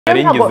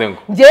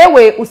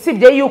njyewe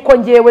usibye yuko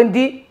njyewe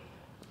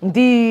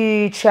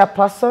ndi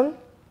chairperson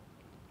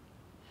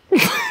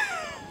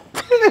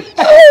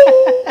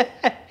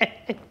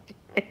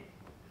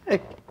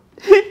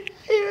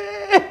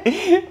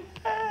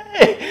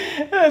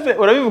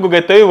urabivuga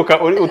ugahita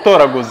wibuka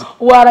utoraguza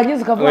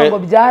warangiza ukavuga ngo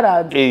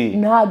byaranze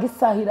ntago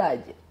isaha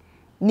irage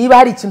niba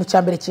hari ikintu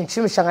cya mbere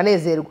kinshimisha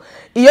nkanezerwa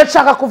iyo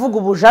nshaka kuvuga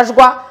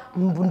ubujajwa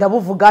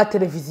ndabuvuga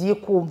televiziyo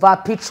ikumva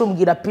picu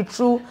mbwira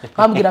picu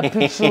nkambwira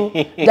picu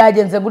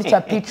byagenze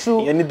gutya picu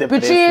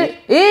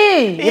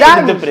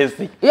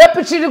iyo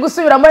picu iri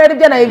gusubiramo rero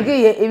ibyo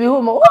nayibwiye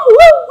ibihumo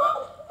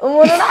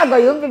umuntu ntabwo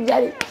yumva ibyo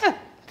ari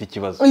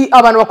ikibazo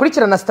abantu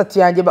bakurikirana stati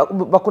yanjye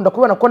bakunda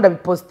kubona ko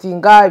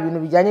ndabipostinga ibintu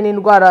bijyanye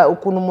n'indwara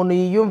ukuntu umuntu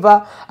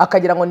yiyumva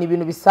akagira ngo ni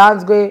ibintu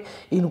bisanzwe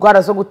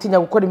indwara zo gutinya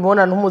gukora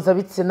imibonano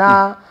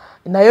mpuzabitsina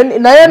nayo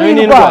ni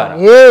indwara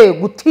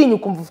gutinya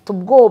ukumva ufite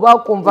ubwoba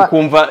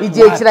ukumva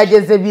igihe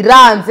kirageze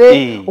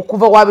biranze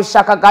ukumva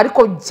wabishakaga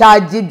ariko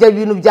ibyo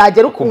ibintu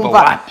byagera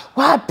ukumva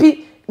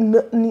wapi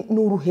ni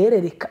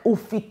uruherereka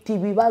ufite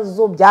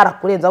ibibazo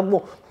byarakurenza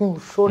ahubwo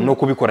ntushobora no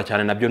kubikora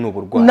cyane nabyo ni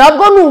uburwayi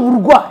nabwo ni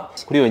uburwayi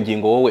kuri iyo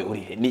ngingo wowe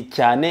urihe ni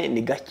cyane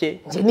ni gake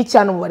njye ni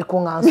cyane ubu bari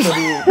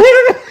kunkansorera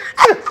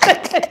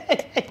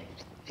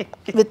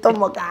bito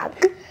muganga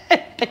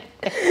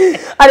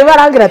arimo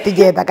arangira ati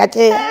genda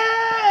gakeya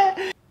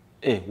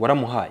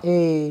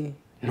waramuhaye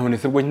none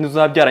se bwo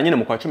ntuzabyara nyine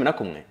mu kwa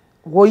 11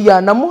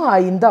 oya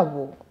namuhaye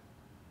indabo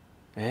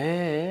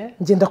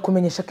njye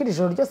ndakumenyesha ko iri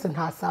joro ryose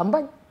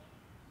ntasambanye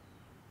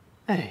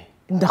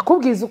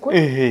ndakubwiza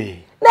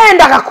ukuri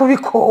nendaga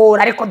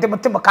kubikora ariko ndi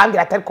mutima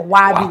kambira atari ko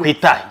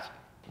wakwitaye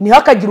niho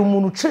akagira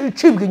umuntu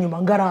ucibwa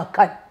inyuma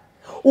ngarakanye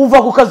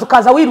uva ku kazu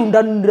kaza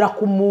wirundanira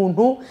ku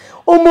muntu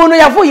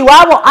yavuye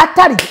iwabo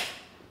atari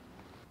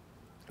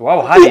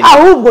iwabo hari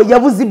ahubwo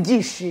yabuze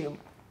ibyishimo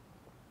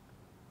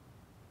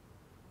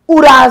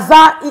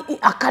uraza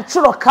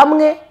akacuro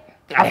kamwe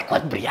ariko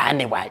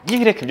Brianne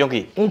wagireka ibyo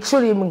ngiye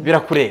inshuro imwe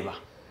birakureba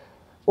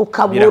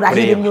ukabura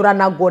hirimyura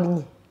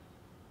nagonnye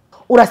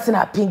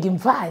urasinapinga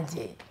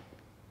imvange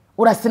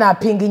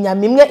urasinapinga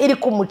inyama imwe iri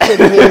ku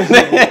muceri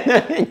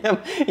hejuru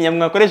inyama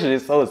mwakoresheje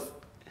sauce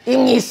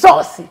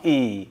isosi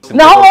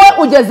naho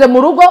wowe ugeze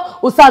mu rugo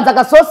usanze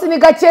agasosi ni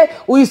gake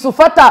uhise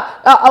ufata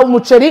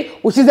umuceri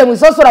ushyize mu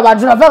isosi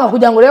urabanje uravanga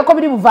kugira ngo urebe ko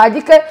biri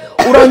buvagike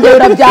urongera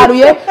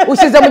urabyaruye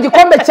ushyize mu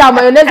gikombe cya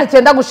mayoneze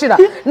cyenda gushira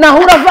naho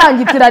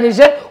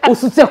uravangitiranije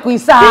usutse ku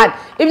isahani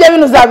ibyo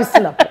bintu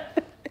uzabisinapa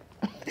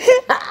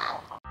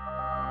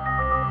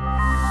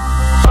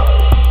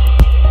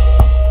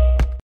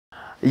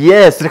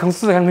Yes, reka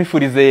nsubize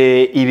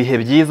nkwifurize ibihe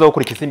byiza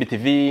kuri Isimbi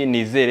TV.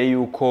 Nizere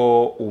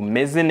yuko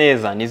umeze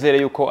neza, nizere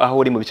yuko aho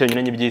uri mu bice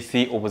binyuranye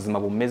by'isi ubuzima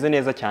bumeze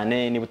neza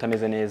cyane. Niba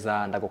utameze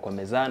neza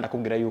ndagukomeza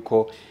ndakubwira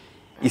yuko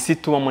isi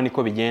tubamo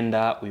niko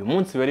bigenda. Uyu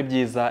munsi biba ari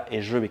byiza,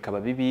 ejo bikaba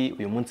bibi.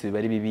 Uyu munsi biba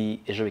ari bibi,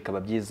 ejo bikaba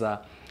byiza.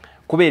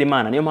 Kubera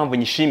Imana niyo mpamvu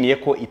nyishimiye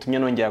ko itumye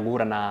nongera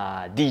guhura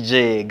na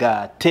DJ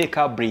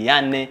Gateka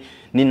Brianne,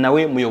 ni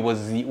nawe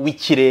muyobozi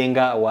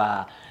w'ikirenga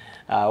wa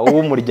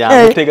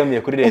umuryango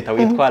utegamiye kuri leta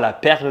witwa La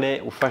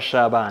Perle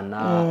ufasha abana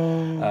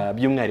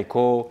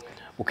by'umwihariko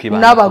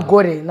ukibana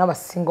n'abagore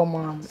n'abasingo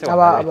moms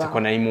aba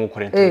nari mu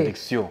gukora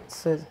introduction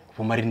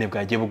ubumarine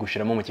bwagiye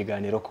bugushiramo mu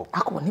kiganiro ko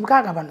ako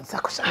ntibwagabanutse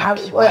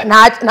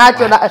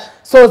ntacyo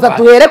soza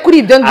duhere kuri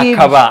ibyo ngibyo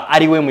akaba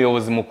ari we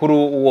muyobozi mukuru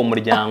w'uwo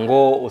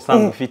muryango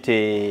usanzwe ufite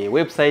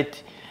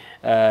website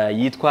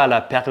yitwa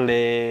La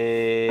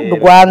Perle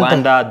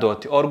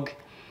Rwanda.org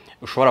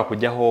ushobora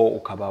kujyaho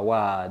ukaba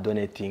wa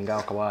donatinga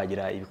ukaba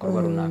wagira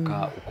ibikorwa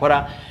runaka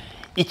ukora.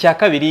 Icya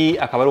kabiri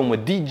akaba ari umu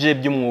DJ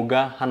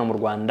by'umwuga hano mu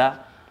Rwanda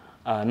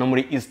no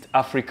muri East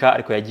Africa,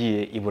 ariko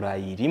yagiye i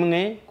Burayi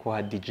rimwe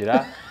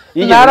kuhadijira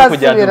yigeze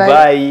kujya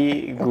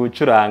Dubai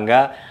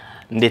gucuranga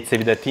ndetse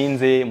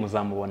bidatinze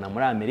muzamubona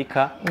muri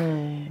Amerika.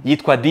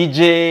 Yitwa DJ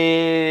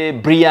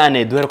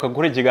Brianne. Duheruka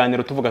gukora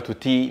ikiganiro tuvuga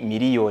tuti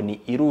miliyoni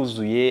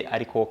iruzuye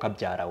ariko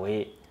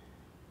kabyarawe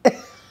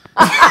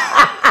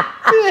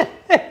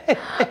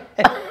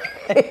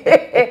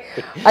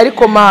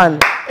ariko man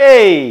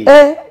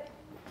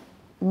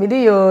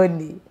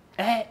miliyoni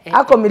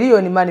ako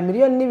miliyoni man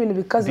miliyoni ni ibintu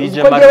bikaze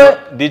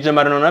DJ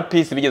Marino na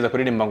Peace bigeze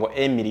kuririmba ngo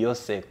miliyo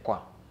sekwa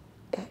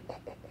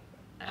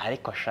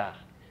ariko sha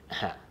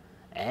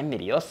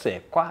miliyo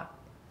sekwa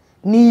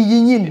ni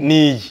iyi nyine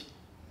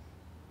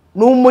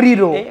ni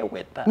umuriro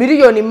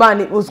miliyoni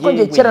man uziko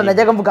ngiye kera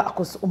najyaga mvuga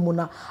akose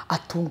umuntu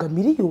atunga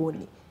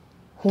miliyoni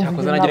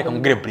cyakoze nagereka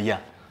nkubwire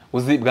Brianne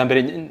uzi bwa mbere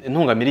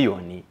intunga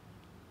miliyoni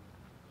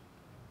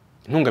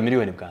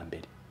bwa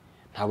mbere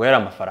ntabwo yari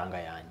amafaranga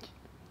yanjye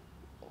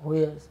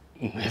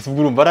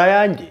urumva ari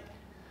ayanjye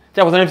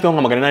cyakoze nari mfite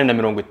nka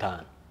 850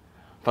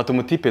 mfata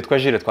umutipe twa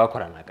Jire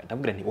twakoranaga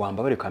ndabwira nti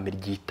wambabare kwa mbere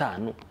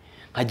 5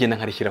 nkagenda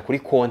nkarishyira kuri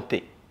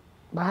konte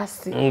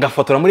basi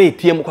ngafotora muri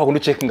ATM kwa gundi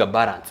checking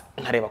balance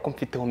nkareba ko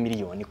mfiteho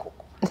miliyoni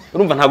koko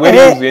urumva ntabwo yari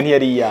yuzuye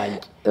ntiyari iyanjye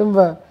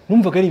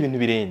numvaga ari ibintu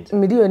birenze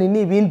miliyoni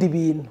ni ibindi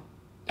bintu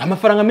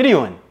amafaranga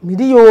miliyoni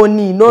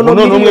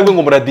none umwe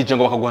ngo muradije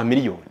ngo bakaguha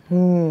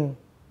miliyoni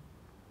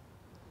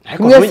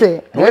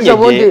mwese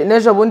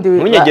nejo bundi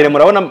ntunyegere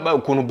murabona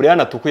ukuntu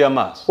Brianne atukuye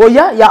amaso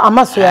oya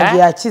amaso yanjye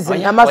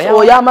yakize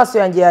amaso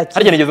yanjye yakize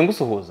harya nigeze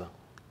ngusuhuza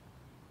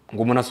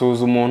ngo umuntu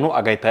asuhuza umuntu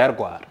agahita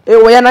yarwara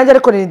oya nanjye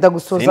ariko nirinda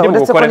gusuhuza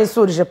uretse ko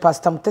nisurije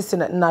Pastor Mutesi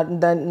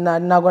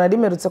ntago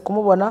narimerutse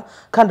kumubona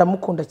kandi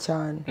amukunda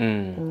cyane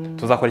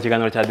tuzakora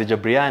ikiganiro cya DJ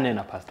Brianne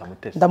na Pastor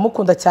Mutesi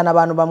ndamukunda cyane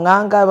abantu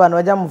bamwanga abantu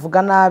bajya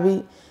muvuga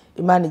nabi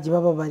Imana igi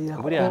bababarira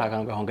buriya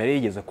harakantu Gahongayire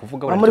yigeze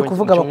kuvuga muri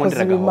kuvuga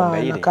abakozi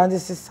b'Imana kandi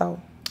si sawa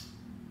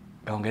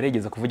Gahongayire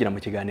yigeze kuvugira mu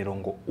kiganiro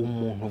ngo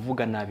umuntu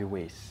uvuga nabi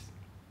wese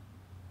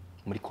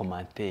muri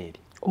commentaire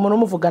umuntu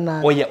umuvuga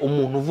nabi oya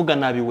umuntu uvuga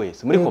nabi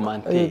wese muri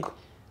commentaire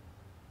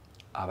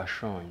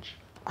abashonje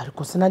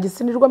ariko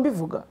sinagisinirwa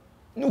mbivuga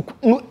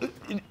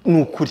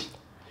nukuri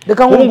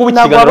reka ngo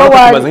ikiganiro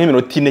tubaza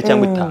nk'iminota 4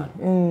 cyangwa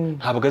 5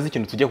 ntabwo azi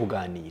ikintu tujye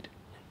kuganira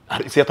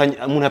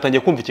umuntu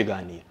yatangiye kumva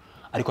ikiganiro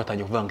ariko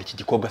atangiye kuvuga ngo iki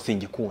gikobwa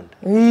singikunda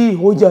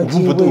hoja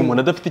jiwe umuntu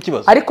adafite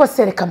ikibazo ariko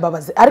sereka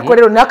mbabaze ariko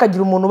rero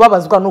nakagira umuntu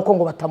ubabazwa nuko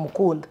ngo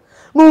batamukunda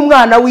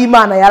n'umwana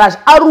w'Imana yaraje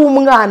ari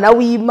umwana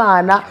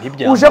w'Imana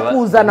uje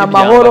kuzana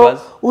amahoro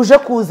uje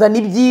kuzana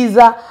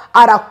ibyiza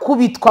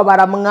arakubitwa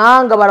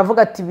baramwanga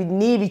baravuga ati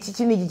nibi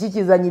iki ni iki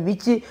kizanye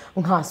ibiki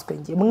nkaswe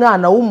nge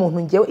mwana w'umuntu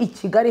ngewe i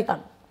Kigali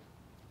hano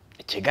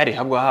i Kigali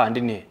habwo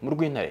handi ne mu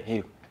rw'intare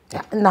hirwa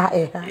na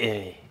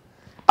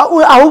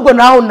ahubwo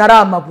naho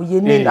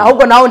naramabuye ni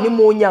ahubwo naho ni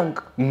mu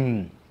nyanga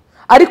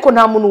ariko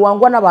nta muntu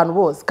wangwa n'abantu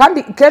bose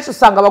kandi kenshi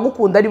usanga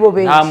abagukunda ari bo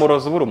benshi nta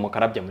murozi ubura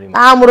umukarabya muri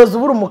nta murozi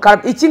ubura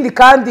umukarabya ikindi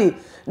kandi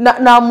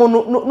nta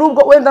muntu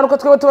nubwo wenda nuko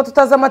twebwe tuba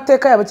tutazi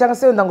amateka yabo cyangwa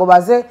se wenda ngo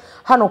baze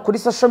hano kuri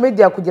social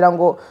media kugira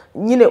ngo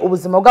nyine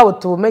ubuzima bwabo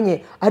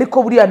tubumenye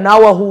ariko buriya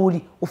nawe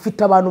ahuri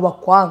ufite abantu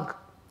bakwanga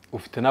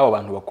ufite nabo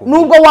abantu bakuvuga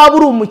nubwo waba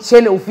uri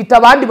umukene ufite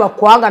abandi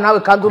bakwanga nawe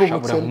kandi uri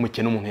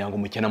umukene umuntu yanga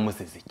umukene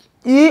amuzize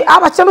iki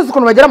abakene uzi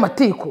ukuntu bagira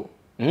amatiko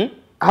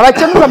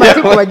abakene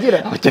amatiko bagira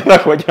abakene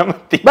bagira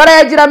amatiko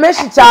barayagira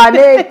menshi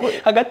cyane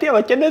hagati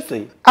y'abakene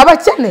se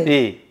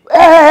abakene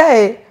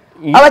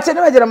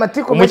abakene bagira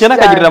amatiko menshi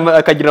umukene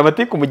akagira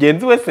amatiko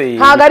mugenzi we se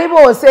ntago ari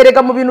bose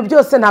rega mu bintu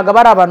byose ntago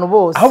bari abantu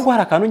bose ahubwo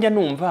hari akantu njya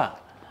numva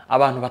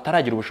abantu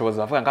bataragira ubushobozi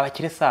bavuga ngo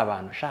abakire si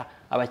abantu sha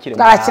abakire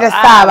si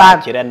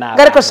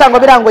abantu ariko shango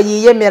birango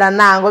yiyemera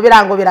nango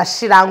birango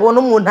birashira ngo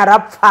n'umuntu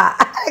arapfa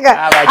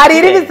hari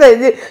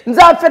ibiseze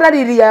nzapfe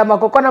naririye aya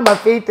makoko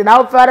n'amafiriti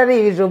naho upfa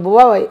nararije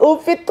ububabaye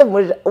ufite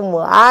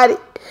umuhari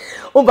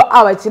umva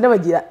abakine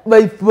bagira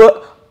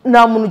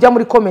nta muntu ujya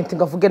muri comment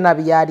ngo avuge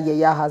nabi yariye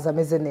yahaza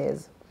ameze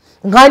neza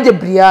nkanjye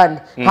Brianne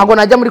ntago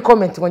najya muri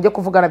comment ngo njye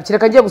kuvugana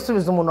bikireka ngiye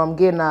gusubiza umuntu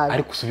wambwiye nabi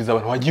ari gusubiza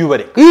abantu wagiye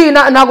ubareka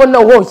ntago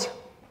nahoya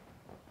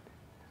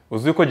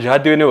uzi ko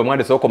Jihad we niwe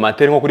mwanditseho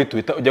commentaire nko kuri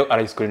Twitter ujya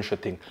ara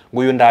screenshotting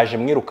ngo uyu ndaje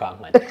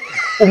mwirukankanye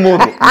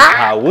umuntu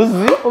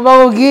ntawuzi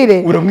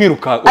ubabwire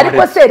uramwiruka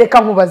ariko se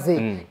reka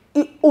nkubaze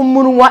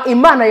umunwa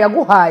Imana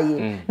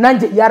yaguhaye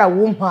nanjye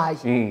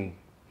yarawumpaye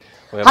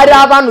hari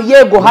abantu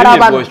yego hari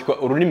abantu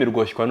ururimi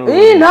rwoshywa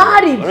n'ururimi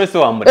ntari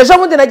ejo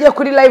bundi nagiye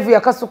kuri live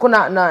ya Kasuku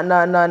na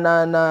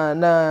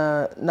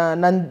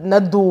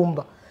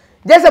Dumba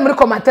ngeze muri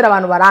commentaire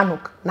abantu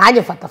barantuka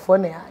nanjye fata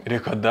phone yanjye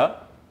reka da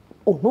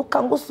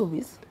untuka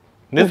ngusubiza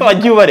nese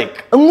wagiye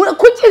ubareka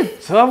kukize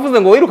se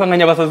bavuze ngo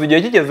wirukankanya basaza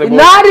igihe kigeze ngo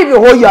nari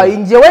bihoya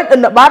ingewe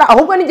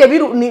ahubwo nije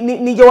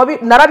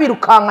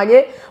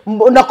narabirukankanye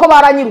nako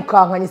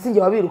baranyirukankanye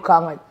singe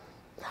wabirukankanye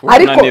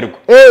ariko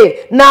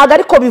naga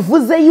ariko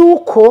bivuze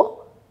yuko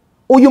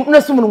uyu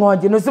nese umunwa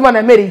wanjye nose Imana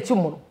yamereye iki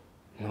umunwa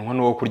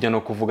no kurya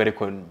no kuvuga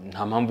ariko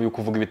nta mpamvu yo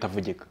kuvuga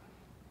ibitavugika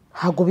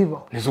hago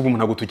bibaho nese ubwo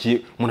umuntu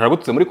agutukiye umuntu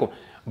aragutse muri ko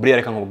buriya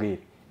reka nkubwire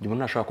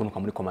umuntu ntashaka kunuka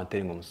muri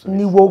commentaire ngo musubize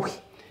ni wowe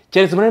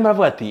cyeretse umuntu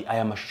aravuga ati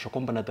aya mashusho ko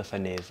mbona adasa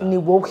neza ni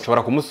wowe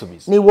ushobora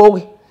kumusubiza ni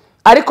wowe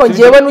ariko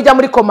ngewe nujya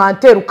muri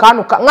commentaire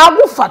ukanuka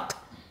nkagufata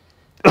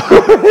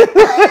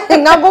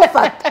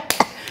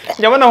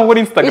njyabona nko kuri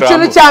Instagram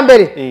ikintu cya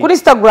mbere kuri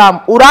Instagram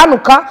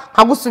uranuka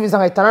nkagusubiza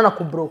nkahitana na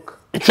kubloka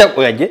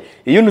oyange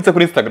iyo unutse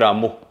kuri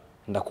Instagram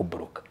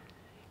ndakubloka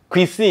ku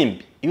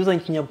Isimbi iyo uzanye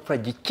ikinyabupfura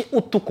gike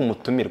utuka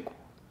umutumirwa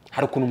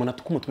hari ukuntu umuntu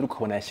atuka umutumirwa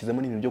ukabona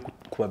yashyizemo n'ibintu byo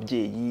ku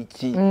babyeyi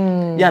iki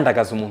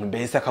yandagaza umuntu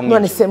mbese akamwica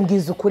none se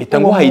mbwiza ukuri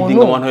uwo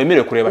muntu abantu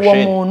bemerewe kureba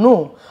sheni uwo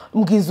muntu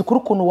mbwiza ukuri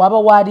ukuntu waba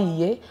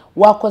wariye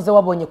wakoze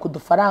wabonye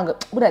kudufaranga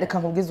buriya reka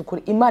nkubwiza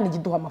ukuri Imana ijya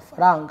iduha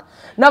amafaranga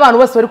n'abantu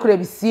bose bari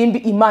kureba Isimbi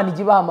Imana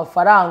ijya ibaha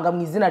amafaranga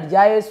mu izina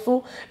rya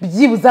Yesu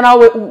byibuza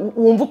nawe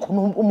wumva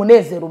ukuntu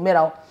umunezero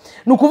umeraho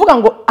ni ukuvuga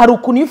ngo ari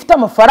ukuntu iyo ufite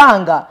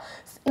amafaranga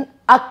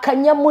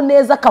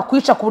akanyamuneza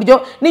kakwica ku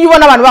buryo niyo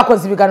ubona abantu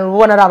bakoze ibiganiro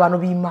ubona ari abantu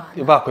b'Imana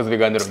bakoze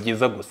ibiganiro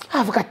byiza gusa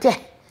avuga ati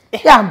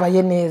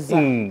yambaye neza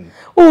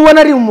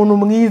ubona ari umuntu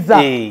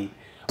mwiza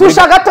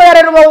tushaka toya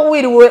rero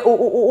wiriwe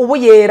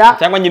ubuyera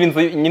cyangwa nyiri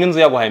inzu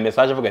yaguhaye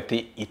message avuga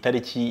ati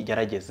itariki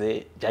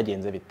yarageze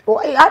byagenze bite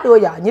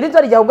oya nyiri inzu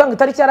ari yavuga ngo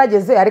itariki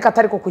yarageze ariko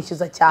atari ko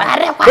kwishyuza cyane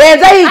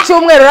reza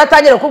y'icyumweru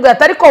ratangira kubwira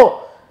ati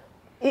ariko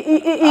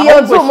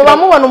iyo nzu muba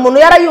mubona umuntu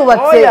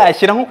yarayubatse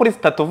yashyira nko kuri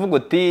sitatu uvuga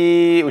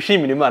uti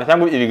ushimira Imana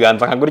cyangwa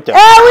ibiganza nka gutya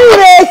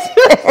wireshye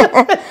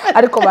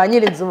ariko ba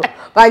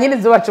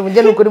nyir'inzu bacu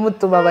mujye n'ukuri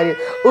mutubabarira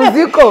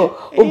uzi ko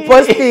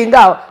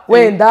upostinga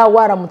wenda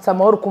waramutse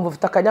amahoro ukumva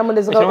ufite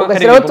akanyamuneza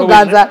ugashyiraho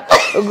utuganza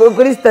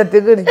kuri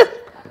sitati gutya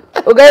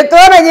ugahita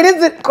ubona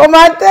nyir'inzu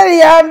komantere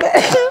ya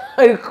mbere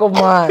ariko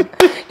mana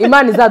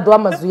Imana izaduha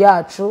amazu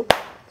yacu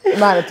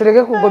Imana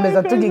tureke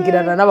kugomeza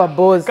tugigirana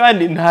n'ababozi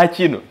kandi nta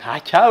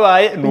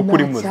cyabaye ni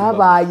ukuri muzima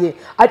cyabaye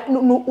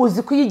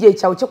uzi ko igihe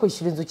cyawe cyo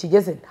kwishyura inzu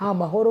kigeze nta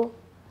mahoro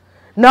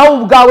nawe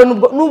ubwawe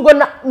nubwo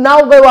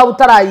nawe ubwawe waba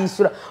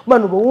utarayishyura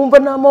mwana uba wumva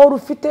nta mahoro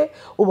ufite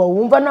uba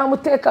wumva nta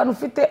mutekano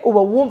ufite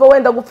uba wumva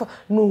wenda gupfa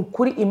ni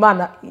ukuri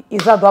Imana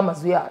izaduha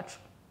amazu yacu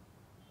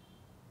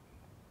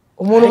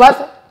umuntu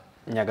baza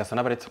Nyagasani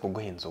abaretse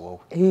kuguha inzu wowe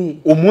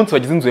umunsi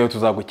wagize inzu yawe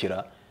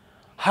tuzagukira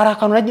hari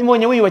akantu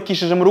nagibonye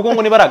wiyubakishije mu rugo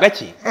ngo niba ari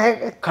agaki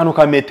kantu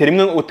ka metero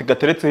imwe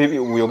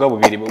ugateretseho ubuyoga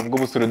bubiri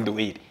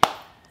bw'ubusuruduwiri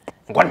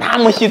ngo nta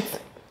mushyitsi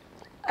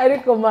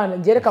ariko mana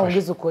ngereka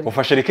ngize ukuri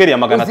ufashe rikeri ya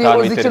 500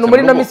 uzi ikintu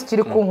muri no misi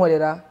kiri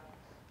kunkorera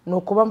ni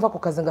ukuba mva ku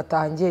kazi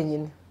ngataha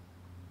njyenyine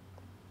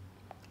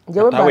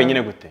njyewe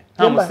wenyine gute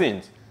nta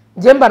musinzi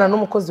njye mbana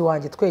n'umukozi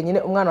wanjye twenyine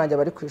umwana wanjye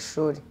bari ku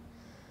ishuri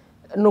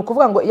ni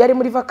ukuvuga ngo iyo ari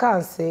muri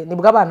vakanse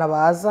nibwo abana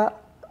baza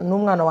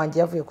n'umwana wanjye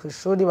yavuye ku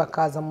ishuri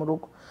bakaza mu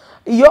rugo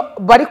iyo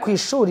bari ku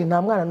ishuri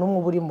nta mwana n'umwe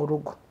uba uri mu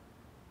rugo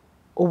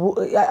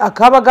ubu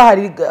akaba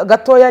gahari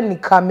gatoya ni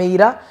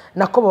kamera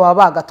nako baba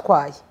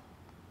bagatwaye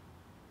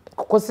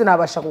kuko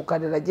sinabasha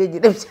kukarira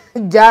gegere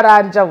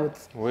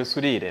byaranjabutse wese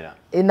urirera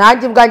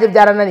nanjye bwanjye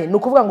byarananiye ni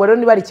ukuvuga ngo rero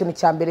niba ari ikintu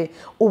cya mbere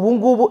ubu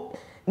ngubu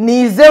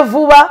nize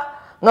vuba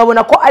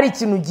nkabona ko ari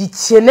ikintu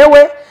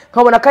gikenewe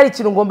nkabona ko ari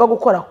ikintu ngomba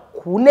gukora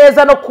ku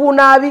neza no ku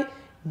nabi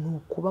ni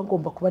ukuba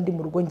ngomba kuba ndi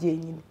mu rugo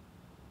njyenyine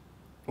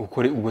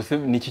ubwo se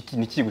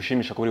niki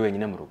gushimisha kuri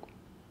wenyine mu rugo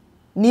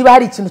niba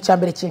hari ikintu cya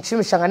mbere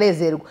kinshimisha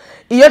nkanezerwa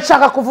iyo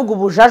nshaka kuvuga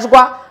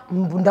ubujajwa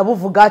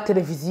ndabuvuga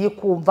televiziyo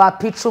kumva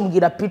picu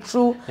mbwira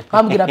picu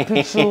nkambwira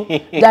picu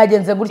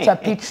byagenze gutya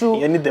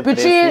picu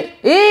picu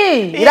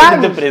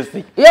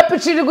iyo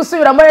picu iri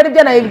gusubiramo rero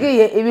ibyo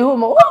nayibwiye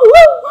ibihumo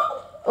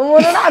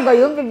umuntu ntabwo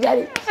yumva ibyo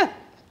ari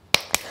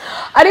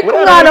ariko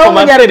umwana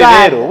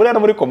w'umunyarwanda rero buriya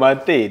muri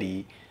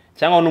komanteri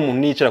cyangwa n'umuntu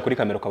nicara kuri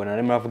kamera ukabona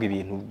arimo avuga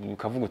ibintu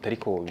ukavuga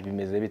utariko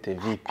bimeze bite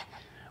vipi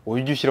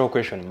ujye ushyiraho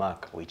question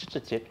mark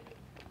wicecekere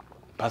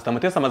Pastor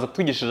Mutesa amaze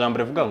kutwigisha ijambo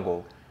rivuga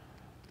ngo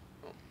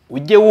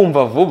ujye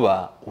wumva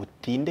vuba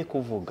utinde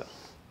kuvuga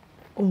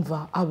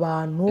umva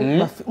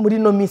abantu muri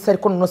no misi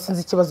ariko no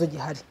sinzi ikibazo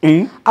gihari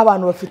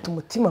abantu bafite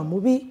umutima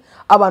mubi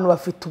abantu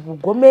bafite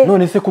ubugome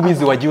none se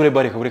kubizi wagiye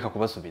bareka bureka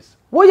kubasubiza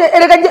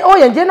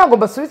oya ngiye ntabwo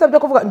basubiza byo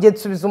kuvuga ngiye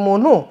nsubiza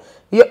umuntu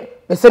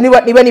ese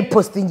niba ni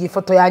posting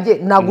ifoto yanjye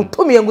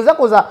nagutumiye ngo uza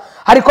kuza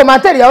hari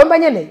commentaire yawe mba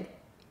nyeneye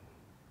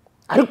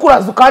ariko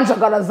uraza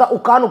ukanjagaraza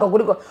ukanuka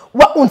kuri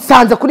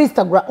unsanze kuri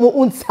Instagram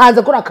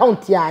unsanze kuri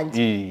account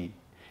yanjye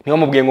niho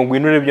mubwiye ngo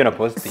ngwinure ibyo na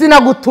post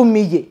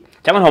sinagutumiye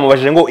cyangwa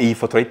ntamubajije ngo iyi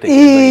foto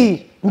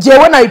ayitekereza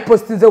ngewe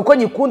nayipostinze uko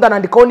nyikunda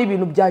nandikaho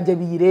n'ibintu byanjye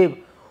biyireba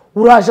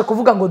uraje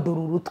kuvuga ngo dore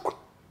urutwe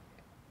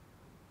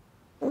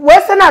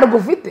wese ntarwo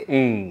ufite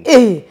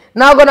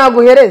ntabwo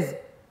naguhereze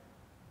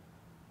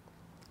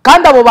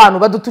kandi abo bantu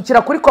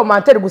badutukira kuri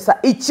commentaire gusa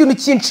ikintu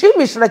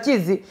kinshimisha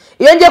urakizi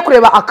iyo ngiye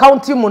kureba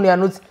account y'umuntu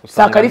yanutse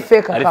saka ari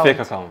fake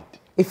account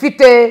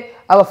ifite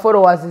aba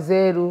followers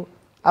 0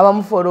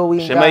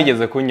 abamufollowinga Shema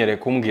yigeze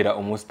kunyereka kumbwira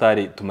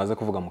umusitari tumaze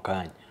kuvuga mu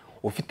kanya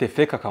ufite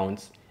fake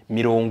accounts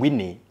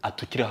 40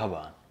 atukiraho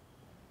abantu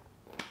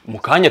mu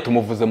kanya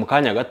tumuvuze mu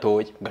kanya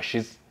gatoya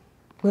gashize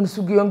none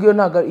sugiyo ngiyo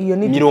ntaga iyo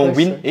ni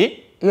 40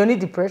 iyo ni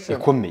depression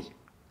ikomeye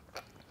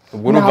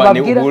ubwo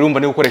urumva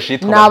ni gukoresha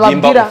yitwa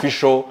Nimba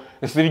official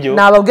sibyo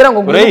nababwira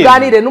ngo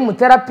nguganire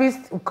n'umuterapist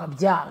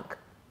ukabyanga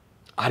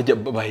harya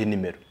bahe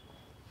nimero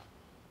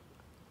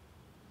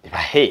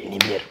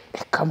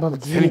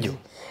kambabwira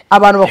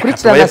abantu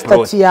bakurikirana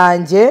stati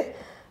yanjye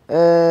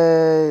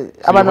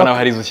abantu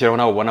hari zushyiraho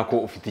nawe ubona ko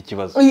ufite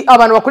ikibazo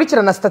abantu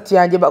bakurikirana stati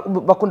yanjye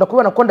bakunda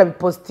kubona ko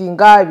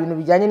ndabipostinga ibintu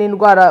bijyanye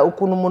n'indwara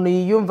ukuntu umuntu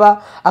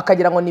yiyumva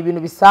akagira ngo ni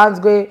ibintu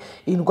bisanzwe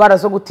indwara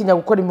zo gutinya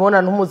gukora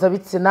imibonano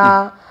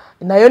mpuzabitsina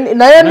nayo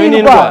ni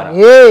indwara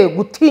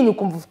gutinya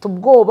ukumva ufite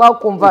ubwoba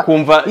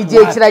ukumva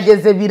igihe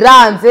kirageze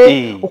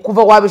biranze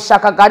ukumva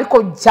wabishakaga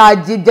ariko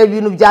ibyo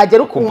bintu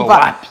byagera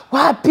ukumva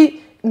wapi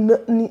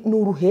ni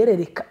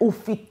uruherereka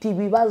ufite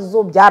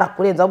ibibazo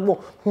byarakurenza ngo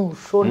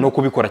ntushone no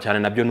kubikora cyane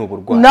nabyo ni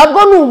uburwayi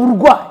nabwo ni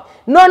uburwayi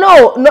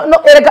no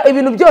erega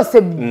ibintu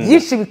byose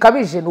byinshi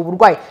bikabije ni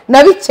uburwayi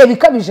na bike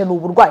bikabije ni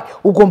uburwayi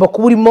ugomba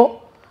kuba urimo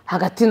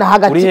hagati na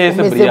hagati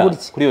umeze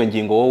gutya kuri iyo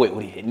ngingo wowe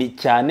urihe ni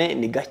cyane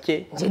ni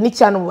gake nje ni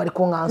cyane ubu bari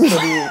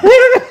kunkansorera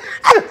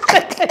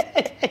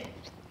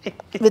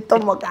bito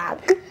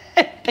muganga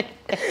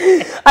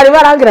ari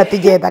barangira ati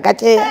genda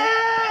gake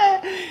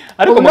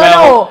ariko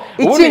mugabo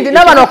ikindi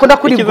n'abantu bakunda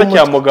kuri ikiza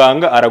cya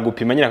muganga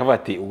aragupima nyine akavuga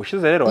ati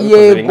ubushize rero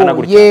wabikoze bingana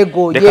gutya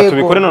reka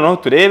tubikore noneho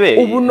turebe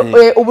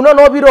ubu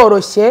noneho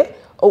biroroshye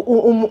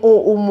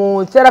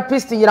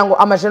umutherapist ngira ngo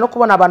amaje no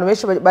kubona abantu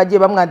benshi bagiye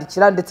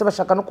bamwandikira ndetse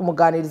bashaka no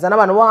kumuganiriza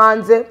n'abantu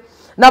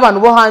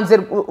bo hanze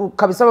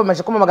kabisa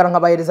bamaje kumamagara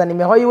nkabahereza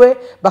nimero yiwe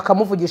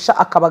bakamuvugisha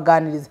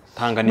akabaganiriza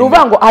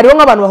nuvuga ngo hariho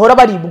nk'abantu bahora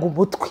baribwa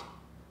umutwe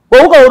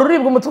wowe ugahora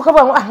uribwa umutwe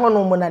ukavuga ngo ni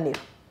umunaniro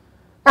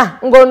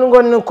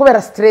ngo ni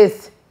kubera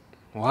stress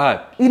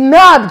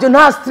ntabyo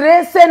nta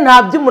stress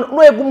ntabyo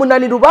n'uwego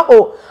umunaniro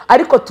ubaho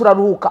ariko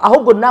turaruhuka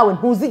ahubwo nawe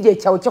ntuzi igihe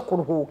cyawe cyo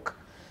kuruhuka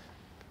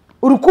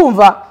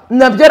urukumva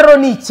nabyo rero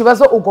ni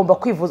ikibazo ugomba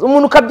kwivuza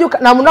umuntu ukabyuka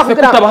nta muntu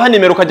akubwira utabaha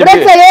nimero ukajya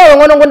uretse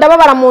yewe ngo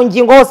ndababara mu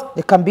ngingo hose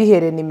reka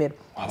mbihere nimero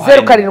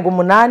 07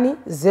 06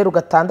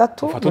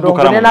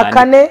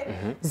 44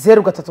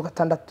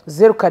 0366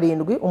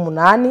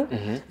 07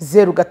 06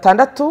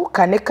 44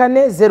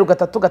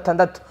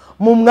 0366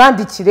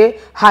 mumwandikire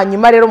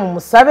hanyuma rero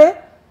mumusabe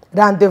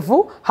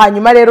rendez-vous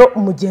hanyuma rero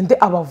mugende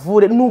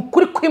abavure ni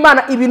ukuri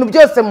kw'Imana ibintu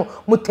byose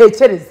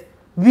mutekereze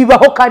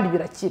bibaho kandi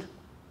birakira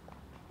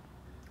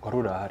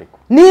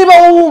niba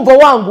wumva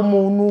wanga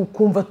umuntu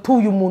ukumva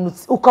tuye umuntu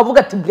ukavuga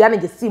ati Brianne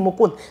nge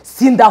simukunda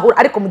sindahura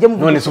ariko mujye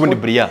muvuga none se ubundi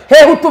Brianne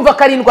utumva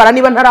ko ari indwara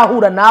niba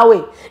ntarahura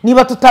nawe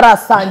niba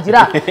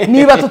tutarasangira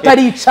niba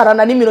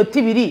tutaricarana n'iminota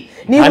 2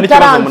 niba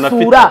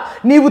utaransura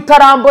niba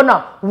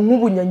utarambona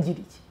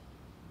nk'ubunyangiriye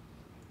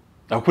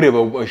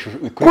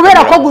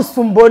kubera ko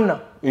gusumbona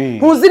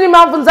ntuzi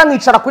n'impamvu nza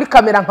nkicara kuri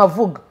kamera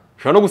nkavuga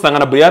ushobora no gusanga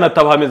na Brianne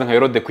atabaho ameze nka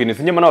Herode Queen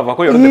sinyema nabavuga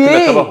ko Herode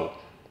Queen atabaho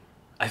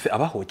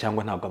abaho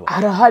cyangwa ntabwo abaho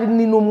arahari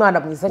ni n'umwana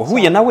mwiza cyane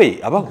wahuye nawe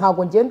abaho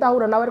ntabwo ngenda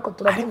ahura nawe ariko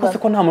turavuga ariko se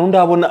ko nta muntu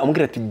ndabona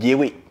amubwira ati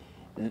ngewe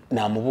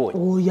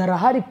namubonye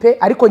yarahari pe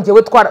ariko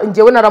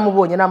ngewe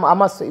naramubonye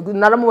amaso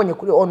naramubonye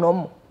kuri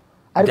onomo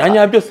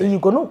byanya byose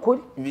yego nukuri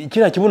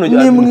kiriya kibuno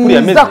ni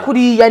mwiza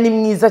kuriya ni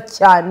mwiza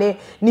cyane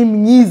ni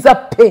mwiza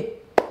pe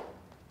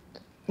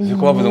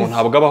Ziko bavuze ngo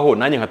ntabwo abaho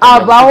nanjye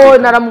abaho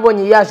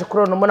naramubonye yaje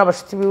kuri onomo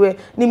n'abashiti biwe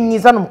ni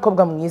mwiza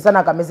n'umukobwa mwiza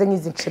nagameze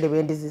nk'izi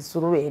ncerebende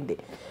zisurubende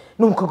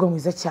n'umukobwa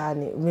mwiza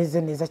cyane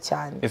umeze neza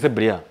cyane ese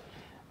Brianne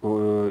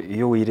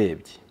iyo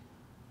wirebye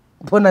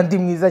mbona ndi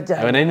mwiza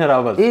cyane abana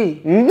ntarabaza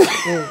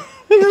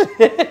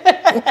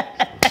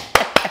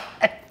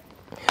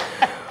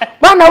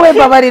bana we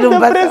babarira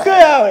umbaza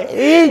yawe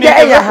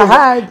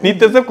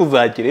niteze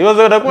kuzakira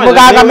ibibazo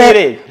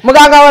nakumaje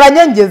muganga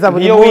waranyengeza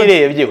buri munsi iyo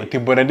wirebye uti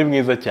mbona ndi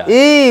mwiza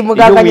cyane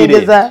muganga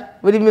nyengeza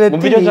buri minute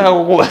mubyo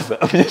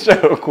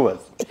nshaka kukubaza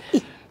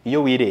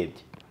iyo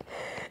wirebye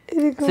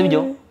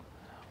sibyo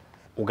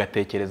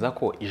ugatekereza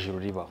ko ijuru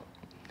ribaho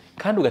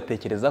kandi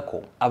ugatekereza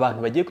ko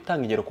abantu bagiye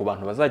gutanga ingero ku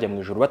bantu bazajya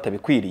mu ijuru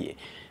batabikwiriye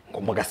ngo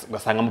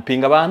ugasanga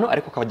mupinga abantu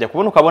ariko ukajya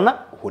ukabona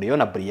uhuriyeho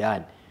na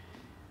Brianne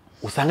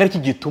usanga ari iki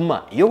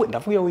gituma iyo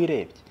ndavuga iyo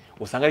wirebye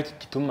usanga ari iki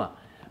gituma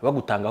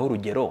bagutangaho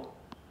urugero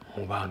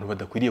mu bantu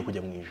badakwiriye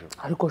kujya mu ijuru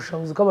ariko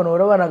shabuze ko abantu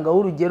barabangaho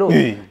urugero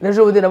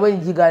n'ejo bundi nabonye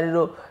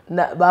ikiganiro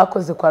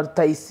bakoze kwa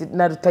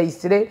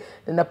Rutayisire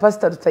na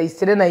Pastor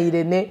Rutayisire na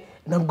Irene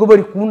nabwo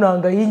bari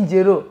kunangaho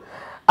ingero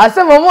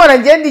ase mumubona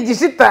ngende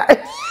igishita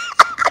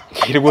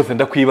kiri rwose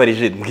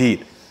ndakwibarije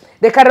mbwira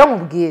reka rero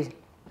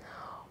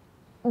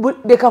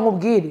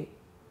nkubwire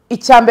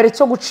icyambere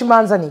cyo guca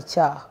imanza ni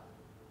icyaha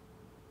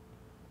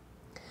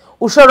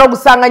ushobora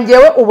gusanga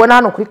ngewe ubona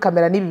hano kuri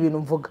kamera n'ibi bintu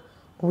mvuga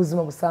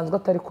ubuzima busanzwe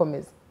atari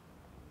komeza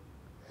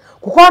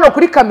kuko hano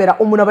kuri kamera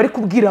umuntu aba ari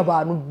kubwira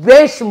abantu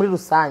benshi muri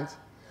rusange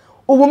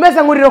ubu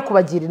umeze nk'uri no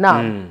kubagira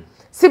inama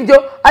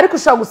sibyo ariko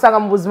ushobora gusanga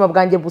mu buzima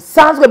bwanjye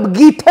busanzwe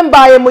bwite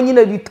mbayemo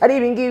nyine bitari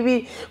ibi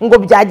ngibi ngo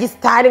bya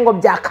gisitari ngo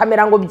bya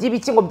kamera ngo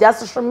by'ibiki ngo bya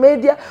social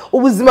media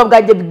ubuzima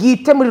bwanjye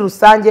bwite muri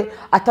rusange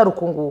atari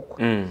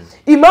ukunguko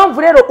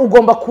impamvu rero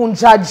ugomba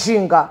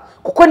kunjajinga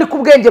kuko niko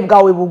ubwenge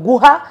bwawe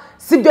buguha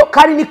sibyo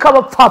kandi niko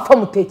abapfapfa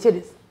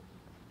mutekereza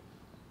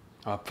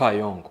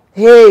abapfayongo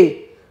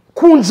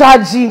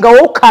kunjajinga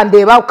wowe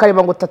ukandeba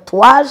ukareba ngo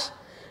tatuwaje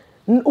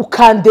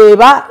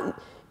ukandeba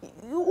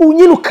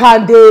nyine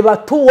ukandeba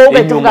tu wowe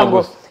ugahita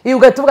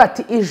uvuga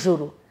ati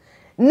ijuru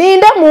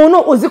ninde muntu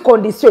uzi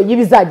kondisiyo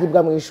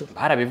y'ibizagibwa mu ijuru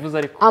barabivuze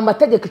ariko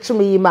amategeko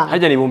 10 y'Imana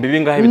hajya ni ibihumbi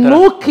bingahe bitara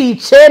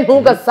ntukice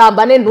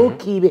ntugasambane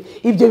ntukibe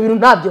ibyo bintu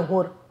ntabyo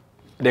nkora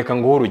reka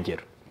nguhe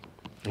urugero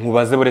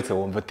nkubaze buretse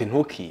wumva ati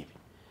ntukibe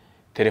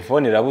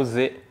telefone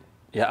irabuze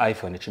ya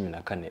iPhone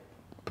 14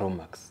 Pro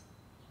Max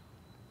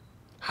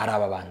hari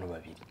aba bantu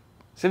babiri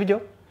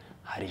sibyo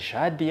hari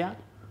Shadia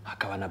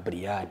hakaba na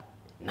Brianne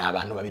ni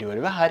abantu babiri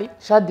bari bahari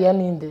Shadia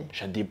ninde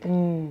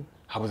Shadibu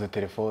habuze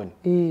telefone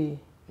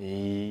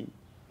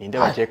ninde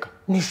bakeka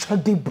ni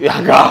Shadibu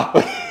yanga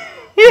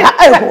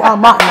ayo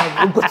amana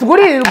ubwo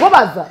tuguririrwa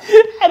baza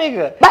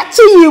arega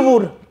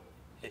bakiyibura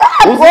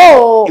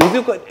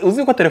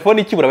uzi ko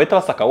telefone ikibura bahita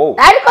basaka wowe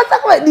ariko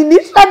sako ni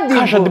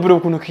Shadibu Shadibu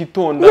ukuntu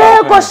kitonda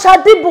yego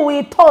Shadibu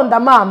witonda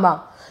mama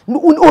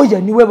oya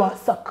niwe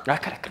basaka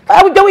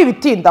ujya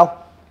wibitindaho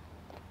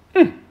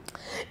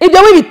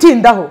ibyo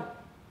wibitindaho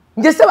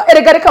nge se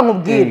erega reka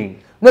nkubwire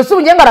nose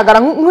ubu ngaragara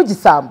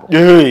nk'ugisambo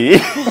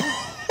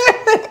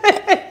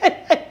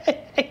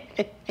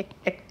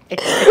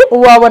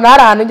wabona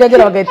hari ahantu njya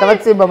bagahita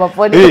batsimba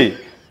amafoni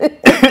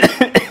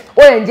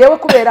oya ngewe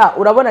kubera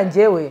urabona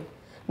ngewe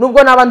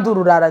nubwo naba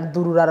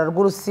ndururara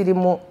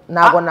rw'urusirimu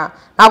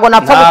ntago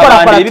napfa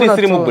gukora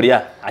tuno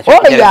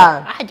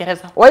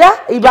oya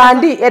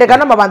ibandi erega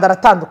n'amabanda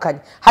aratandukanye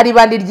hari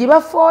ibandi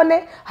ryiba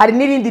fone hari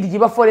n'irindi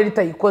ryiba fone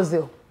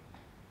ritayikozeho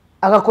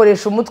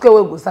agakoresha umutwe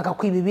we gusa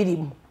akakwiba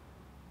ibirimo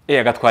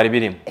agatwara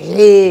ibirimo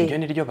iryo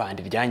ni ryo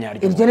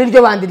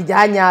bandi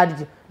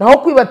ryanyaryo naho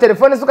kwiba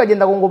telefone se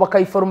ukagenda ngo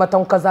bakayiforomata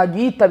ukazajya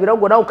uyitabira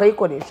ngo nawe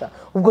ukayikoresha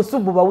ubwo si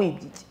ububa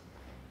wibye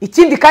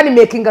ikindi kandi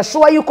making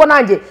sure yuko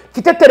nanjye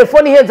mfite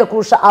telefone ihenze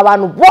kurusha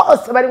abantu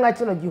bose bari mwa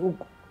kino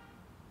gihugu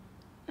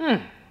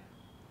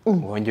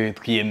wongeye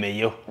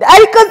twiyemeyeho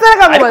ariko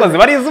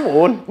ziba ari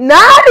iz'ubuntu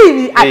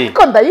naribi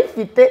ariko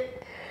ndayifite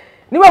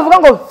niba bavuga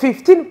ngo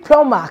 15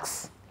 Pro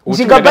Max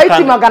gigabyte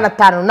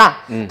 500 na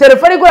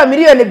telefone igura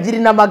miliyoni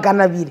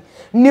 2,200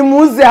 ni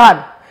muze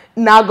hano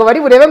nago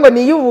bari burebe ngo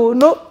ni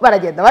y'ubuntu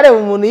baragenda bareba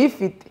umuntu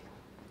yifite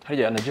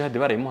harya na Jihad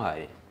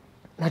barayimuhaye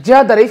na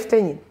Jihad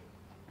arayifite nyine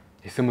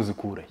ese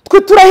muzikura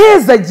twe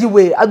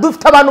turahezagiwe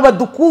adufite abantu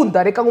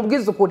badukunda reka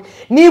nkubwize ukuri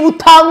niba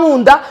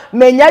utankunda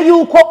menya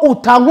yuko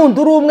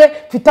utankunda uri umwe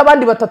mfite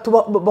abandi batatu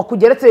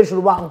bakugeretse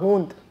hejuru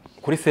bankunda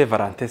kuri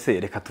Valentin se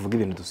reka tuvuge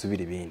ibintu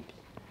dusubira ibindi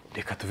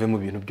reka tuve mu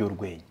bintu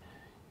by'urwenya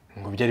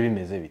ngo byari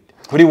bimeze bite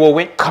kuri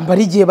wowe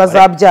kambara igihe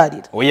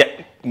bazabyarira oya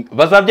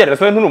bazabyarira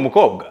se nturi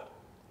umukobwa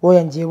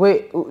oya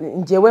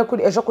ngewe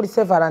kuri ejo kuri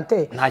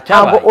Valentin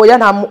ntabwo oya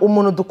nta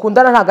umuntu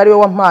dukundana ntago ari we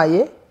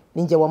wampaye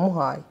ni nge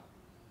wamuhaye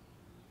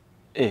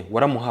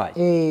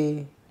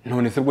waramuhaye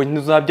none se bwo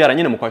ntuzabyara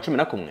nyine mu kwa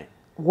 11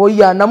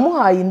 oya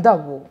namuhaye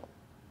indabo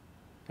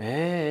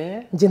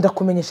ngenda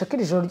kumenyesha ko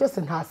iri joro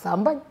ryose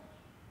ntasambanye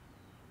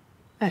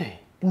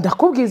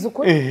ndakubwiza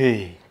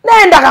ukuri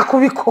nenda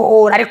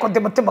kubikora ariko ndi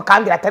mutima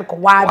kambira atari ko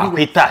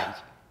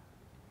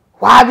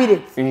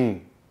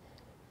wabiretse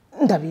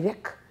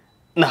ndabireka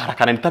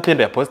naharakana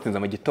nitapenda ya postinze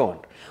mu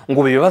gitondo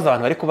ngo bibaza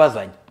abantu bari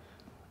kubazanya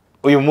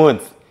uyu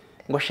munsi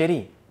ngo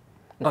sheri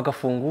ngo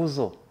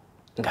agafunguzo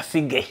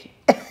ngasigaye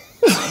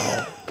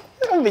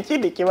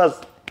ikindi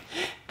kibazo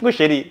ngo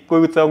sheri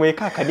kwibutsa ngo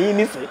kaka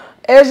nini se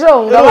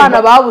ejo ngo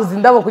abana babuze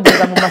indabo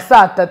kugeza mu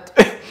masaa 3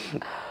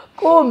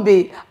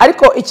 kumbi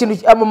ariko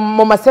ikintu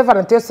mu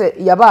Valentin yose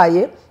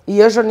yabaye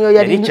iyo ejo niyo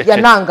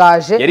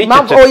yanangaje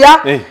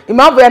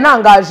impamvu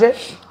yanangaje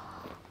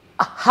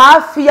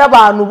hafi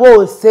y'abantu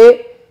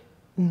bose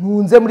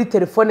ntunze muri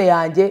telefone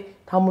yanjye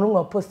nta muntu umwe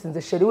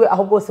wapostinze sheri we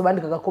aho bose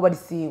bandikaga ko bari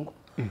singo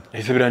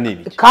ese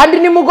biranibi kandi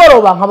ni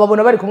mugoroba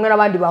nkababona bari kumwe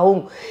n'abandi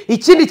bahungu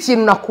ikindi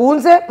kintu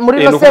nakunze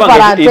muri no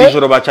Valentin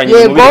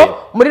yego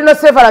muri no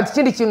Valentin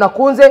ikindi kintu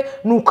nakunze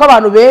nuko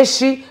abantu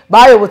benshi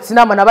bayobotse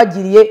inama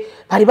nabagiriye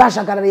bari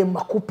bajagarariye mu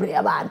makupure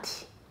y'abandi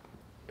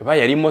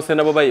bayarimo se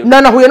nabo bayo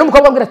nanahuye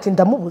n'umukobwa ambwira ati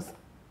ndamubuza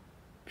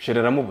sheri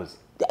aramubuza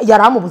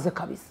yaramubuze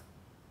kabisa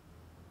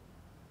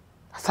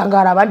asanga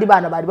hari abandi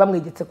bana bari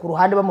bamwegetse ku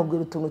ruhande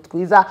bamubwira utuntu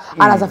twiza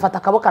araza afata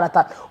akaboko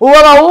aratana ubu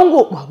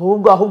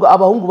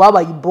abahungu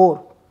babaye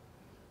iboro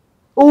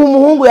ubu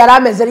umuhungu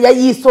yarameze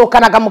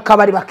yisokanaga mu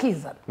kabari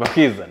bakizana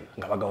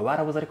ngo abagabo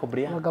barabuze ariko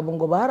Brianne abagabo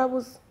ngo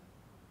barabuze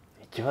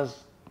ikibazo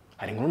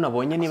hari nkuru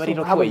nabonye niba ari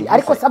rotoye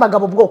ariko se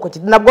abagabo bwoko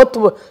nabwo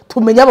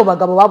tumenya abo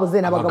bagabo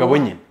babuze n'abagabo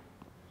nyine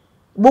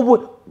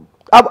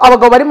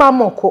abagabo barimo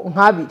amoko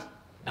nk'abiri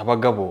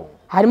abagabo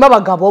harimo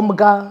abagabo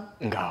mbwa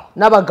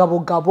n'abagabo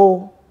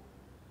gabo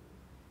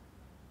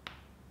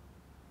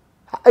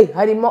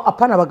harimo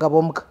apana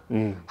abagabo mbwa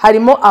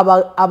harimo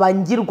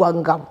abangirwa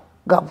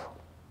ngabo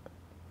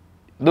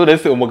dore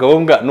se umugabo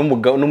mbwa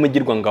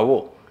n'umugirwa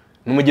ngabo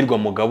n'umugirwa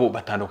mugabo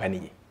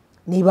batandukaniye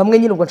ni bamwe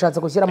nyine ubwo nshatse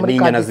gushyira muri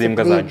ka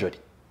discipline za jori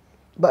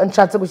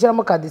nshatse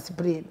gushyiramo ka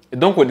discipline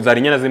donc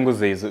zari nyana zimbwa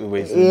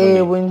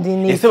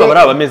ese babari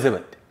abameze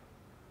bate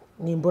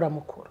ni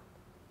imburamukuru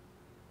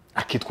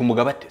akitwa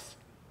umugabo atese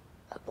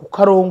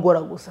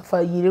kukarongora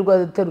gusa yirirwa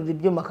aterura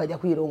ibyuma akajya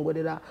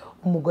kwirongorera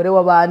umugore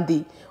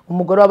w'abandi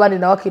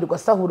nawe akirirwa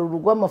asahura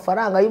urugo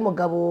amafaranga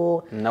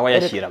y'umugabo nawe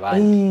yashyira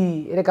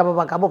abandi reka aba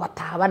bagabo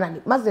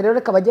batabanani maze rero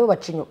reka bajye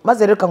babacinyo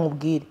maze rero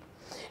nkubwire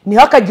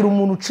niho akagira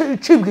umuntu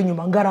ucibwa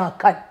inyuma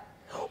ngarakane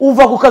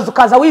uva ku kazu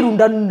kaza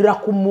wirundanira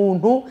ku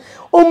muntu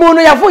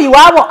yavuye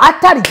iwabo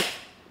atarya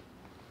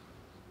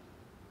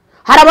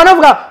hari abantu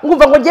bavuga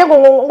ngumva ngo ngiye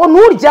ngo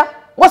nturya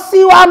ngo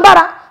si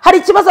wambara hari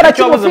ikibazo na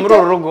kimwe ufite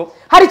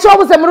hari icyo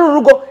wabuze muri uru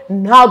rugo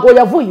ntago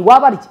yavuye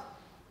iwabo arya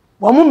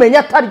wamumenya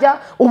atarya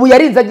ubu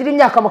yarinze agira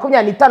imyaka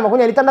 25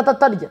 26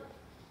 atarya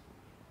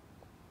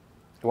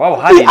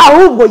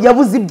ahubwo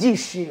yabuze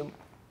ibyishimo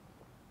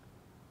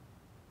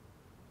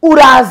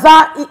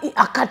uraza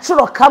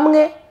akacuro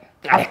kamwe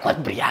ariko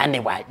Brianne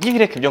wagiye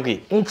bireka ibyo ngiye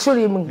inshuro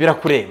imwe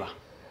birakureba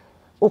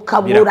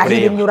ukabura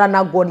hirimyura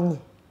nagonye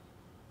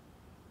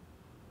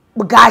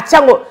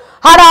bwacya ngo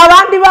hari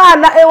abandi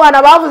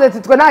bana bavuze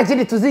ati twe nta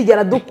kindi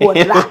tuzigera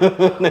dukorera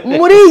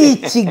muri iyi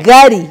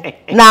Kigali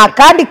nta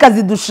kandi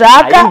kazi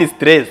dushaka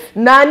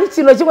nta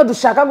n'ikintu kimwe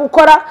dushaka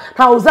gukora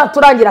ntawe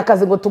uzaturangira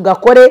akazi ngo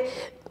tugakore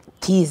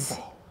tize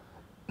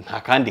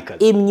nta kandi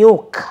kazi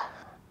imyuka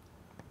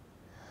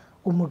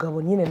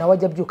umugabo nyine nawe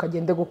ajya abyuka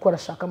agende gukora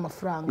ashaka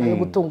amafaranga yo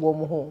gutunga uwo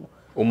muhungu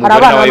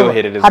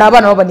hari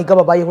abana b'abaniga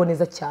babayeho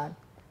neza cyane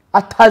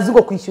atazi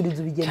ngo kwishyura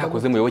inzu bigenda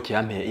cyakoze muyoboke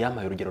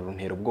yamaye urugero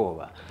runtera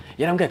ubwoba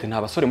yarambwiye ati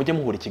nta basore mujye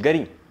muhura i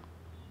Kigali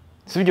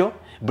sibyo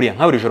Brianne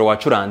nkawe ijoro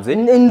wacuranze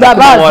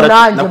ndabazi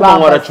nanjye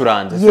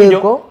waracuranze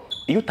sibyo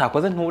iyo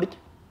utakoze nturya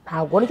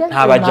ntabwo ndya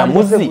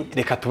ntabajamuzi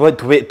reka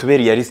tube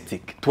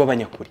realistic tuba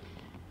abanyakuri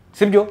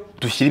sibyo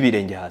dushyira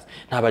ibirenge hasi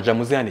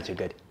ntabajamuzi hano i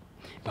Kigali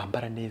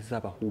bambara neza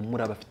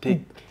bahumura bafite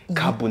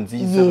kabu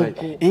nziza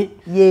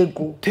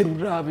yego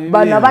terura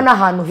bana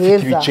ahantu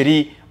heza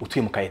ibiceri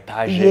utuye mu ka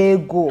etage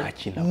yego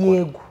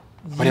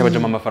bari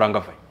bajama amafaranga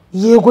avaye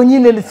yego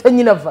nyine ndetse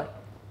nyine avaye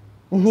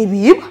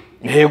ntibiba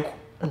yego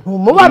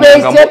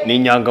ntumubabeshye ni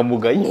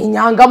inyangamugayo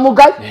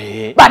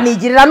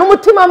banigirira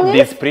n'umutima mwiza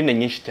discipline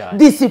nyinshi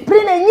cyane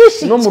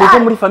no mu rugo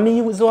muri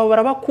famille zo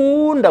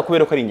barabakunda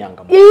kubera ko ari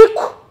inyangamugayo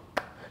yiko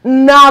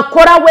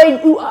nakora we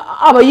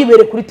aba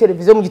yibere kuri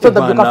televiziyo mu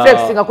gitondo abyuka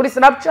flexinga kuri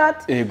Snapchat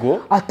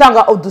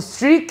atanga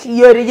udustreak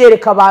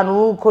yereka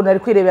abantu ko nari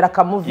kwirebera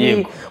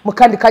akamuvi mu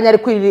kandi kanya ari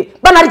kwirire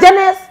banarya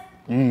neza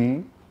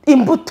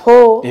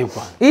imbuto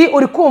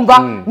uri kumva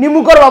ni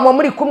mugoroba mu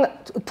muri kumwe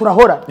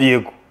turahora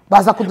yego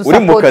baza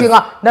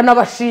kudusapotinga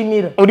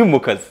ndanabashimira uri mu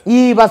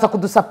kazi baza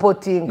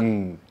kudusapotinga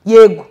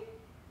yego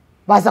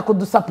baza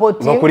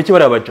kudusapotinga bakora iki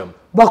barabajama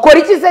bakora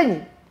iki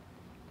zenye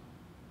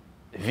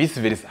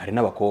vice versa hari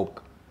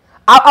n'abakobwa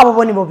abo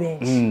bo ni bo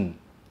benshi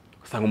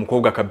usanga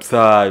umukobwa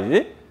kabisa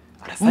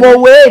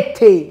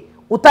mowete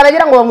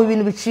utaragira ngo banywe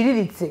ibintu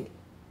biciriritse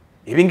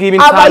ibi ngibi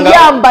nsanga aba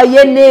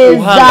yambaye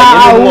neza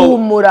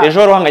ahumura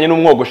ejo ruhanganye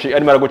n'umwogoshi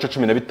arimo araguca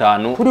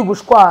 15 turi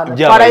gushwana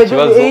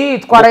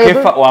twaraye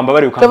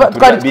wambabari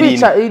ukantura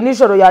twica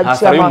nijoro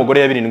yaciye ama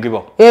y'umugore ya 7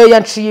 ibaho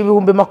yanciye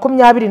ibihumbi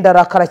 20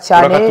 ndarakara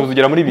cyane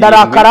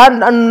ndarakara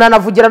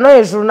nanavugira no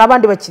hejuru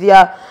nabandi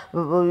bakiriya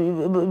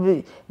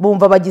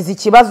bumva bagize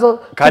ikibazo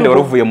kandi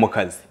waruvuye mu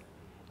kazi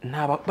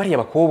bariya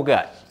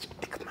bakobwa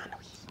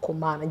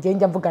komana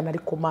njye mvugana ari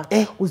komana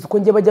uzi ko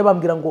njye bajya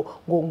bambwira ngo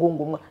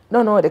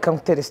no reka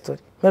ngutere story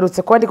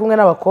merutse ko ndi kumwe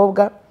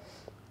n'abakobwa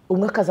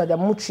umwe akazajya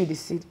mucira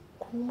isiri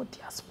ko mu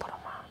diaspora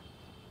man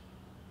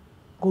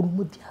ngo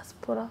mu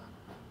diaspora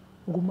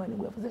ngo mani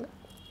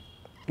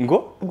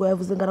ngo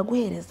yavuze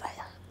ngaraguhereza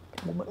ya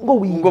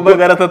ngo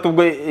bagarata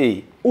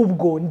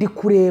ubwo ndi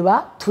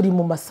kureba turi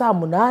mu masaa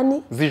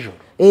 8 z'ijoro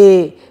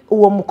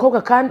uwo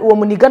mukobwa kandi uwo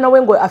muniga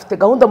nawe ngo afite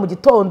gahunda mu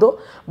gitondo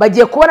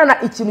bagiye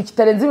kubonana ikintu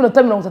kitarenze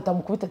iminota 30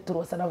 mukubita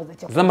turosa navuze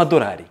cyo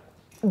z'amadolari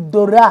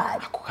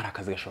dolari ako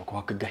karakazi gashobora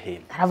kuba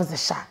kagahenda naravuze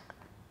sha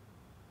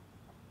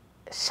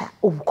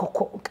ubu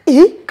koko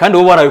kandi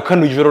wowe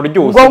warayukana ijoro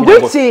ryose ngo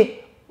iki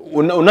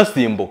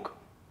unasimbuka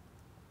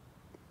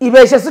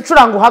ibeshe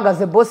sucuranga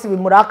uhagaze boss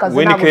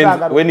bimurakaze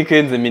ntabwo we ni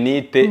kenze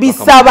minute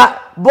bisaba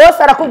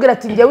boss arakubwira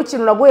ati ngiye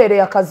ikintu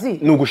naguhereye akazi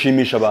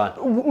nugushimisha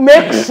abantu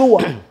make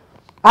sure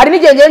hari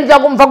nigenge njya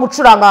gumva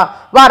gucuranga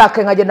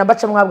barake nkagenda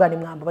mbaca mwabwani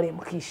mwamba bari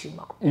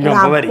mukishima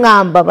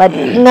mwamba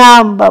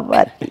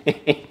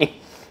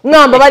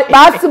bari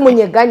basi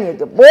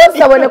munyeganyege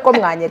bose abone ko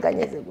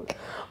mwanyeganyeze gute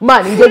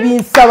man nge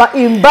binsaba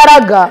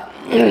imbaraga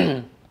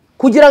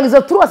kugira ngo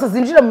izo turwasa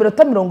zinjira mu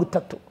minota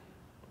 30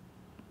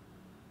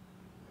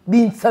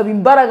 binsaba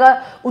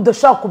imbaraga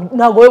udashaka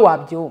ntago we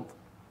wabyumva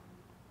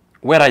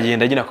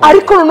weragenda nyina ko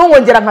ariko none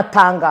ngongera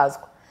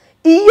nkatangazwa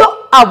iyo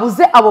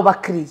abuze abo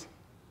bakiriye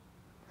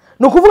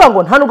no kuvuga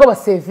ngo nta nubwo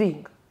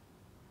basevinga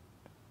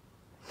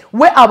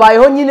we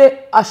abayeho nyine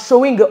a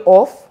showing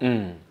off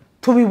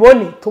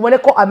tubone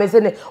ko ameze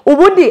ne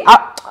ubundi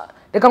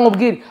reka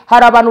nkubwire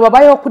hari abantu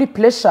babayeho kuri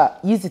pressure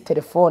yizi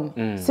telefone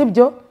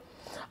sibyo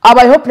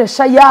abayeho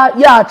pressure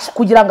yacu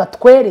kugira ngo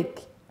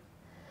atwereke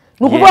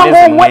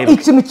nukuvuga ngo we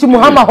ikintu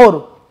kimuha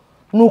amahoro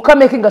nuko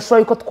making sure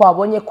yuko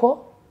twabonye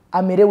ko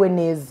amerewe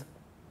neza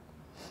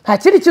nta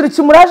kindi kintu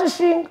kimuraje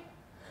shinga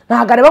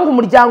ntagareba ngo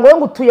umuryango we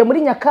ngo utuye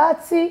muri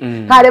Nyakatsi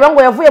ntareba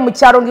ngo yavuye mu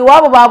cyaro ngo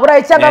iwabo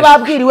baburaye cyangwa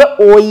babwiriwe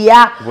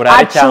oya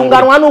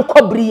acunganwa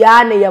nuko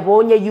Brianne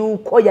yabonye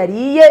yuko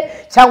yariye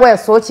cyangwa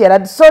yasohokeye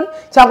Radisson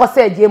cyangwa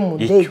se yagiye mu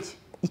ndege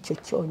icyo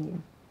cyonyine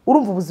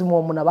urumva ubuzima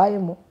uwo muntu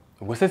abayemo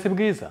ubwo se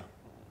bwiza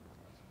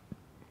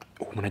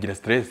umuntu agira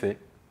stress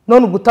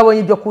none ugutabonye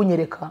ibyo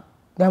kunyereka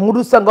ntamwe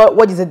usanga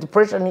wagize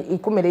depression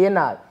ikumereye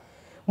nabi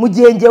mu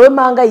gihe ngewe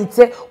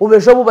mpangayitse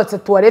ubejo bubatse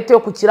toilette yo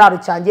ku kiraro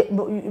cyanjye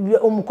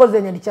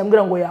umukozi nyandikira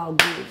ambwira ngo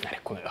yaguye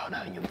ariko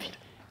nawe nyumvira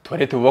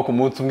toilette buba ku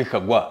munsi umwe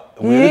ikagwa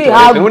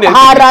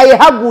haraye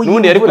haguye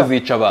nundi yari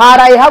kuzica abantu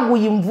haraye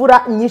haguye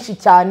imvura nyinshi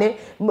cyane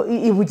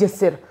i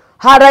Bugesera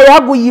haraye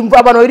haguye imvura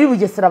abantu bari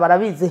Bugesera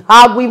barabizi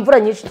haguye imvura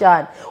nyinshi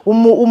cyane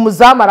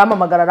umuzamu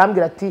aramamagara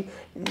arambwira ati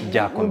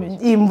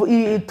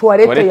byakomeye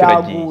toilette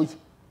yaguye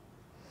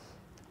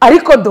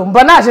ariko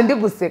ndumva naje ndi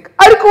guseka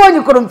ariko ubonye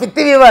ukuntu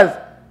mfite ibibazo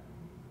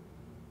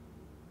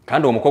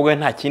kandi uwo mukobwa we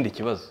nta kindi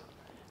kibazo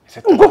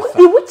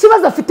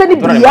ikibazo afite ni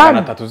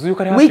Brianne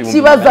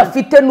w'ikibazo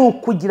afite ni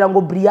ukugira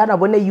ngo Brianne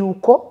abone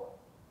yuko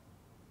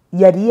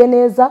yariye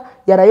neza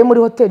yaraye muri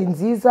hoteli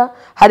nziza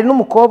hari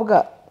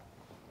n'umukobwa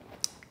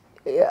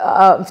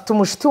mfite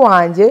umushiti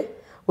wanjye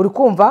uri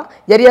kumva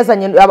yari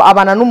yazanye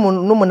abana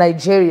n'umu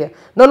Nigeria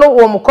none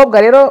uwo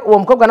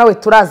mukobwa nawe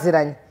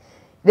turaziranye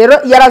rero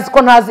yarazi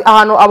ko ntazi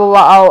ahantu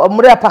abo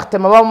muri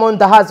appartement bamo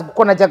ndahazi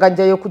kuko najyaga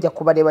njyayo kujya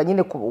kubareba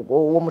nyine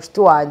uwo mushiti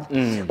wanjye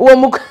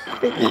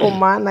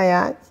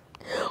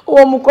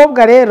uwo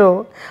mukobwa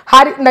rero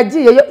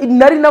nagiyeyo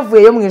nari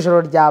navuyeyo mu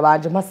ijoro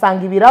ryabanje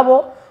mpasanga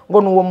ibirabo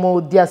ngo nuwo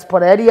mu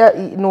diaspora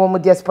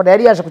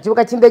yari yaje ku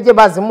kibuga cy'indege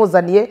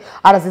bazimuzaniye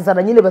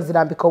arazizana nyine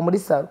bazirambika muri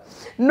salo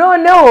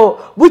noneho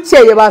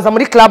bukeye baza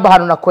muri club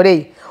ahantu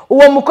nakoreye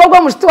uwo mukobwa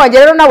w'umushiti wanjye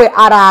rero nawe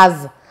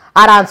araza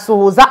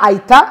aransuhuza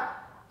ahita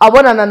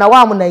abonana na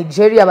wa mu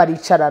Nigeria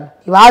baricarana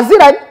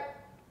ntibaziranye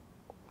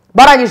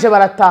barangije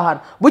baratahana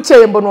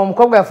bukeye mbona uwo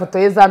mukobwa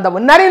yafotoye za ndabo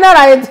nari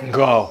narahenze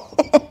ngaho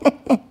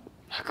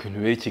akintu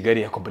biri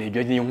Kigali yakobora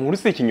ibyo ngiye nkuru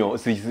si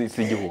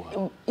igihuha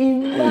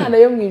Imana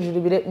yo mu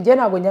ijuru bire nge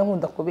ntago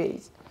nyankunda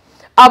kubeshya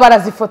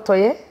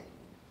abarazifotoye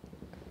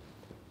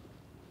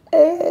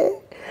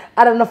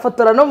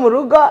aranafotora no mu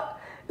rugo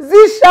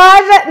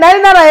zishaje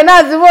nari naraye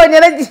nazibonye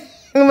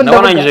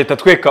nabanangije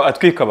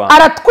atwika abantu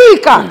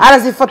aratwika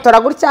arazifotora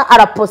gutya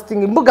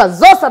arapostinga imbuga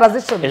zose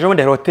arazishona ejo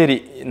bundi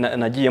hoteli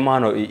nagiyemo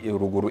hano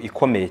ruguru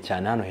ikomeye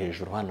cyane hano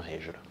hejuru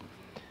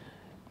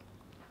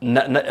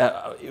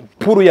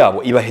puru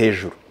yabo iba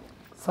hejuru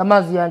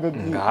samazi yanjye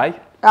giye ngayo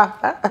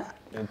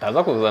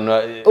ntaza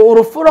kuzana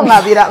urufuro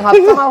nkabira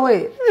nkapfa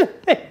nkawe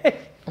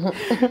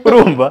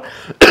urumva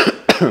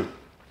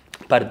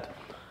pardon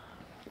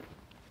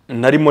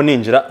narimo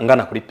ninjira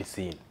ngana kuri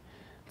piscine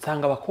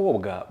nsanga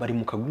abakobwa bari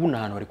mu kaguna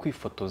ahantu bari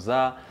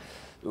kwifotoza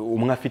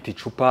umwe afite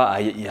icupa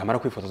yamara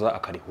kwifotoza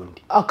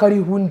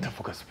akarihundi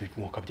avuga se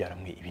mwuka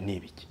byaramwe ibi ni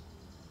ibiki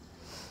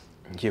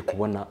ngiye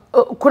kubona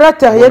kuri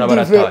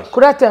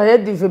Aduhaye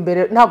dive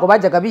mbere ntago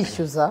bajyaga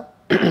bishyuza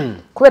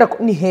kubera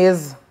ko ni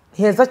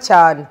heza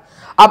cyane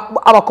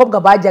abakobwa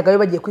bajyagayo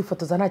bagiye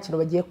kwifotoza nta kintu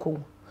bagiye kunywa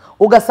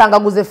ugasanga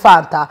aguze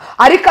fanta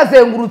ariko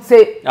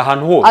azengurutse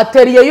ahantu hose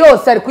ateriye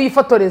yose ari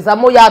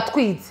kuyifotorezamo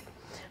yatwitse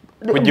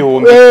ku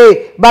gihumbi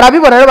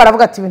barabibona rero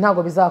baravuga ati ibi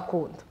ntago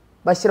bizakunda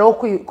bashyiraho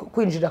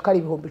kwinjira ko ari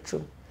 10,000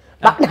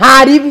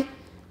 nta ribi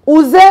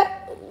uze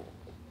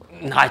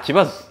nta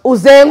kibazo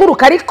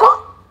uzenguruka ariko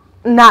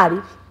nta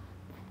ribi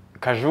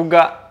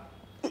kajuga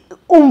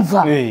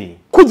umva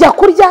kujya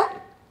kurya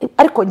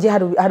ariko ngiye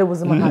hari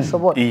ubuzima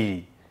ntashobora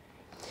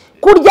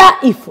kurya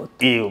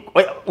ifoto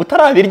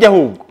utarabirya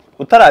ahubwo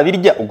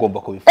utarabirya ugomba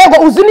kubifata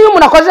ego uzi niyo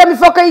umuntu akojeje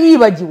imifuka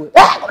yibagiwe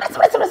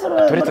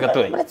turetse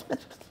gatoya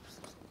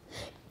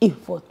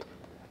ifoto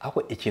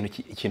aho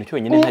ikintu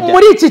cyonyine ntajya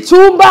muri iki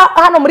cyumba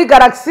hano muri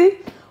Galaxy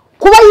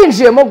kuba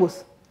yinjiyemo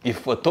gusa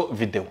ifoto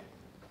video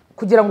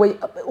kugira ngo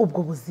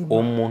ubwo buzima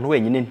umuntu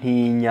wenyine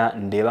ntinya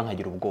ndeba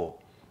nkagira ubwoba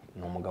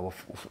ni umugabo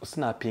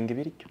usinapinga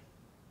ibiryo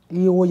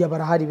iyo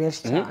yabarahari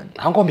benshi cyane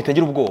hango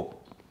mpitagira ubwoba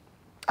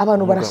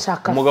abantu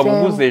barashaka umugabo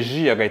uguze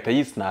ji agahita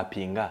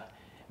yisnapinga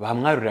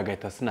bamwarurira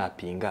agahita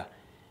snapinga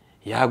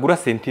yagura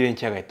sentire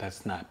nshya agahita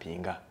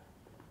snapinga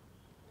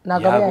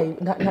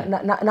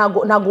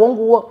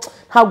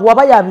ntago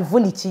waba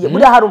yabivunikiye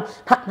muri haru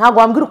ntago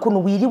wambwira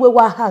ukuntu wiriwe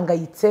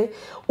wahangayitse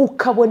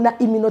ukabona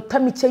iminota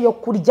mike yo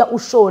kurya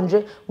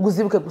ushonje ngo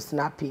uzibuke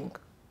gusnapinga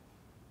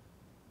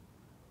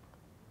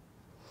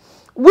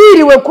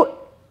wiriwe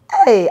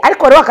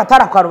ariko rero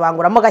akatara kwa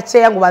rubanguramo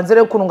gakeya ngo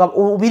ubanzire ukuntu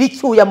ubiri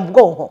cyuya mu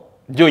bwonko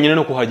byonyine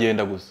no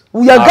kuhagenda gusa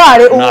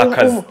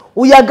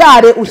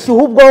uyagare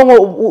ushyuha ubwonko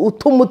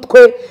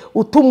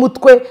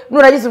utumutwe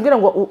nurangiza ubwira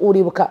ngo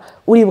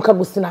uribuka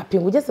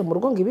gusinapinga ugeze mu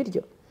rugo ngo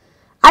ibiryo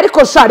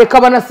ariko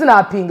reka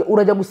banasinapinga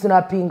urajya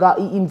gusinapinga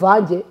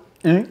imvange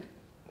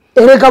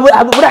erega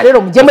buriya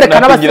rero mujye mureka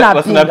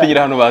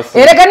n'abasinapinga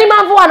erega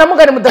n'impamvu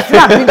wanamugane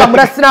mudasinapinga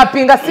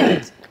murasinapinga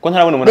siniki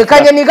reka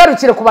njye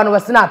nigarukire ku bantu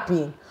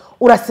basinapinga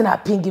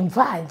urasinapinga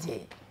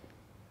imvange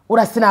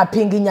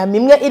urasinapinga inyama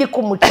imwe iri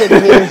ku muceri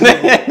hejuru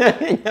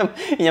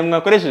inyama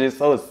mwakoresheje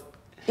isosi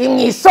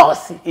imwe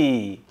isosi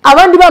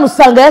abandi bantu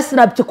usanga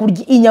yasinapye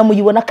kurya inyama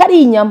uyibona ko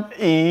ari inyama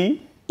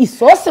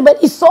isosi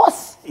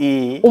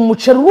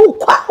umuceri uri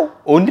ukwawo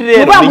undi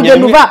rero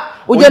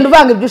ugenda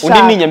uvanga ibyo ushaka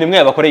undi ni inyama imwe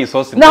yabakoreye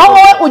isosi naho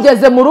wowe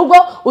ugeze mu rugo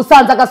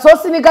usanze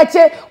agasosi ni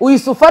gake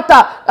uhise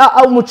ufata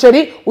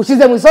umuceri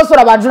ushyize mu isosi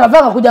urabanje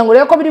uravanga kugira ngo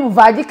urebe ko biri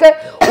buvagike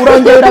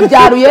urongera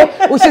urabyaruye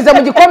ushyize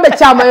mu gikombe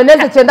cya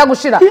mayoneze cyenda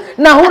gushira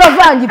naho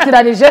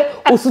uravangitiranije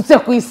usutse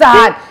ku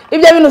isahani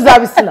ibyo bintu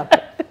uzabisinapa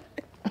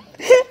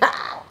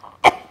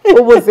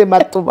ubuzima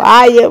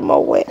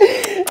tubayemo we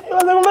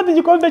ibaza gufata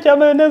igikombe cya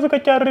mayoneze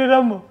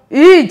ukacyaruriramo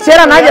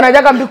kera nanjye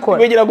najyaga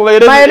mbikora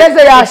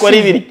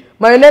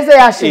mayoneze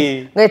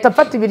yashize ngahita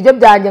mfata ibiryo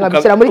byanjye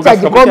nkabishyira muri cya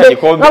gikombe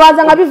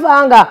nkabanza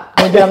nkabivanga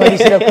nkongera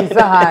nkabishyira ku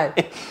isahani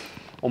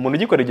umuntu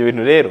ugikora ibyo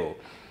bintu rero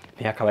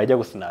ntiyakaba yajya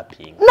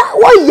gusinapinga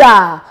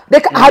oya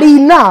reka hari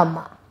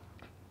inama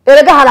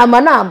erega hari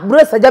amanama buri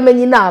wese ajya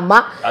amenya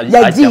inama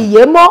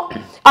yagiyemo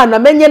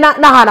anamenye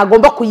n'ahantu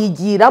agomba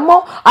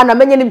kuyigiramo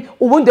anamenye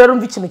ubundi rero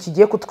umva ikintu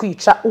kigiye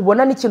kutwica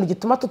ubona n'ikintu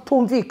gituma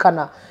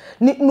tutumvikana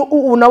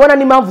unabona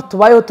n'impamvu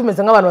tubayeho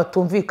tumeze nk'abantu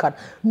batumvikana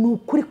ni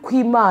ukuri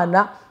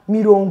kw'Imana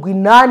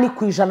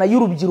 80%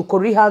 y'urubyiruko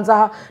ruri hanze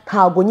aha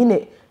ntago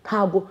nyine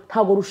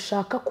ntago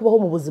rushaka kubaho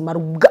mu buzima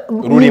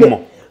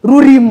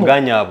rurimo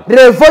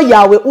revo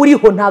yawe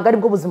uriho ntago ari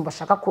bwo buzima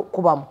bashaka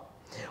kubamo.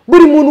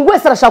 Buri muntu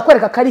wese arashaka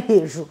kwereka kari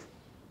hejuru,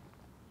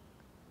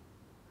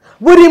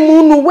 buri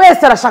muntu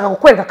wese arashaka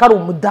kukwereka ko ari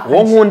umudaje.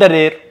 Uwo nkunda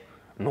rero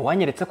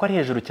nuwanyeretse ko ari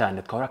hejuru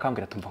cyane twahora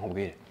akambwira tumva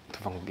nkubwire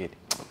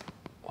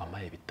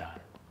wamaye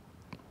bitanu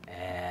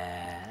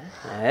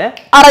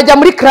arajya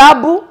muri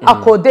club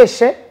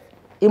akodeshe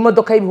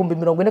imodoka y'ibihumbi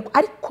 40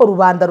 ariko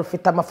rubanda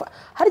rufite amafaranga.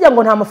 Harya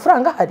ngo nta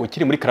mafaranga hari.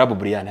 Ukiri muri club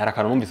Brianne hari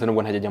akantu numvise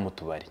nubwo ntajya mu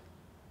tubari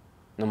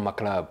no mu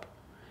club,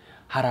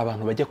 hari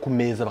abantu bajya ku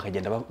meza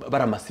bakagenda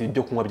baramasa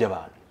ibyo kunywa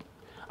by'abantu,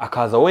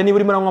 akaza wowe niba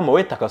urimo uranywa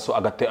amaweta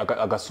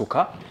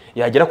agasuka,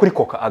 yagera kuri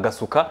coca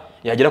agasuka,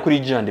 yagera kuri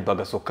gin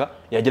bagasuka,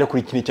 yagera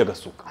kuri kini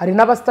cy'agasuka. Hari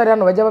n'abastari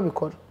hano bajya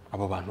babikora.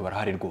 Abo bantu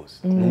barahari rwose.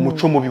 Ni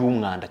umuco mubi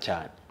w'umwanda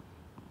cyane.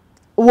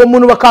 Uwo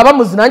muntu bakaba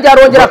bamuzi nanjye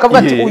arongera akavuga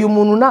ati uyu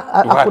muntu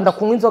akunda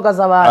kunywa inzoga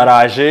z'abandi.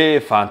 Araje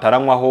fanta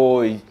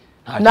aranywaho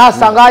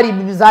nasanga hari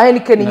bizahe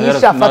nikeni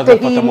nyinshi afate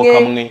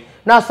himwe,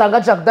 nasanga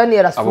Jack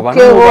Daniel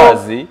asukeho.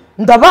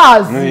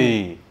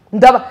 Ndabazi.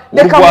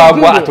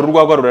 Urwagwa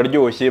atururwagwa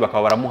ruraryoshye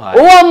bakaba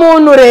baramuhaye. Uwo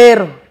muntu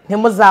rero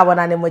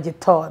ntimuzabonane mu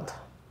gitondo.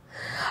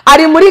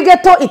 Ari muri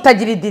ghetto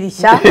itagira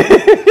idirishya.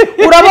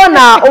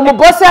 Urabona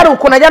umubose yari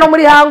ukuntu ajya no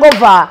muri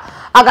hangover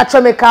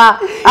agacomeka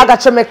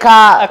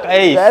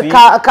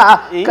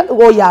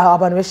oya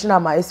abantu benshi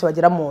nama ese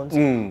bagira mu nzu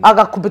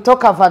agakubito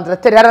ka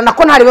vandarateri yara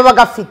nako ntari baba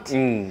gafite.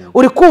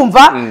 Uri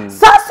kumva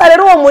sasa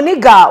rero uwo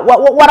muniga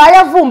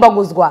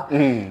warayavumbaguzwa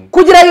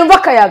kugira yumva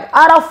akayaga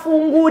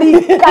arafungura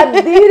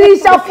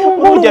ikadirisha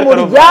afungura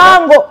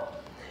umuryango.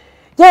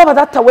 Yewe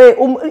badata we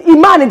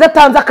Imana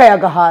idatanze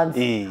akayaga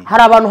hanze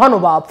hari abantu hano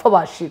bapfa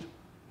bashira.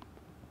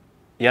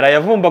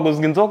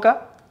 Yarayavumbaguzwa inzoka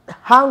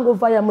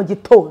hangover ya mu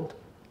gitondo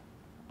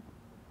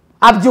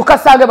abyuka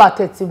asange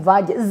batetse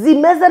imvange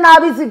zimeze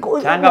nabi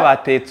cyangwa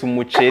batetse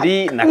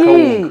umuceri na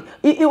kawunga.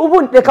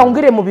 Ubu reka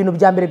ngire mu bintu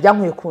bya mbere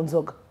byankuye ku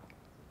nzoga,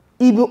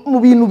 mu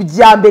bintu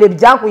bya mbere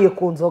byankuye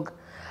ku nzoga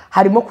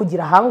harimo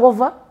kugira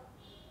hangover,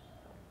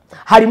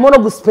 harimo no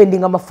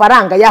guspendinga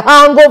amafaranga ya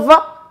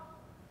hangover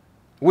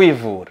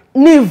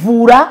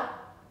nivura.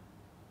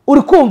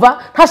 Uri kumva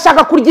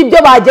ntashaka kurya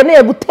ibyo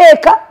bageneye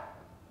guteka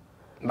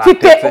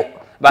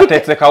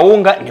batetse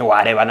kawunga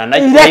ntiwarebana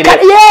nayo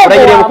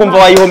uragireba kumva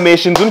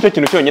wayihomesha inzu nicyo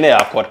kintu cyonyine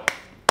yakora.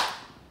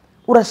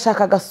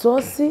 Urashaka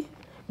gasosi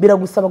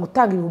biragusaba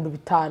gutanga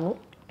 5,000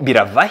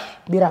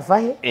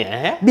 biravahe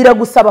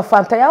biragusaba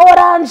fanta ya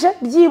orange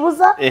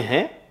byibuza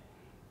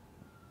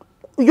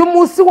uyu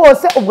munsi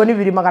wose ubwo ni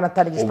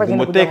 2,500 gishpa cyane.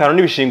 Umutekano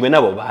n'ibishingwe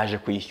nabo baje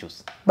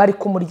kwishyuza bari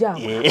ku muryango.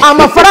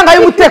 Amafaranga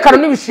y'umutekano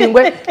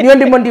n'ibishingwe niyo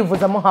ndimo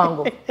ndivuza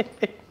muhango.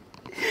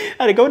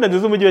 Ari gahunda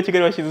nziza umujyi wa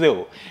Kigali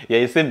washyizeho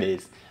ya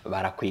SMS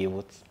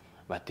barakwibutsa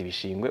bati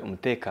bishingwe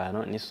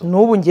umutekano n'isuku.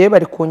 N'ubu ngiye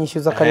bari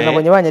kunyishyuza kare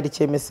nabonye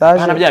banyarikiye message.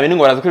 Hana bya bindi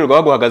ngo baraza kwirirwa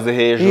baguhagaze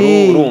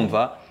hejuru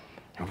urumva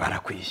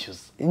barakwishyuza.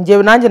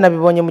 Ngiye nanjye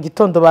nabibonye mu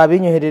gitondo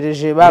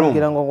babinyoherereje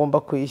babwira ngo ngomba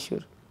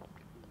kwishyura.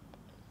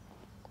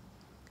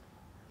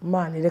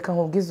 Imana reka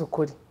nkubwize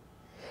ukuri,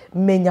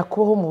 menya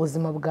kubaho mu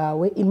buzima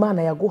bwawe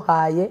Imana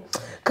yaguhaye,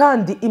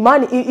 kandi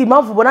Imana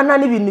impamvu ubona nta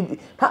n'ibintu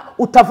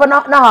utava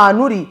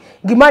n'ahantu uri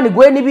ngo Imana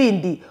iguhe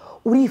n'ibindi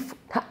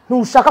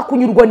ntushaka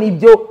kunyurwa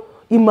n'ibyo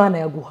Imana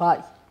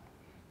yaguhaye.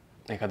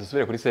 Reka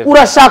dusubire kuri save.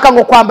 Urashaka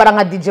ngo kwambara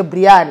nka DJ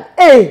Brianne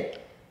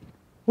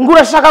ngo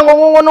urashaka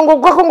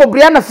ngo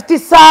Brianne afite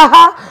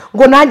isaha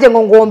ngo nanjye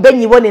ngo ngombe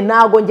nyibone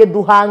nago nge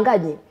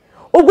duhanganye.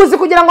 Ubwo uzi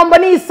kugira ngo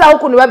mbone isaha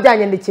ukuntu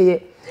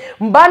babyanyendekeye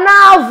mba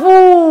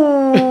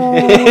navuze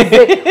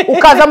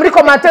ukaza muri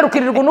commentaire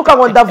ukirirwa unuka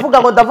ngo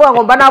ndavuga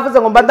ngo mba navuze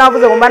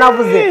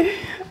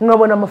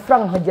nkabona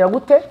amafaranga nkagira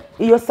gute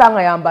iyo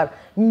sanka yambara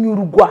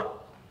nyurwa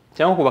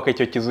cyangwa kubaka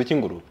icyo kizu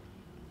cy'ingurube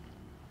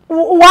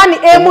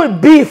 1M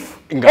beef.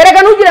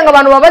 Erega ntugire ngo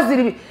abantu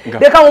babazira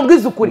reka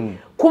nkubwize ukuri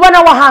kuba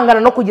na wahangana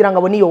no kugira ngo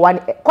abone iyo 1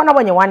 ko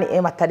nabonye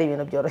 1M atari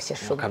ibintu byoroshye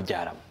shuka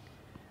kabyaramo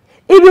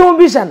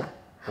 1,100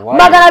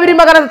 200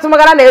 300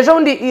 400 ejo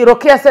undi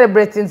Rocky ya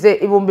celebratinze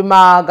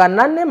 400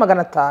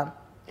 500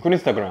 kuri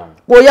Instagram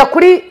oya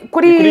kuri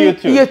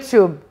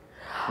YouTube.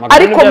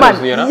 Ariko man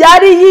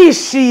yari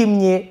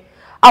yishimye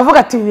avuga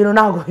ati ibintu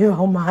ntago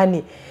bibaho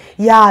mahani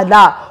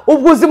yala.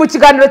 Ubwo uzi mu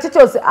kiganiro cye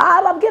cyose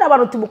ababwira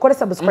abantu tumukore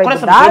subscribe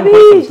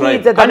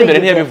kandi mbere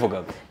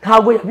ntiyabivugaga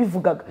ntago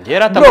yabivugaga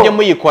ngera atamujye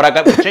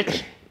muyikoraga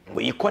bucece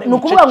muyikore bucece.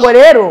 Nukuvuga ngo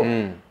rero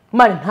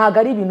man ntago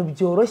ari ibintu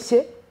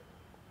byoroshye,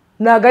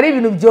 ntago ari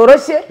ibintu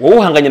byoroshye. Wowe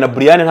uhanganye na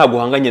Brianne ntago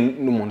uhanganye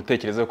n'umuntu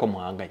utekereza ko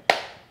muhanganye.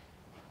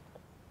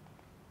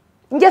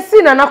 Nge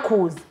sina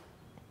nakuza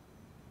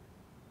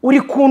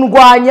uri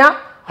kundwanya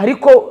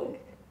ariko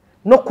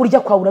no kurya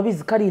kwa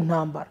urabizi ko ari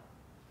intambara.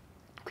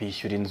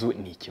 Kwishyura inzu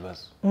ni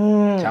ikibazo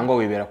cyangwa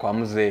wibera kwa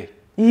muzehe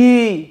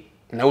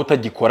nawe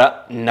utagikora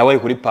nawe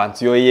kuri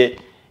pansiyo ye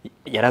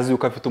yarazi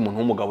yuko afite umuntu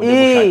w'umugabo ujya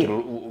gushakira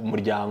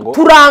umuryango.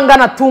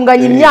 Turangana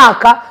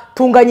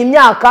tunganya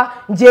imyaka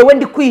ngewe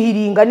ndi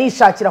kwihiringa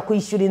nishakira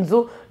kwishyura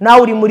inzu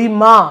nawe uri muri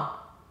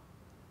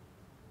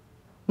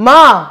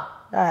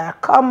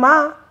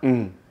kama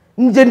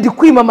nje ndi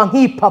kwimama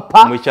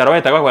nk'ipapa mu cyaro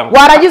bahita bakubwira ngo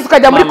waragize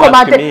ukajya muri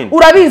komante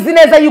urabizi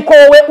neza yuko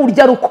wowe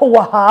urya ruko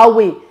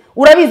wahawe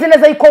urabizi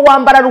neza yuko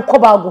wambara ruko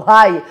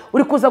baguhaye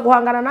uri kuza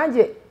guhangana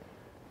nanjye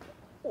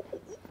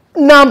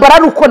nambara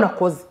ruko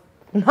nakoze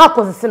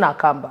ntakoze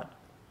sinakambara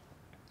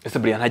ese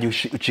Brianne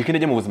ntagiye ucika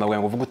intege mu buzima bwawe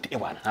ngo uvuge uti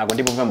ewana ntago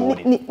ndi buva mu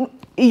buriri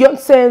iyo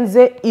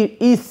nsenze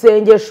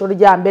isengesho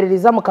rya mbere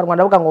riza mu kanwa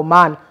ndavuga ngo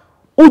mana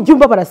ujye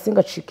umva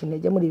barasinga cika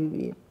intege muri ibi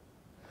bintu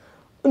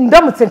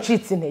ndamutse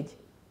ncitse intege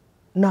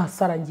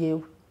nasara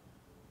ngewe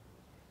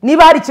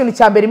niba hari ikintu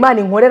cya mbere Imana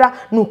inkorera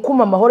ni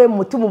ukuma amahoro mu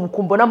mutima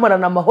ubukumbona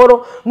mporana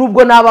amahoro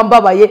nubwo naba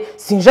mbabaye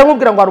sinje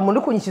nkubwira ngo hari umuntu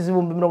uri kunyishyuza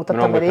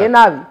 30,000 amereye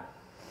nabi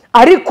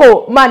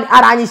ariko mani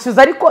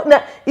aranyishyuza ariko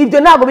ibyo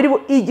ntabwo biri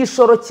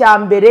igishoro cya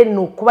mbere ni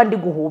ukuba ndi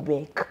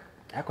guhumeka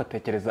ariko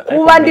tekereza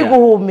kuba ndi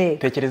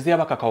guhumeka tekereza iyo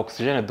baka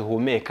oxygen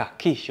duhumeka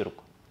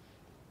kishyurwa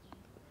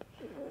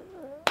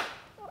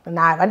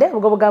naba ndeba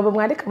ubwo bwabo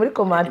mwandika muri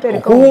commentaire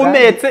ko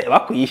uhumetse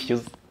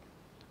bakwishyuza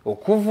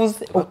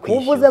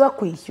ukuvuze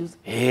bakwishyuza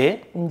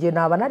nge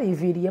naba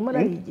nariviriyemo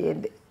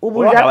narigende ubu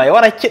wabaye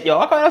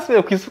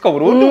warasubiye ku isuka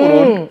burundu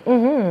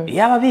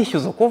yaba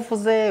bishyuza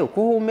ukuvuze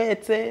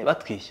ukuhumetse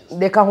batwishyuza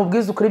reka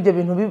nkubwize ukuri ibyo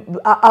bintu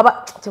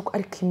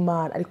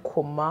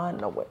ariko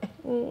mana we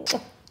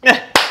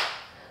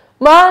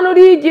mana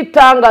uri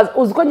igitangaza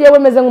uzi ko ngewe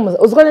meze nk'umuza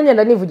uzi ko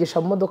ngenda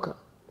nivugisha mu modoka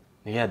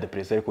ni ya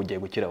depressor ariko ugiye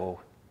gukira wowe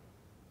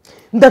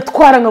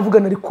ndatwara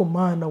nkavugana ariko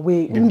mana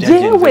we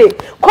ngewe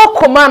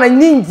koko mana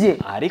ninjye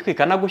ariko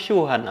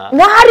ikanagushyuhana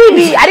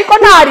ntaribi ariko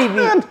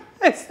ntaribi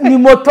ni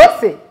moto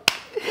se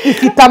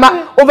ifitama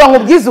uva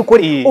nkubwize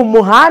ukuri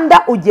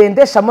umuhanda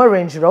ugendeshamo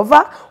Range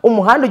Rover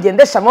umuhanda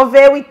ugendeshamo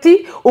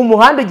Vewiti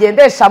umuhanda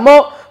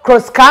ugendeshamo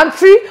Cross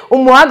Country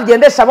umuhanda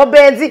ugendeshamo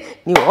Benz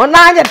niwo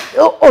nanjye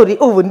uri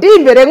ubu ndi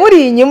imbere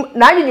nkuri inyuma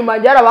nanjye inyuma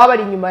yanjye araba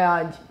bari inyuma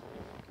yanjye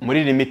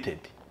muri limited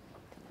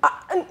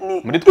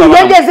muri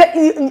twabageze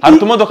hari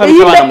tumodoka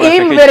bikabana muri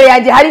imbere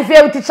yanjye hari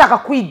Vewiti nshaka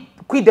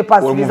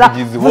kwidepasiza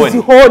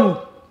zihoni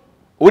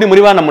uri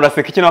muri bana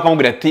muraseka iki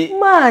nakamubwira ati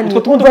utwo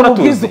tumodoka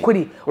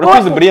tuzi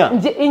uratuzi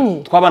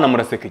Brianne twabana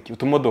muraseka iki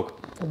utumodoka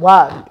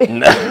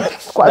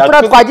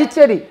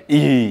twagikeri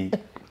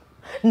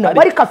nawe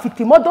ariko afite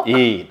imodoka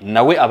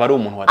nawe aba ari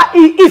umuntu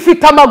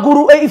ifite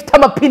amaguru ifite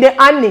amapine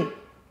 4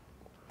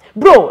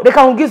 bro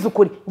reka nkubwize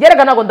ukuri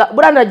ngerega nago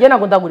buranagiye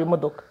nago ndagura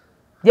imodoka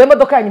ngiye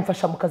imodoka yanyu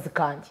mfasha mu kazi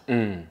kanjye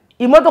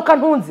imodoka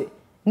ntunze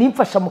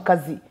nimfasha mu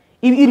kazi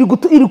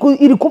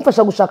iri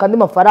kumfasha gushaka andi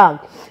mafaranga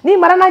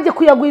nimara nanjye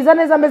kuyagwiza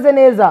neza ameze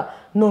neza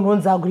none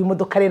nzagura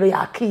imodoka rero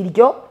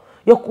yakiryo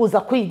yo kuza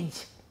kwirya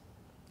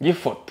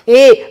gifoto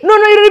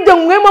none rero ibyo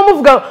mwema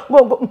muvuga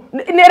ngo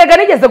nerega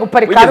nigeze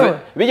guparika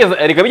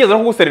bigeze no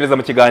kuguserereza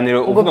mu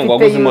kiganiro uvuga ngo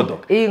waguze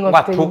imodoka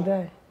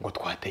ngo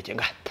twateke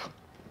gato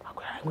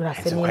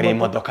ngo ari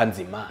imodoka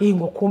nzima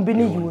ngo kumbi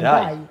ni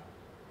Hyundai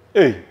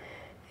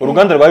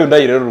uruganda rwa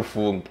Hyundai rero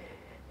rufunge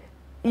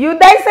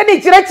Hyundai se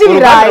ni kira kibirayi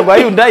uruganda rwa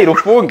Hyundai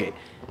rufunge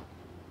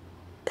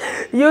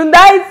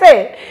Hyundai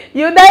se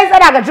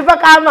agacupa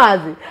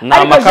k'amazi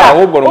ariko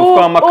ahubwo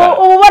umufuka w'amakara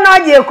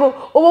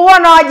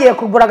ubona wagiye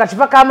kugura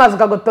agacupa k'amazi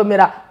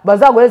ukagotomera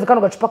bazaguhereza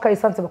kano gacupa ka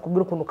essence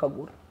bakubwira ukuntu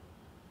kagura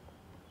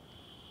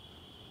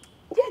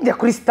ngende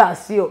kuri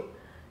station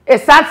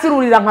essence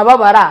irurira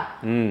nkababara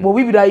bo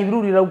bibirayi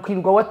birurira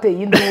ukirwa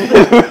wateye induru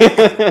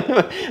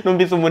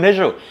numvise umuntu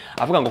ejo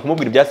avuga ngo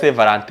kumubwira ibya Saint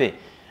Valentin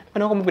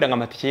none kumubwira ngo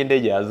amatike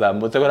y'indege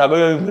yazambutse ko ntago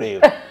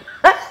bimureba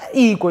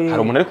hari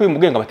umuntu ari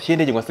kubimubwira ngo amatike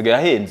y'indege ngo asigaye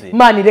ahenze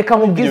Imana reka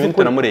nkubwize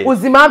ukuri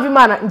uzi impamvu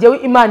Imana ngewe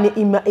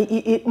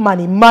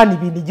Imana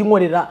ibintu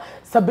iginkorera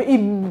sabe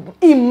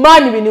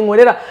Imana ibintu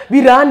inkorera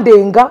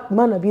birandenga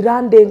Imana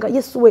birandenga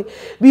Yesu we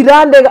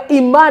birandenga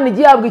Imana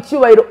igiye yabwa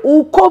icyubahiro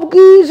uko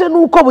bwije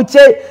nuko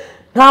bukeye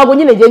ntago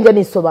nyine ngenge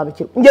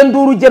nisobanukirwa nge ndi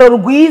urugero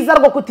rwiza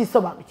rwo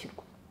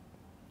kutisobanukirwa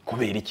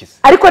kubera iki se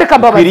ariko reka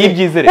mbabaze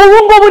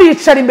ubu ngo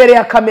buricara imbere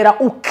ya kamera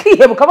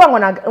ukihebuka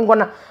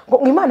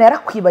ngo Imana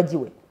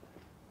yarakwibagiwe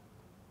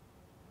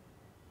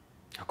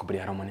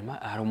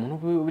hari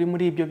umuntu uri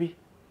muri ibyo bi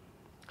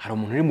hari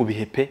umuntu uri mu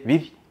bihepe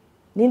bibi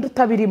ninde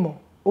utabirimo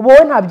ubu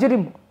wowe ntabyo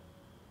urimo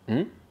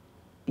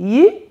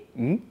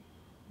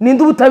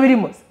ninde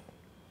utabirimo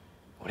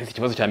uretse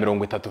ikibazo cya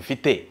 30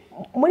 ufite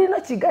muri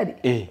no Kigali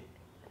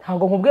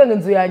ntabwo nkubwiye ngo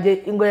inzu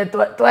yanjye ngo ya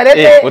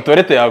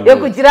toilette yaguye yo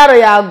ku kiraro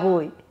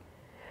yaguye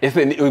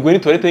ese ubwo ni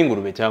toilette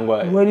y'ingurube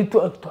cyangwa ni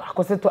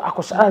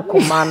akosha ariko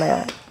mana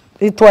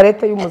ya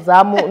toilette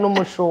y'umuzamu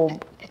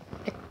n'umushumba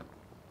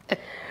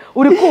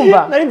uri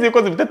kumva nari nzi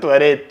ko zifite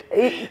toilette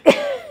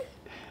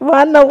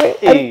bana we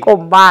ariko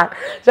mana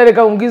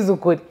reka nkubwize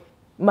ukuri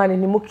Imana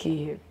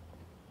ntimukihebe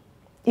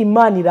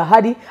Imana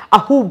irahari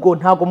ahubwo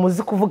ntago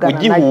muzi kuvugana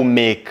nayo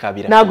ugihumeka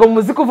birashaka ntago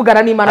muzi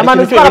kuvugana n'Imana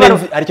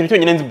hari ikintu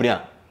cyonyine nzi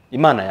Brianne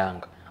Imana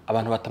yanga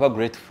abantu bataba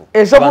grateful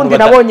ejo bundi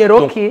nabonye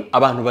Rocky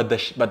abantu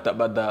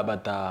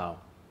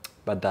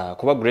bada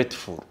kuba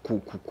grateful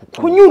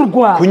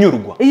kunyurwa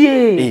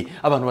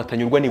abantu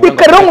batanyurwa ni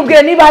wanga rero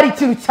nkubwira niba hari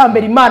ikintu cya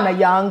mbere Imana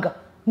yanga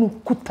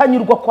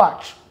kutanyurwa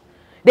kwacu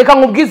reka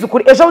nkubwize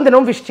ukuri ejo bundi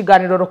numvise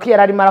ikiganiro Roki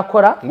yari arimo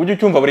arakora ngo ujye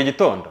ucyumva buri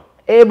gitondo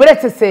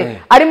buretse se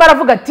arimo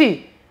aravuga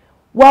ati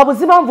waba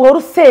uzi impamvu wari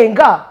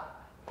usenga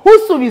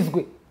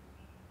ntusubizwe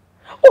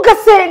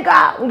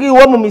ugasenga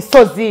nguwo mu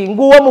misozi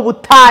nguwo mu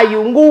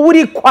butayu nguwo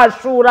uri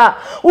kwashura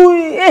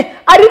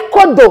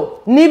ariko do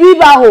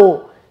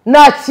nibibaho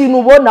nta kintu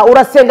ubona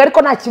urasenga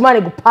ariko nta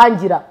kimane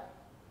gupangira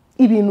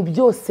ibintu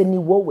byose ni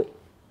wowe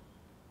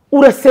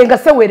urasenga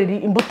se werera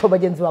imbuto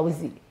bagenzi bawe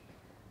ziri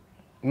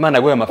Imana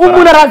yaguye amafaranga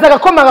umuntu araza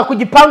agakomanga ku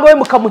gipangu we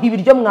mukamuha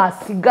ibiryo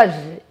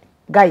mwasigaje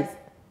guys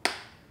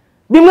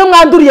bimwe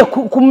mwanduriye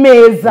ku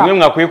meza bimwe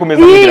mwakuye ku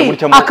meza kugira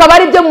gutya akaba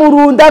ari byo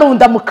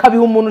murunda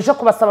mukabiha umuntu uje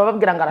kubasaba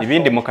babwira ngo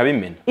ibindi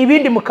mukabimena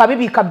ibindi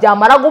mukabibika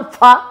byamara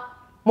gupfa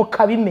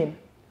mukabimena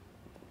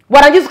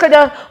warangiza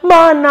ukajya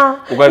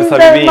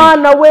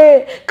mana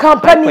we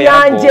kampani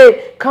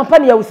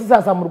yawe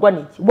isizazamurwa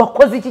niki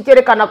wakoze iki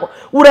cyerekana ko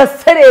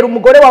uraserera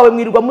umugore wawe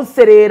mwirirwa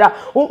muserera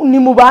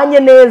nimubanye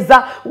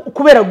neza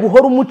kubera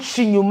guhora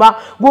umuca inyuma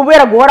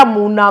kubera guhora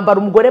mu ntambara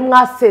umugore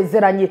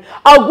mwasezeranye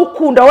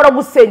agukunda ahora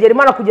gusengera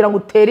Imana kugira ngo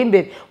utere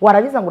imbere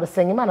warangiza ngo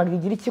urasenga Imana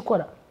ngigira iki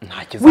ikora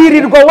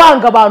wirirwa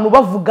wanga abantu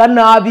bavuga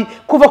nabi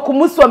kuva ku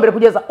munsi wa mbere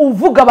kugeza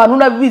uvuga abantu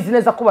nabi bizi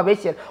neza ko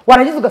babeshyera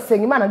warangiza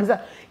ugasenga Imana ngiza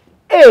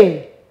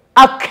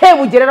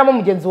akebugereramo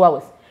mugenzi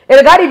wawe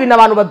erega hari ibintu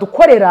abantu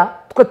badukorera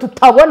twe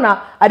tutabona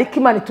ariko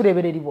Imana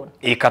itureberera ibona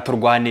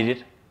ikaturwanirira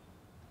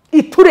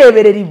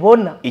itureberera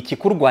ibona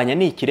ikikurwanya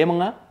ni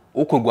ikiremwa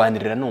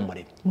ukurwanirira ni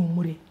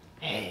umuremyi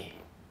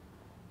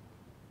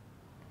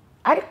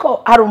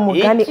ariko hari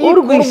umugani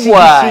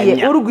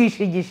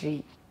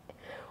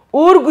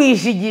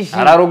urwishigishiye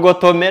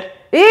ararugotomera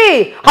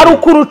hari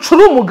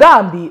ukurucura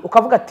umugambi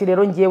ukavuga ati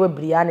rero ngiyewe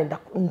Brianne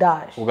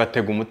ndaje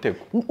ugatega umutego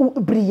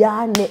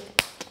Brianne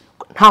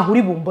ntaho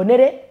uri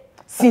bumbonere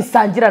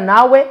sinsangira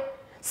nawe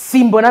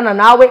simbonana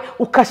nawe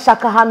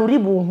ukashaka ahantu uri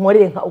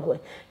bunkorere nka ugo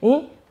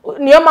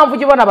niyo mpamvu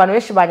ujya ubona abantu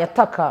benshi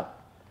banyataka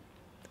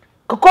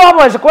kuko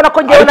babaje kubona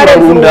ko ngewe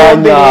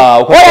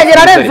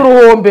narenze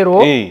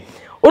uruhombero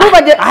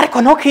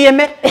ariko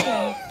ntukiyemere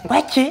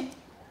ngwaki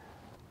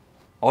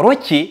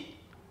uruki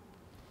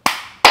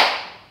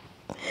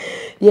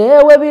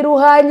yewe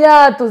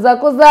biruhanya tuza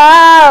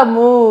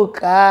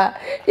kuzamuka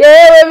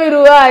yewe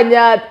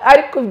biruhanya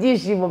ariko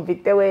ibyishimo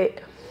mfite we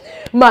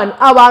man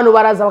abantu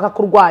baraza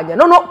bakakurwanya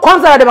none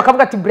kwanza rare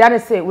bakavuga ati Brianne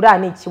se uriya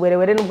ni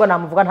ikiwerewere nubwo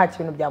namuvuga nta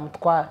kintu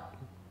byamutwara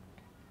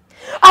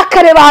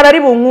akareba hari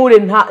ari bunkure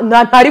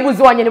ntari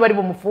buzi wanye niba ari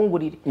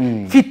bumufungurire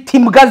mfite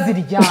imbwa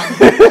ziryana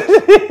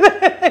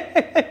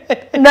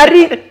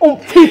nari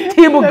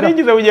mfite imbwa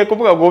narigize ugiye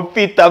kuvuga ngo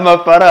mfite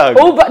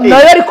amafaranga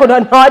nayo ariko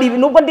ntari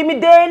nubwo ndi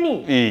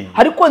mideni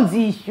ariko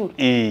nzishyura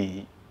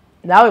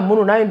nawe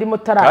muntu nawe ndimo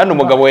tarara kandi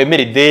umugabo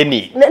wemera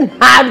ideni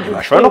ntabyo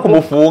bashobora no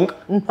kumufunga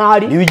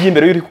ntari niba ugiye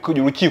imbere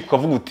y'urukiko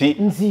ukavuga uti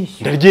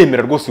nzishyura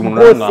ndaryemera rwose uyu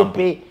muntu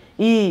naramwambuye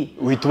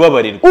uhita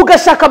ubabarirwa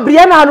ugashaka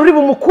Brianne ahantu uri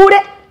bumukure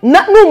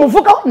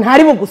numuvugaho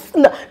ntari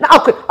bugusa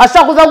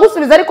ashaka kuza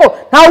gusubiza ariko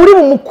ntawe uri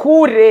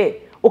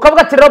bumukure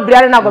ukavuga ati rero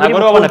Brianne ntabwo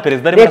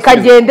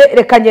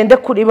reka ngende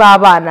kuri ba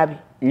bana be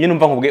nyine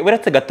umva nkubwe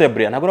uretse gato ya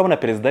Brianne ntabwo urabona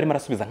perezida arimo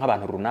arasubiza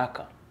nk'abantu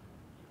runaka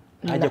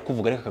ntajya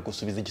kuvuga reka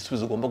akagusubiza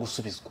igisubizo ugomba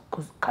gusubizwa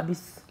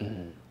kabisa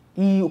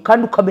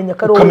kandi ukamenya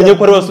ko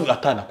ari wowe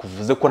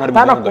atanakuvuze ko ntari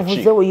mu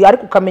gace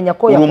ariko ukamenya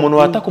ko uri umuntu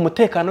wataka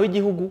umutekano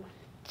w'igihugu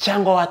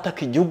cyangwa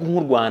wataka igihugu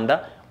nk'u Rwanda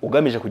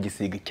ugamije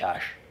kugisiga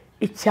icyasha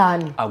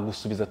icyane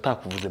agusubiza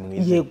atakuvuze mu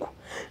izina yego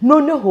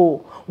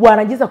noneho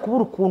warangiza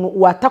kubura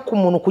ukuntu wataka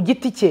umuntu ku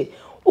giti cye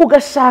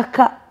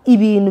ugashaka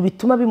ibintu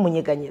bituma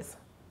bimunyeganyeza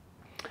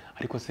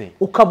ariko se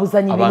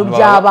ukabuzanya ibintu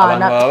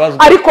by'abana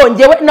ariko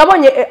ngewe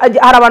nabonye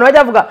hari abantu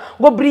bajya bavuga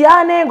ngo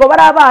Brianne ngo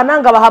bari abana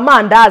ngo abaha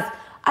amandazi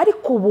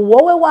ariko ubu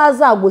wowe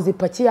wazaguza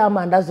ipaki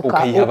y'amandazi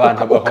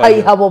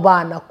ukayiha abo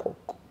bana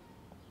koko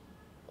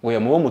oya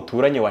mubo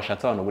muturanye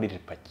washatse abantu muri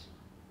ipaki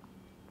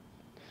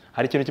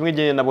hari ikintu kimwe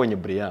giye nabonye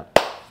Brianne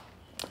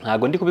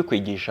ntago ndi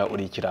kubikwigisha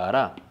uri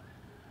ikirara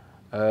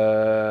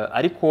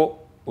ariko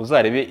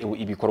uzarebe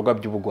ibikorwa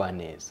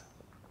by'ubugwaneza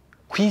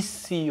ku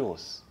isi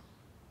yose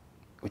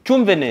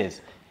ucyumve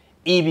neza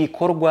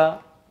ibikorwa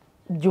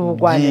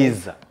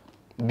byiza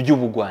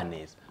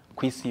by'ubugwaneza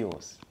ku isi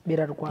yose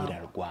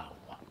birarwanwa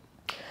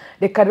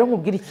reka rero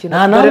nkubwire ikintu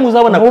nta namwe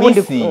uzabona ku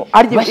isi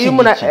iyo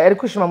umuntu ari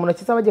kwishima mu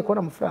ntoki bagiye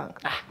kubona amafaranga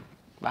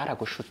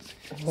baragushutse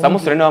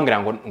Samusure niwe wambwira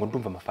ngo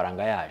ndumva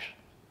amafaranga yaje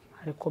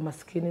ariko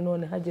masikini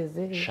none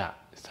hageze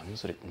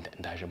Samusure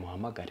ndaje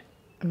muhamagare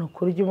no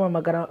kuri ujye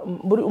umuhamagara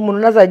umuntu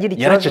nazagira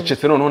ikibazo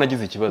yaracecetse none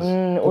nagize ikibazo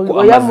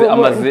kuko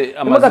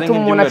amaze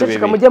umuntu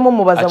aceceka mujye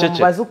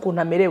mumubaza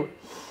ukuntu amerewe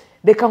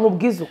reka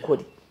nkubwize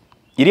ukuri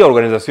iriya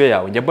organization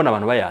yawe njye mbona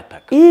abantu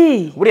bayataka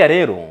buriya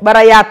rero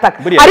barayataka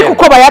ariko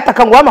uko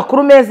bayataka ngo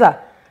amakuru meza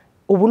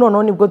ubu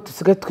noneho nibwo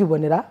dusigaye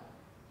twibonera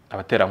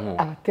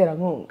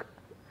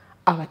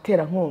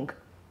abaterankunga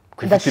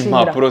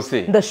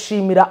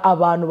ndashimira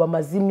abantu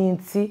bamaze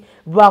iminsi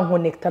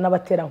bankonekta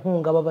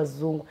n'abaterankunga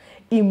b'abazungu.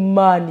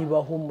 Imana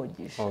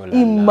ibahumugisha,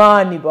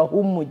 Imana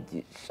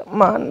ibahumugisha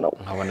mana.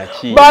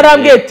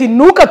 Barambwiye ati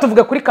nuka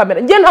tuvuga kuri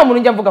kamera. Ngiye nta muntu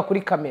njya mvuga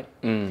kuri kamera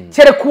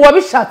kere kuwa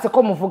bishatse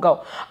ko muvugaho,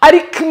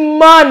 ariko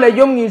Imana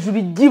yo mu ijuru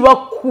igiba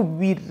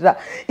kubira,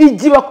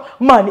 igiba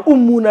mani.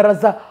 Umuntu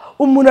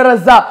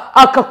araza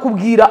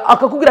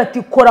akakubwira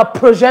ati kora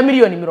projet ya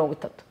miliyoni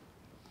 30.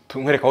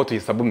 Tumwereka aho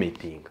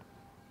tuyisubmitinga.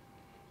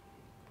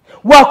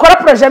 Wakora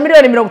projet ya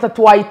miliyoni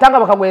 30 wayitanga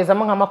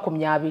bakaguhezamo nka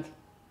 20.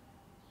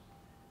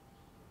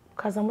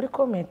 Kaza muri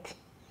comment.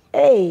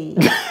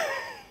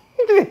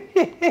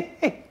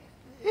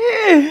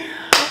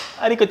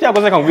 Ariko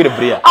cyakoze akambwire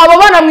Brianne. Abo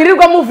bana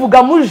mwirirwa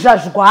muvuga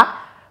mujajwa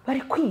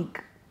bari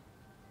kwiga.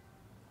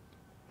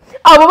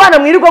 Abo bana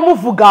mwirirwa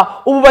muvuga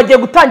ubu bagiye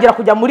gutangira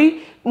kujya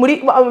muri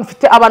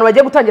mfite abantu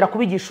bagiye gutangira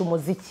kubigisha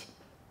umuziki.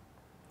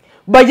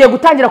 Bagiye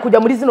gutangira kujya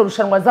muri zino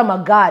rushanwa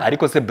z'amagare.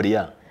 Ariko se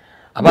Brianne,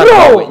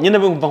 abantu nyine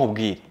bumva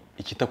nkubwire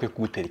ikitakwe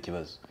kugutera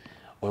ikibazo.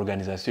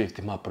 Organisation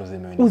ifite impapuro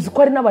zemewe. Uzi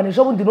ko ari n'abantu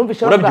ejo bundi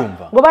numvishe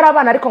ngo bari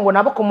abana ariko ngo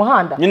nabo ku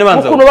muhanda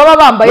ukuntu baba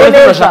bambaye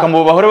neza.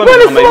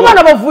 None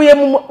abana bavuye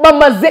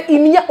bamaze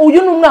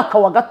uyu ni umwaka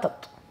wa 3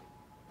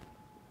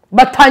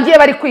 batangiye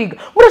bari kwiga.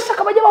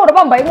 Murashaka bajye bahora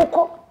bambaye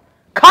nkuko,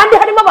 kandi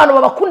harimo abantu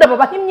babakunda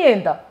babaha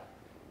imyenda.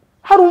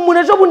 Hari umuntu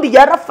ejo bundi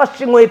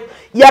yarafashe inkweto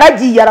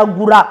yaragiye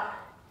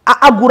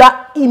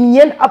agura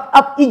imyenda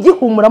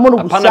igihumuramo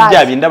n'ubushyashya. Apana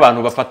bya bindi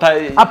abantu bafata.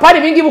 Apana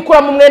ibingi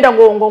bukuramo umwenda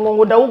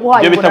ngo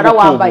ndawuguhaye ngo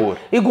narawambaye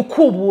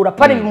igukubura.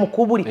 Apana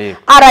bimukuburi.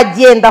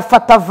 Aragenda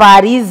afata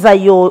variza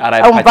yo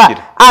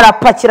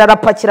arapakira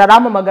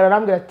arampamagara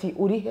arambwira ati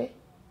uri he?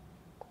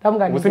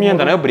 Ndamwani gusa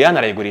imyenda nayo Brianne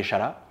arayigurisha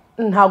ra?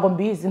 Ntago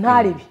mbizi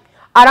ntaribi.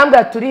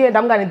 Arambwira ati uri he?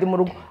 Ndamwani ndi mu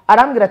rugo.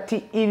 Arambwira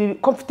ati ibi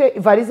ko mfite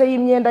varize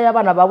y'imyenda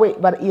y'abana bawe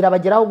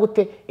irabageraho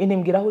gute?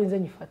 Intimbwiraho urinze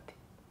nyifate.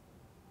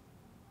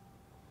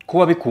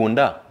 Kuba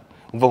bikunda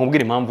umva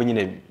nkubwira impamvu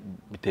nyine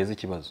biteze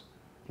ikibazo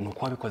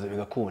nuko wabikoze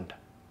bigakunda.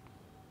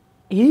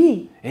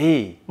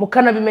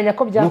 Mukanabimenya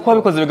ko bya nuko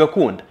wabikoze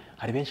bigakunda.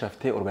 Hari benshi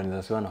bafite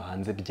organisation hano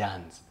hanze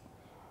byanze,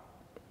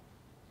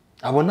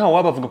 abo ntawe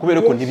wabavuga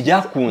kubera ko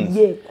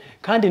ntibyakunze,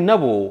 kandi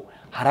nabo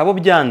hari abo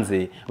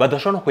byanze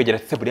badashobora no kwegera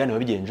se Brianne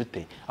wabigenje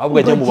ute, ahubwo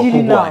ajya mu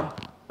bakurwanya,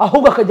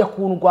 ahubwo akajya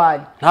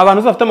kundwanya. Nta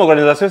bantu uzafite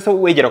organisation se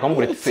wegera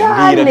ukamubwira ati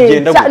mbwira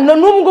bigenda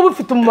n'ubwo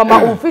bufite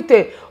umumama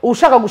ufite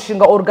ushaka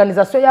gushinga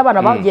organisation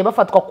y'abana bagiye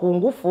bafatwa ku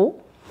ngufu,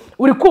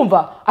 uri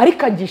kumva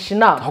ariko agisha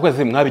inama. Ahubwo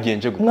ze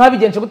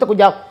mwabigenje gute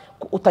kujya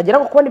utagera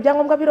ko kubona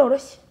ibyangombwa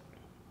biroroshye.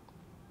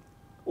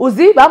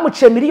 Uzi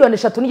bamuciye miliyoni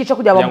 3 n'igice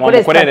kujya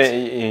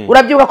bamukorera.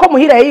 Urabyuka ko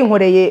muhira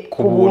yinkoreye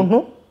ku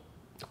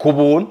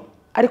buntu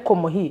ariko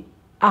muhi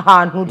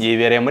ahantu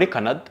yibereye muri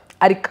Canada.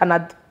 Ari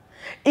Canada.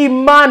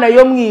 Imana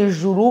yo mu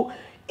ijuru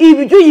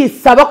ibyo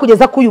yisaba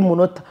kugeza ku uyu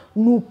munota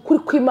nukuri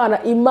ko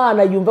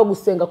Imana yumva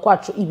gusenga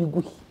kwacu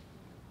ibiguhi,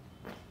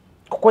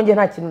 kuko nge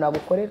nta kintu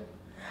nagukorera.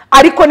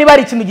 Ariko niba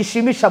ari ikintu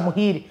gishimisha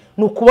muhire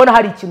nukubona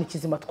hari ikintu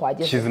kizima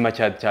twageze, kizima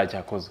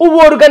cyakoze. Ubu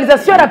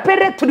organisation ya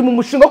Pere turi mu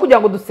mushinga kugira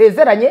ngo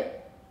dusezeranye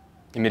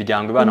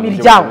imiryango ibana mu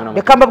buryo.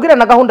 Reka mbabwira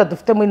na gahunda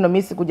dufite muri no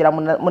minsi kugira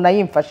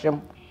munayimfashemo.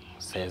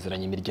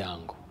 Sezeranye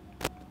imiryango.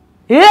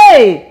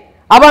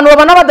 Abantu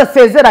babana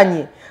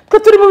badasezeranye twe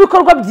turi mu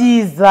bikorwa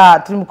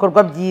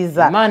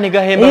byiza. Imana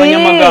igahemba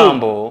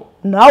abanyamagambo.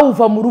 Nawe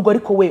uva mu rugo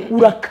ariko we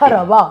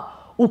urakaraba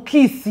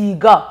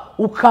ukisiga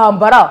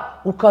ukambara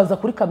ukaza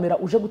kuri kamera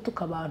uje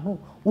gutuka abantu,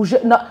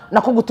 uje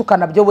nako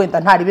gutukana byo wenda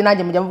ntari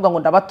binange mujya muvuga ngo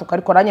ndabatuka,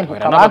 ariko nanjye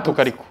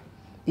ntukabatuka. Ariko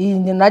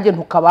iyi nanjye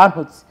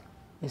ntukabantutse.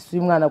 Ese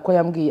uyu mwana ko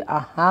yambwiye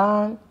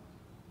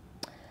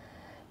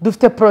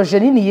dufite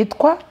projet nini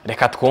yitwa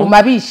reka twumve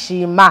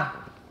tumabishima.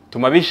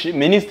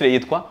 Ministre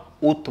yitwa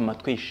utuma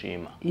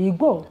twishima.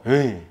 Yego.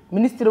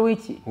 Ministre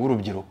w'iki?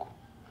 W'urubyiruko.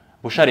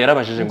 Bushari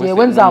yarabajije ngo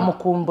yewe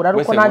nzamukumbura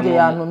ariko nanjye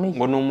yantumiye.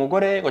 Ngo ni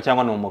umugore ngo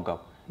cyangwa ni umugabo.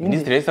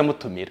 Ministre yese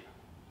amutumira.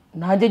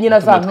 Nanjye nyina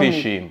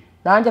azantumira.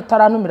 Nanjye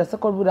atarantumira se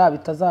ko buriya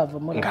bitazava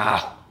muri.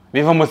 Ngaho.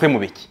 Biva mose mu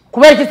biki?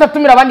 Kubera iki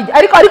satumira abandi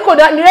ariko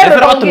ni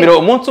rero batumira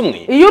umunsi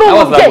umwe. Iyo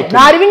urumubye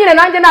ntari binyine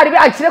nanjye ntari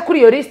akire kuri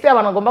iyo liste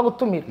y'abantu agomba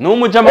gutumira.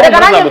 N'umujama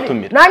w'abantu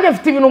bagutumira. Nanjye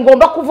mfite ibintu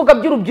ngomba kuvuga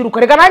by'urubyiruko.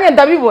 Rega nanjye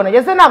ndabibona.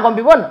 Yese ntago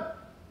mbibona.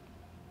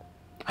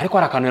 Ariko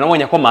arakantu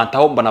nabonye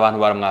komantaho mbona abantu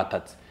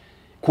baramwatatse.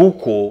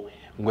 Kuko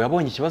ngo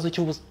yabonye ikibazo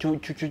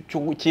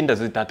cy'inda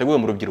zitateguwe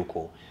mu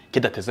rubyiruko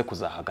kidateze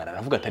kuzahagarara.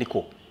 Avuga ati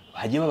ariko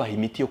bagiye babaha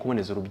imiti yo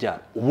kuboneza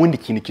urubyaro. Ubundi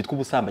ikintu cyitwa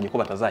ubusambanye ko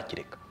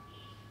batazakireka.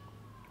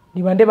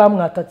 Ni bande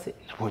bamwatatse?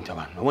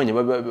 Nabonye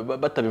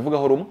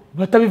batabivugaho rumwe.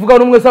 Batabivugaho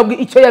rumwe sabwe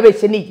icyo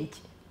yabeshye ni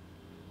iki?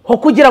 Ho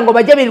kugira ngo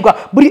bajye birirwa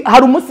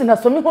hari umunsi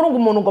ntasoma inkuru ngo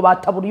umuntu ngo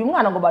bataburiye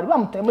umwana ngo bari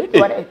bamutaye muri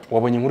toilette.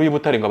 Wabonye inkuru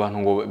y'Ibutare ngo abantu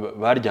ngo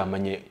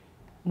baryamanye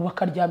mu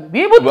bakaryame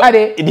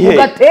b'Ibutare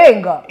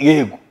ugatenga.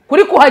 Yego.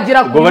 Kuri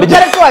kuhagira ku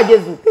Butare ko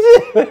hageze.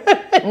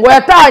 Ngo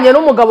yatahanye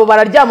n'umugabo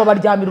bararyama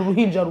baryamira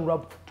uruhinja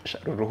rurapfa.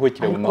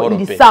 Ruruhukire mu mahoro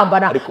pe.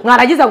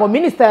 Mwaragiza ngo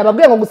minister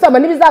yababwiye ngo gusamba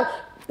nibiza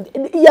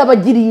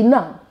yabagiriye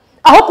inama.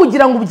 aho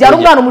kugira ngo ubyare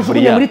umwana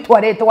umujugunye muri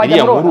toilette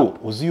wajya muri nkuru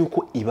uzi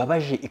yuko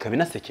ibabaje ikaba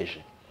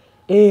inasekeje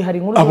hari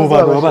inkuru abo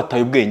bantu baba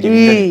bataye ubwenge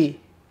bigari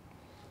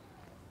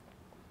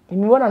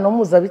imibonano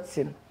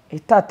mpuzabitsina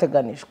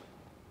itateganijwe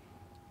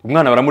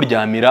umwana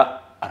baramuryamira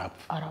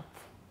arapfa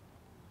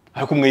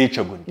ariko umwe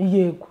yicaguna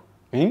yego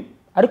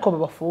ariko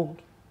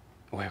babafunge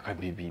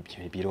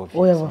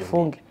oya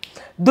bafunge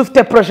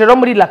dufite projet ro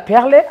muri La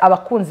Perle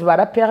abakunzi ba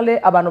La Perle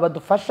abantu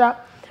badufasha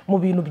mu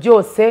bintu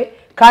byose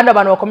kandi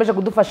abantu bakomeje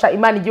kudufasha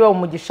Imana igiye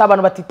umugisha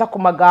abantu batita ku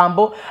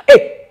magambo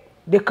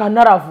reka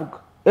naravuga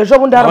ejo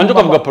bundi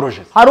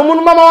hari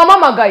umuntu mama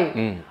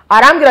wamamagaye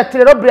arambwira ati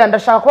rero Brianne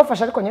ndashaka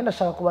kubafasha ariko nyenda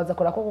ndashaka kubaza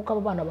kora ko kuko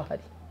abo bana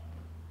bahari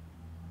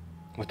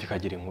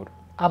mutikagira inkuru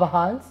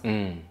abahanzi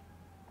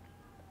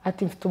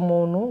ati mfite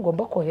umuntu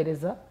ngomba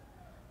kohereza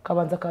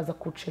kabanza kaza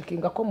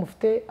kucekinga ko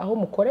mufite aho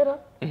mukorera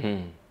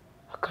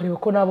akareba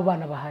ko nabo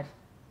bana bahari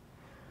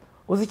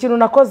uzi ikintu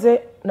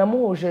nakoze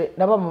namuhuje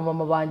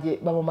n'abamama banjye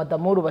baba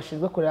madamuru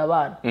bashinzwe kurera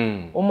abana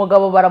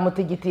umugabo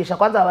baramutigitisha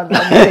kwanza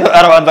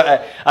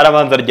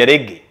arabanza rya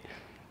rege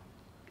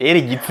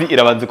igitsi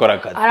irabanza ikora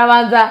akazi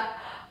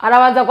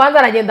arabanza kwanza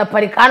aragenda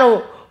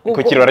parikano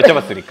ku kiraro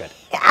cy'abasirikare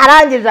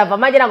arangije ava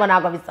amagira ngo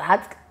ntabwo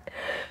bisahatswe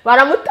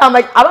baramutamba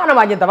abana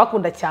bagenda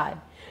bakunda cyane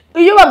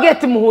iyo babwiye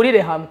ati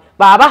muhurire hamwe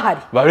baba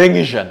bahari barenga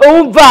ijana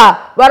umva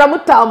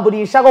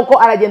baramutamburisha koko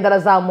aragenda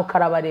arazamuka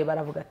arabareba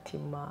aravuga ati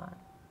mana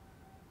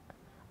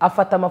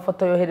afata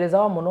amafoto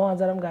yohereza wa muntu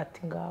wanze arambwira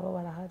ati ngaba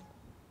barahari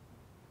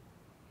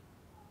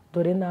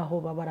dore naho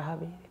baba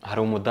barahabera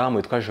hari umudamu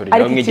witwa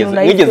Jorine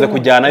mwigeze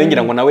kujyana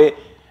yingira ngo nawe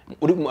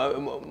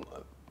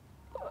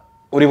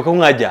uribuka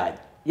mwajyanye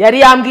yari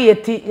yambwiye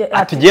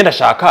ati genda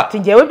shaka ati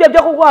ngewe ibyo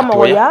byo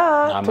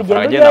kuguhamagara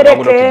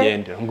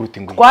tugende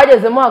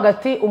twagezemo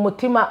hagati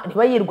umutima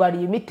niba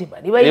yirwariye imitima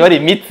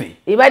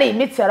niba ari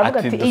imitsi aravuga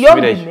ati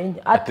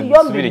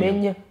iyo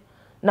mbimenye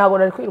ntabwo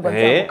nari kwirwa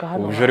nzamuka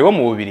hano ujori wo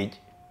mu Bubiligi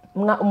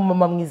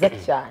umumama mwiza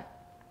cyane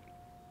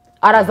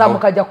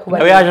arazamuka ajya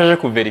kubarira nawe yaje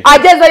kuverify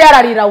ageze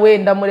yararira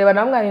wenda mureba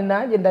namwe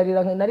nanjye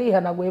ndarira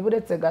narihanaguye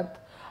buretse gato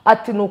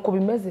ati nuko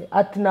bimeze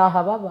ati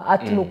nahababa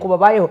ati nuko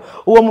babayeho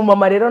uwo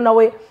mumama rero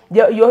nawe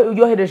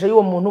yohereje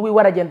y'uwo muntu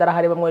wiwe aragenda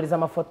arahareba mwohereza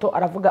amafoto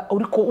aravuga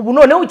uriko ubu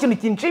noneho ikintu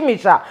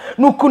kinshimisha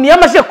nuko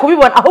niyamaje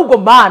kubibona ahubwo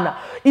mana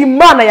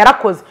Imana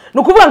yarakoze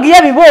nukuvuga ngo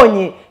iyo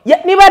bibonye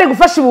niba ari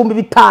gufasha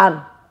 5,000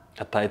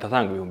 atahita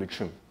atanga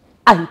 10,000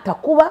 ahita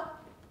kuba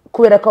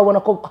kubera ko abona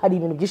ko hari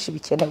ibintu byinshi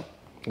bikenewe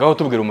ngaho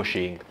tubwira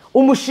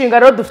umushinga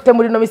rero dufite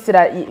muri no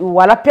misira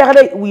wa La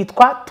Perle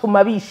witwa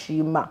Tuma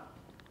Bishima.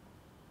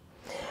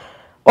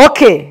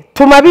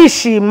 Tuma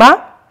Bishima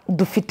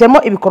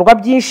dufitemo ibikorwa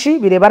byinshi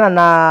birebana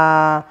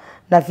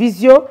na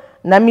vision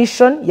na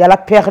mission ya La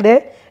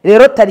Perle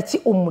rero tariki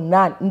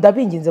 8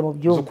 ndabinginze mu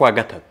byo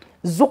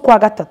z'ukwa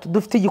gatatu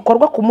dufite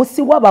igikorwa ku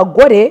munsi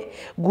w'abagore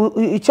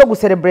icyo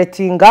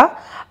gucelebratinga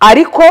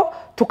ariko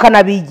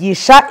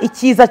tukanabigisha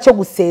icyiza cyo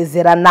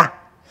gusezerana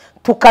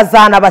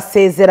tukazana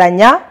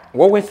basezeranya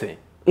wowe se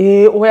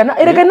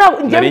erega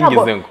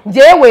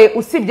ngewe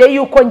usibye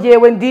yuko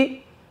ngewe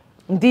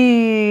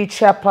ndi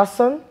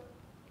chairperson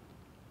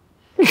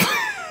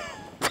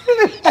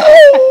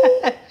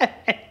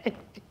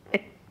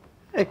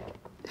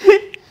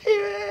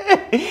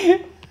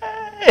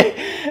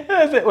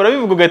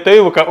urabivuga ugahita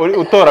wibuka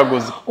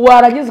utoraguzwa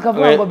warangiza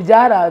ukavuga ngo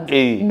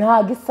byaranze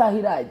ntago isaha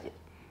iragera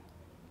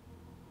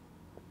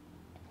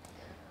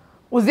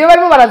uziye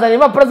barimo barazana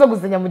impapuro zo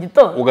gusinya mu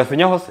gitondo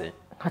ugasinyaho se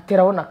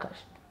nkateraho na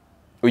kashe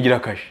ugira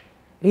kashe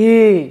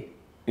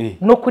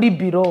no kuri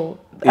biro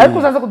ariko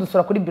uzaza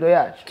kudusura kuri biro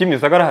yacu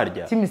Kimisagara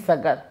harya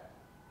Kimisagara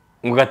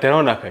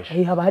ugateraho na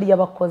kashe haba hari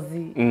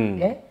abakozi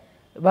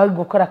bari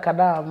gukora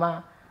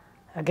akanama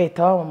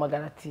agahita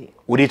bamamagara ati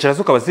uricara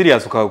se ukaba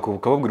serious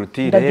ukababwira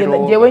uti rero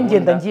ngewe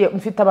ngenda ngiye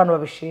mfite abantu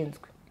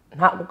babishinzwe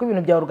ntabwo ko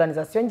ibintu bya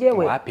organisation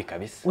ngewe wapi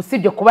kabisa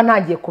usibye kuba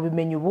ntagiye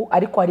kubimenya ubu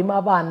ariko harimo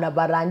abana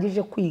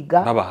barangije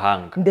kwiga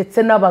n'abahanga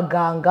ndetse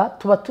n'abaganga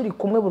tuba turi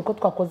kumwe buri ko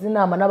twakoze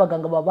inama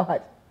n'abaganga baba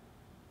bahari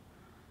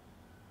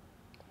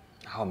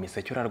aho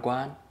miseke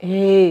urarwana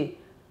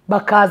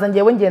bakaza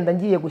ngewe ngenda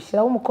ngiye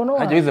gushyiraho umukono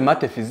hajya wize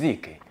mate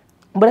physique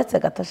mburetse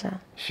gatasha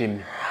shimye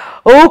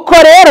uko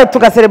rero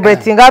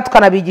tugaselebratinga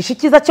tukanabigisha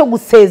icyiza cyo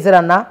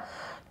gusezerana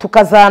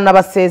tukazana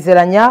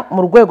basezeranya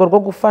mu rwego rwo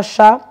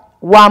gufasha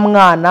wa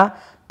mwana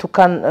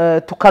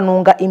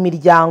tukanunga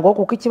imiryango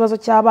kuko ikibazo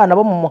cy'abana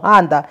bo mu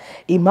muhanda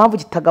impamvu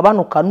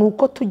kitagabanuka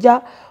nuko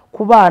tujya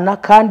ku bana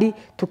kandi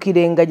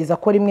tukirengagiza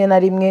ko rimwe na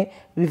rimwe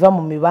biva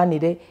mu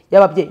mibanire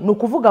y'ababyeyi ni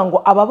ukuvuga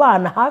ngo aba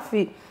bana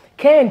hafi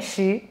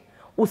kenshi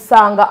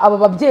usanga aba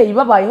babyeyi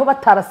babayeho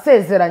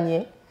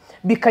batarasezeranye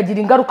bikagira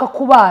ingaruka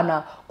ku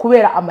bana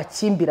kubera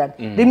amakimbirane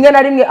rimwe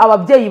na rimwe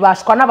ababyeyi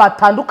bashwa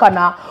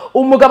n'abatandukana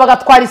umugabo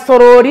agatwara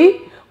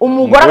isorori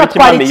umugore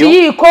agatwara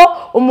ikiyiko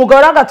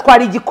umugore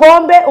agatwara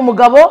igikombe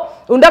umugabo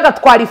undi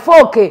agatwara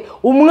ifoke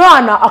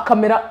umwana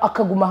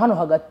akaguma hano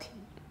hagati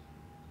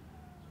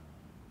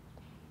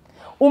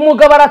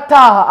umugabo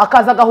arataha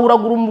akaza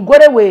agahuragura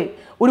umugore we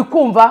uri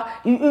kumva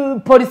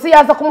polisi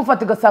yaza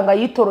kumufata igasanga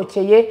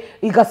yitorokeye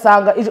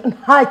igasanga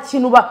nta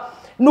kintu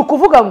ni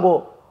ukuvuga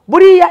ngo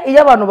buriya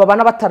iyo abantu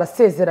babana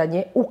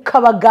batarasezeranye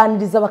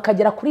ukabaganiriza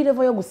bakagera kuri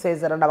level yo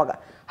gusezerana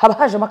haba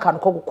hajemo akantu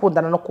ko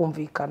gukundana no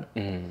kumvikana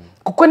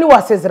kuko ni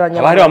wasezeranya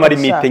haba hariho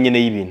amarimite nyine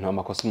y'ibintu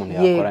amakosa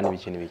umuntu yakora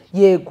n'ibiki n'ibiki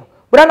yego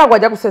buriya ntabwo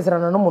wajya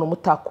gusezerana n'umuntu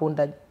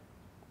mutakundanye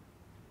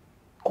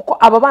kuko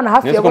aba bana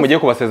hafi ya mugiye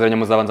kubasezeranya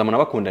muzabanza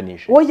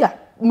munabakundanisha oya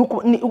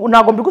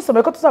ntabwo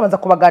mbigusomeye ko tuzabanza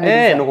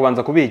kubaganiriza no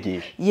kubanza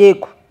kubigisha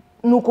yego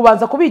ni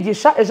ukubanza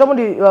kubigisha ejo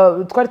muri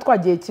twari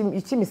twagiye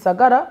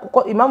Kimisagara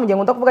kuko impamvu ngiye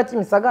ngunda kuvuga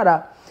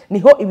Kimisagara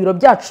niho ibiro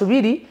byacu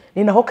biri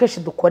ni naho kenshi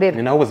dukorera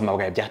ni naho ubuzima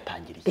bwawe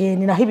byatangiriye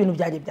ni naho ibintu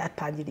byanjye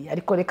byatangiriye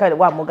ariko reka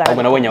wa mugana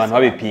ubwo nabonye abantu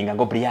babipinga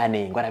ngo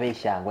Brianne ngo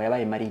arabeshya ngo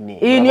yabaye marine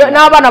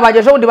n'abana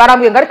bageje ubundi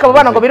barambwiye ngo ariko abo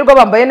bana ngo birirwa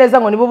bambaye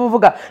neza ngo nibo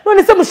buvuga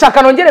none se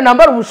mushaka nongere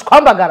nambara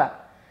ubushwambagara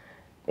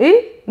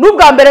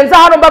n'ubwa mbere nza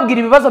hano mbabwira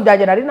ibibazo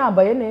byanjye nari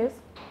nambaye neza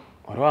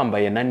wari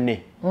wambaye na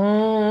ne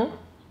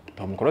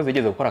Umukobwa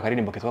yigeze gukora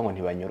akaririmbo kitwa ngo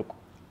ntibanyurwa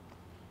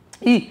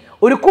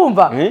uri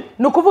kumva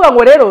ni ukuvuga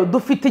ngo rero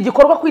dufite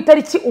igikorwa ku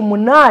itariki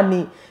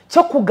 8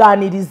 cyo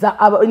kuganiriza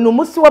ni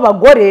umunsi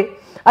w'abagore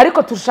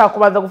ariko turashaka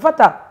kubanza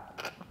gufata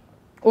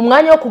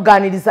umwanya wo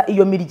kuganiriza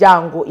iyo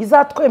miryango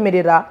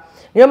izatwemerera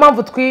niyo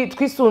mpamvu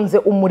twisunze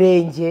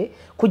umurenge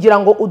kugira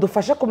ngo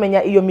udufashe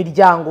kumenya iyo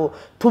miryango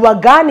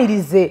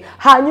tubaganirize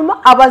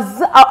hanyuma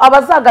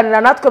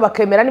abazaganira natwe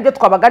bakemera nibyo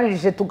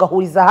twabaganirije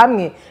tugahuriza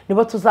hamwe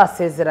nibo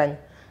tuzasezeranya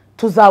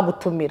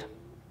tuzagutumira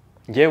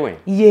ngewe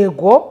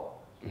yego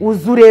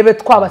uzurebe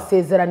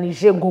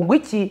twabasezeranije ngo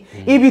iki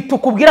ibi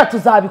tukubwira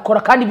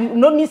tuzabikora kandi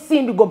no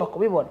Isimbi igomba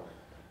kubibona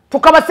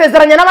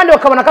tukabasezeranya n'abandi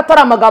bakabona ko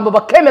atari amagambo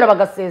bakemera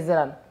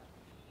bagasezerana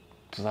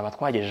tuzaba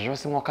twagejejeho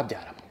se mwaka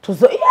byaramo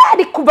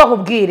ari kuva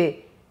kubwire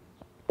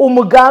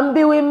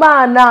umugambi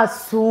w'Imana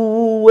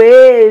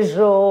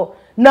suwejo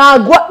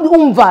nagwa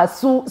umva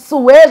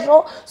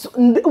suwejo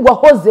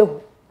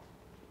wahozeho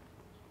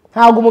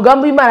ntabwo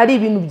umugambi w'Imana ari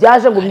ibintu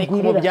byaje ngo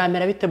bigwirira ariko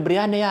byamera bite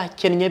Brianne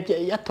yakennye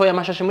yatoye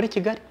amashashi muri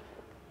Kigali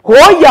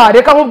hoya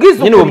reka nkubwize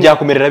ukuri nyine ubu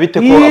byakomerera bite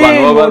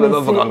ko abantu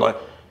bavuga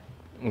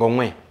ngo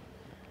mwe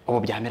ubu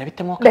byamera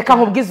bite mwaka reka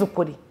nkubwize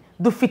ukuri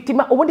dufite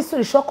ubundi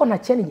suri shoko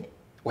ntakennye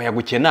oya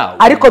gukena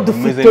ariko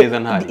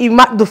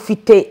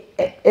dufite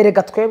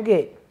erega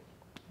twebwe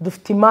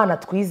dufite Imana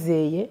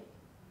twizeye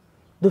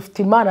dufite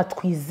Imana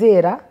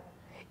twizera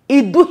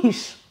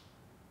iduhisha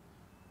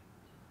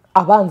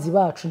abanzi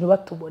bacu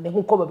ntibatubone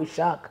nk'uko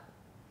babishaka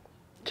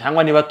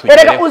cyangwa niba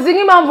tugere erega uzi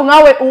nk'impamvu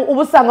nkawe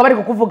ubu usanga bari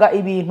kukuvuga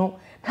ibintu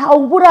ntawe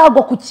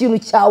uburagwa ku kintu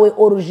cyawe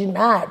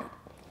originali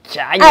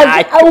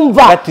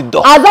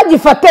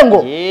azagifate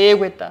ngo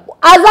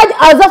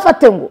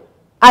azafate ngo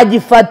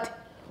agifate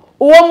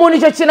uwo muntu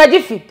icyo kintu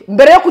agifite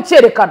mbere yo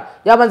kucyerekana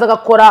yabanza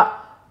agakora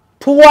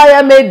tuwa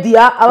ya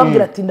media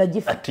ababwira ati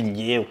ndagifite ati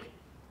ngewe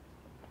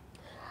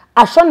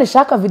ashone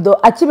shaka video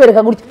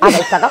akibereka gutya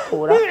agahita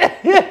agakura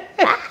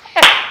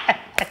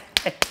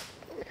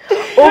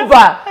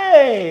umva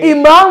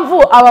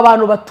impamvu aba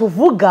bantu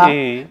batuvuga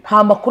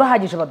nta makuru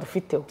ahagije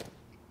badufiteho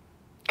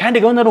kandi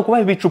gahunda no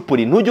kubaha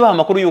ibicupuri ntujye ubaha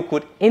amakuru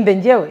y'ukuri inde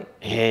ngewe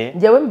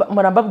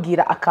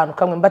murambabwira akantu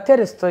kamwe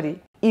mbatere story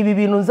ibi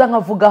bintu nza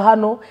nkavuga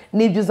hano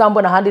nibyo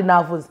uzambona ahandi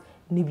navuze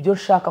nibyo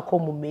nshaka ko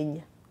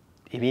mumenya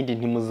ibindi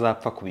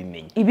ntimuzapfa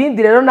kubimenya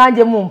ibindi rero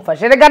nanjye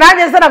mumfashe rega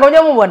nanjye se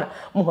nagomye mubona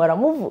muhora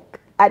muvuga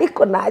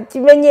ariko nta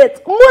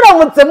kimenyetso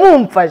muramutse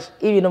mumfashe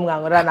ibintu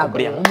mwankorera ntabwo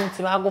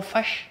umunsi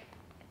bagufashe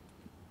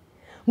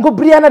ngo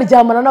Brianne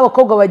aryamana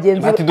n'abakobwa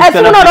bagenzi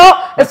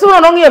ese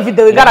unono nk'iyo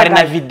video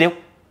igaragara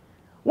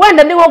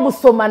wenda ni nko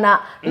gusomana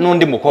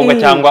n'undi mukobwa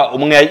cyangwa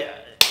umwe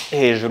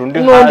hejuru undi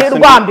hasi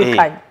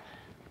rwambikanye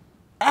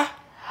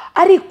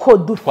ariko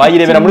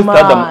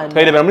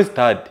twayirebera muri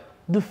stade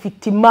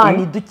dufite Imana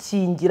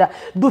idukingira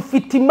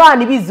dufite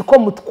Imana ibizi ko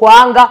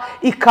mutwanga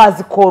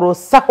ikazi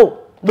korosaho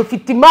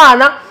dufite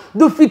Imana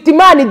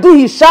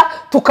iduhisha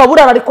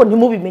tukaburara ariko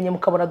ntimubimenye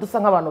mukabona dusa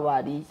nk'abantu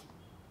bariye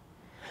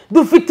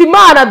dufite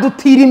Imana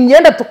dutira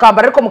imyenda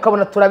tukambara ariko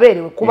mukabona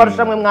turaberewe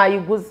kubarusha mwe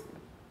mwayiguze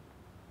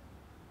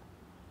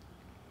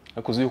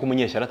akuzi yuko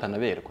umunyeshyara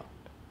atanaberwa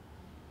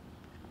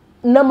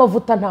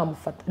n'amavuta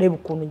ntamufata reba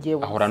ukuntu ngiye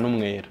ahora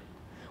n'umwera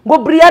ngo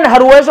Brianne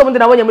hari uwejo bundi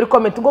nabonye muri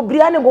comment ngo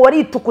Brianne ngo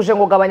waritukuje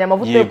ngo gabanya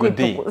amavuta yo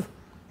kwitukuza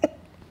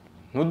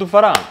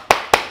n'udufaranga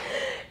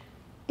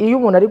iyo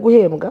umuntu ari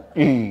guhembwa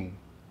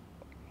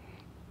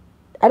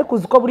ariko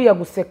uzi ko buriya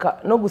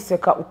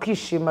guseka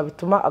ukishima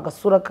bituma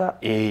agasura ka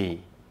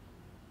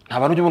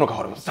abantu ujye ubona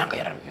ukahora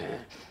usanga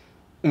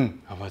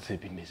abaze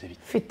bimeze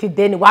bite fite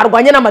ideni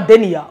warwanye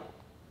n'amadeni yawe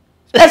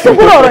ese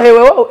urorohewe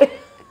wowe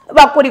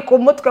bakuri ku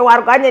mutwe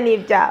warwanye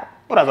n'ibyaha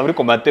uraza muri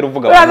commentaire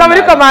uvuga uraza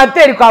muri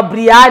commentaire kwa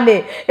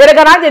Brianne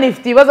erega nanjye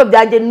nifite ibibazo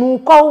byanjye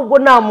nuko ahubwo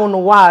nta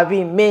muntu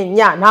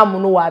wabimenya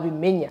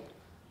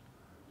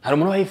hari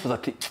umuntu wayifuza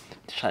ati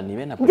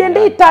shanibe na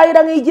ngende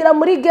yitahira nkigira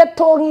muri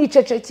ghetto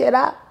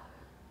nkicecekera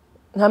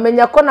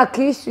nkamenya ko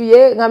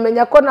nakishyuye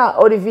nkamenya ko na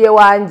Olivier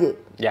wanjye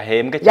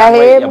yahembwe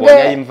cyangwa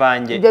yabonye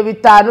imvange ibyo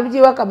bitanu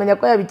byiwe akamenya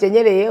ko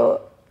yabikenyereye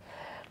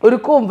uri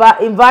kumva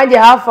imvange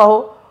hafi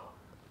aho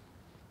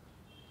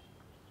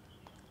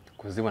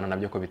kuzibona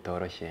nabyo ko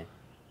bitoroshye.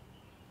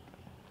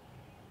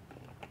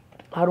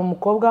 hari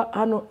umukobwa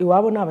hano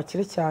iwabo ni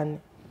abakire cyane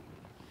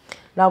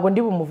ntabwo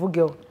ndi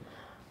bumuvugeho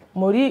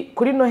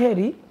kuri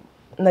Noheli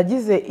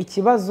nagize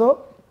ikibazo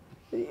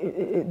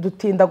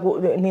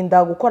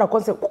ntinda gukora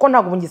concept kuko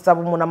ntabwo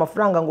ngisaba umuntu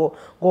amafaranga ngo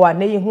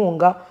wanteye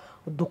inkunga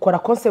dukora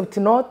concept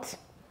note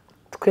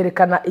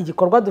twerekana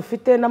igikorwa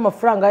dufite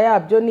n'amafaranga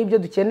yabyo n'ibyo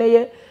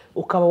dukeneye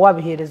ukaba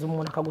wabihereza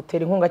umuntu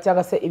akagutera inkunga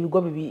cyangwa se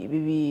ibigo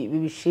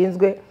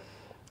bibishinzwe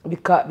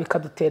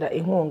bikadutera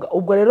inkunga.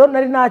 Ubwo rero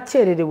nari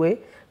nakererewe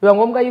biba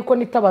ngombwa yuko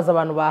nitabaza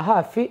abantu ba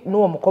hafi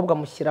n'uwo mukobwa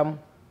mushyiramo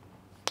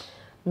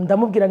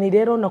ndamubwira ni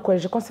rero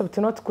nakoresheje concept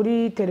note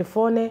kuri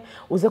telefone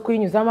uze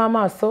kuyinyuzamo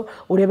amaso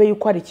urebe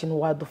yuko hari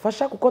ikintu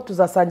wadufasha kuko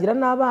tuzasangira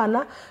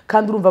n'abana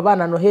kandi urumva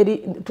abana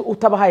Noheli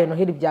utabahaye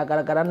Noheli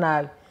byagaragara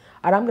nabi.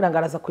 Arambwira ngo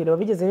araza kwireba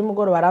bigeze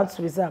nimugoroba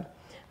baransubiza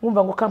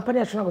ngumva ngo kampani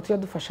yacu ntabwo tujya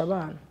dufasha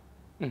abana.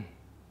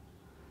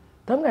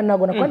 Ndamwira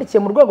ntabwo nakwandikiye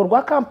mu rwego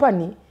rwa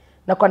kampani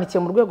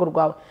nakwandikiye mu rwego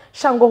rwawe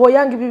shango ho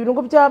yanga ibi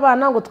bintu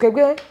by'abana ngo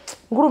twebwe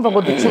ngo urumva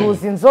ngo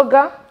ducuruza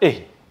inzoga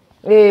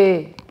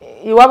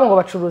iwabo ngo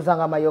bacuruza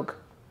ngamayoga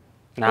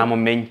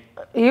namumenye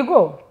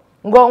yego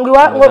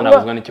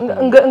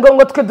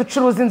ngo twe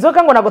ducuruza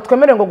inzoga ngo ntabwo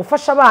twemerewe ngo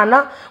gufasha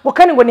abana ngo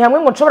kandi ngo ni hamwe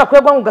ngo nshobora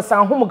kuyagwa ngo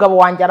ugasanga nk'umugabo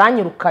wanjye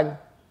aranyirukanye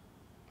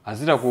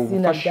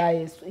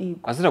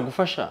azira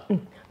gufasha.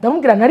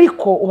 Ndamubwira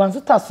ntariko ubanza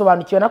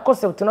utasobanukiwe na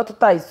concept no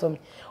tutayisomye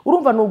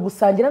urumva no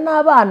gusangira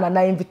n'abana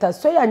na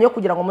invitation yanyu yo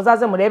kugira ngo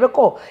muzaze murebe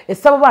ko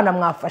ese abo bana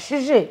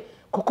mwafashije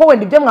kuko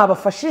wenda ibyo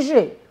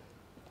mwabafashije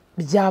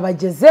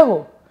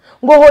byabagezeho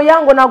ngo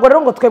hoya ngo nago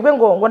rero ngo twebwe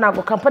ngo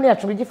nago kampani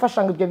yacu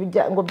bigifasha ngo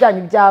ibyo ngo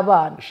byanyu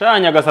by'abana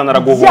shanya gasana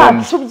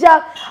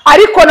raguhomba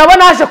ariko nabo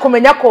naje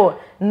kumenya ko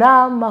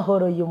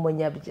n'amahoro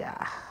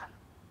y'umunyabyaha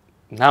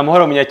nta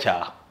mahoro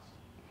munyacyaha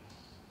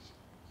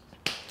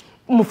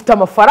mufite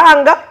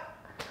amafaranga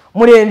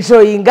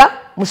murenjoyinga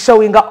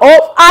mushowinga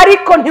off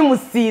ariko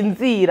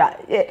ntimusinzira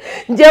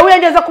ngewe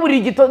yageze kubura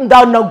igito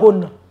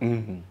ndanagona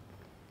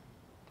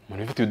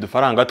muri mfite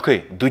udufaranga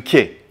twe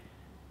duke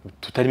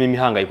tutarimo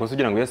imihangayiko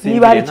kugira ngo yasinzire.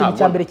 Niba hari ikintu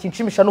cya mbere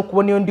kinshimisha no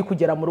kubona iyo ndi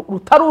kugera mu rugo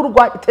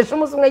rutarurwa itesha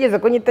umunsi umwe yageze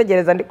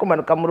kunyitegereza ndi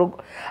kumanuka mu rugo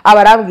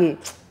abarambwiye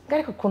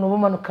ariko ukuntu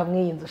bumanuka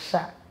mwiyinzu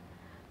sha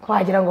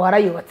twagira ngo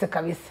harayubatse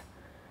kabisa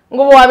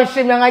ngo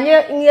wabishimye nka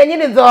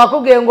nyine inzu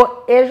wakubwiye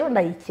ngo ejo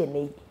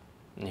ndayikeneye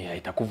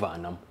ahita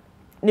kuvanamo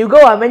nibwo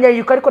wamenya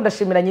yuko ariko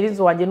ndashimira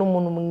nyirinzu wanjye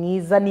n'umuntu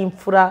mwiza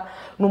n'imfura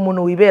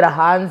n'umuntu wibera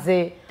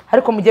hanze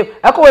ariko mugiye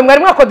ariko we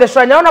mwari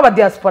mwakodeshanya n'aba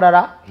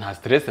diaspora nta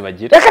stress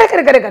bagira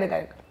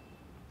reka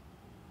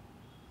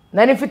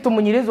nari mfite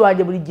umunyirizi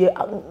wanjye buri gihe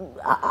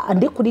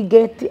andi kuri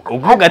gate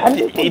uvuga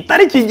ati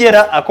itari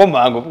kigera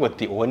akomanga uvuga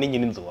ati uwo ni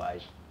nyirinzu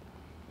waje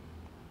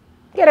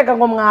gereka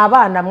ngo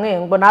mwabana mwe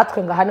ngo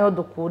natwe nga hane ho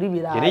dukura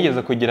ibirayi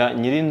yarigeze kugira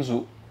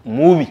nyirinzu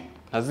mubi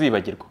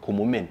ntazibagirwa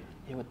kumumena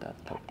yewe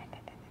data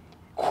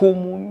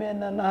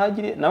kumumena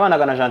nahagire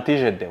nabanaga na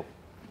Gentile Deo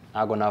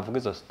ntago navuga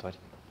izo story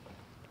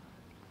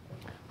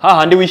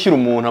hahandi wishyira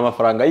umuntu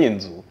amafaranga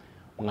y'inzu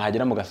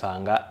mwagera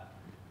mugasanga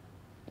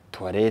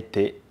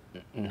toilette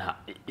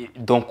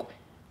donc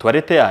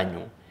toilette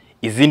yanyu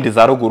izindi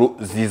za ruguru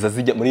ziza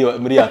zijya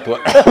muri ya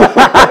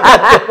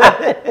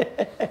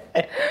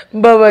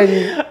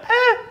mbabari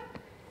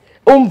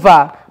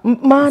umva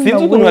mana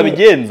sinzi ukuntu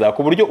babigenza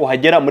ku buryo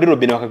uhagera muri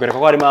robine bakagwereka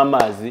ko harimo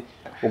amazi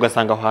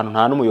ugasanga aho hantu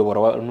nta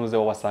n'umuyoboro ntuze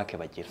wa wasake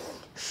bagira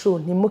sho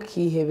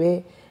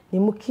ntimukihebe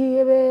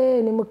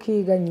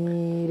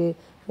nimukiganyire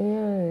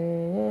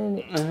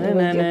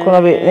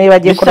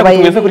nibagiye kuraba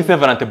kuri Saint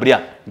Valentin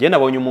Brianne ngiye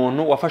nabonye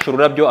umuntu wafashe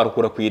ururabyo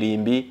arukura ku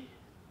irimbi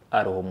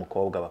aroho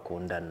umukobwa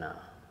bakundana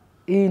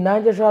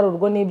nanjye ejo hari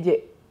urwo nibye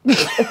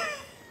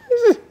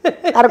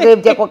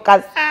arwebye ko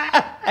kazi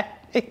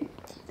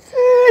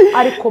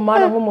ariko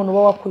mana nk'umuntu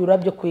uba wakuye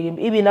ururabyo ku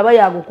irimbi ibi naba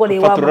yagukoreye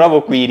waba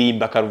ururabo ku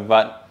irimbi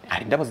akaruva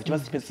hari ndabo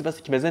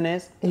zikibazo kimeze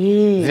neza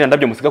ziriya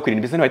ndabyo musiga ku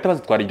irimbi se ntibahita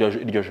bazitwara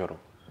iryo joro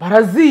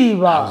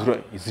baraziba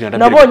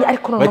nabonye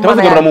ariko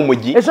bahita mu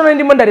mujyi ejo nari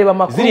ndimo ndareba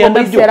amakuru ngo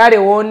muri Sierra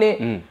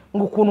Leone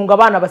ngo ukuntu ngo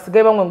abana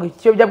basigaye bamwe ngo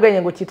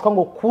ikiyobyabwenge ngo cyitwa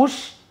ngo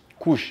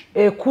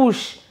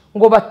kush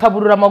ngo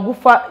bataburura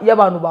amagufa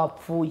y'abantu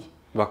bapfuye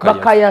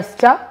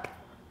bakayasya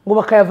ngo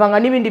bakayavanga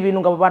n'ibindi bintu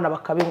ngo abo bana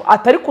bakabinywa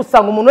atari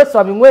kusanga umuntu wese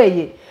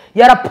wabinyweye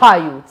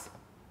yarapayutse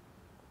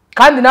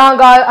kandi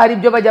nahanga ari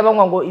ibyo bajya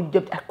banywa ngo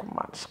ibyo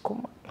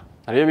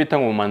ariyo bita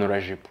ngo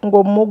mumanura jipo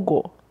ngo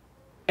mugo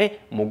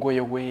mugo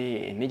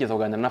yewe nigeze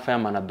kuganira na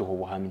Fireman aduha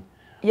ubuhamya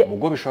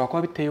mugo bishobora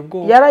kuba biteye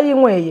ubwoba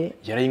yarayinyweye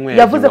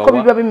yavuze ko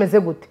biba bimeze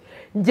gute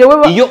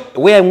ngewe iyo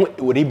we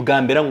uri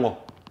bwa mbere anywaho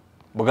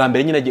bwa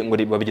mbere nyine ngo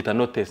babigita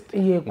no test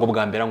ngo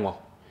bwa mbere anywaho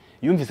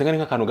yumvise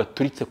nk'akantu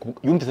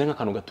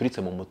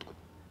gaturitse mu mutwe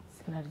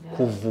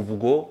kuva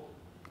ubwo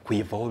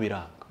kuyivaho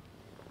biranga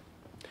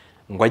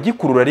ngo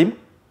agikurura rimwe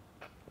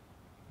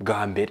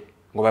bwa mbere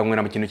ngo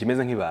banywera mu kintu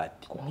kimeze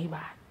nk'ibati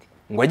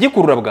ngo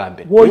agikurura bwa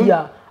mbere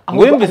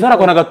ngo yumvise hari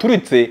akantu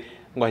gaturitse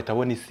ngo ahita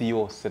abona isi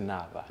yose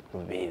n'abantu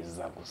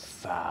beza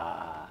gusa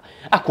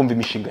akumva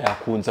imishinga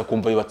yakunze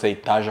akumva yubatse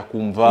etaje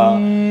akumva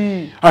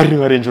ari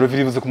nka Range Rover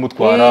ibuze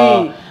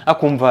kumutwara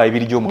akumva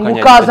ibiryo mu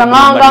kanya ukaza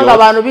nkanga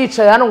abantu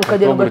bicaye hano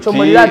ukagenda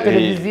ugacomora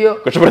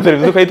televiziyo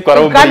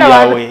ukayitwara mu mbere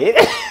yawe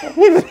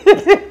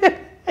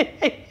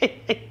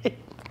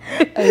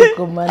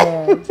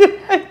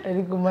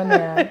ariko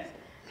mana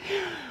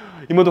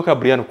imodoka ya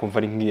Brianne ukumva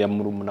ari nk'iya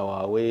murumuna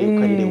wawe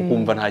ukarire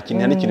ukumva nta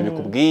kintu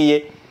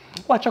bikubwiye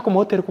waca ku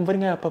mahoteli ukumva ari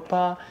nk'aya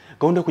papa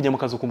gahunda yo kujya mu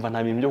kazi ukumva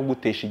nta bintu byo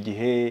kugutesha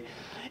igihe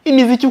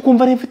imiziki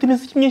ukumva ari mfite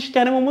imiziki myinshi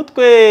cyane mu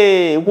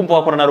mutwe ukumva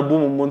wakora na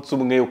album umunsi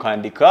umwe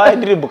ukandika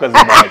indirimbo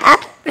ukazimara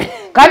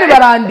kandi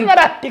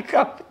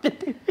barandika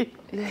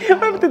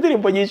bafite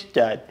indirimbo nyinshi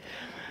cyane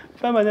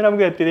famanye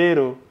nabwiye ati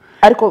rero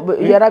ariko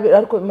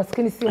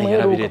maskini si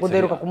muheruka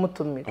kuderuka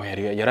kumutumira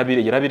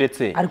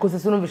yarabiretse ariko se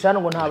sinumvisha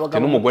ngo nta bagabo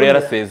n'umugore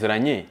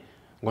yarasezeranye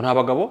ngo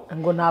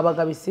nta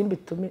bagabo Isimbi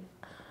itume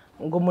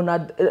ngo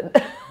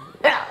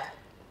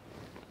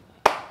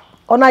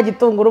ona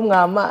gitungura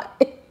umwama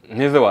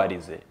neze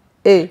warize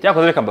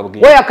cyakoze reka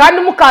mbabwire oya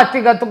kandi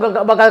mukatiga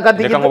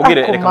bagagatika reka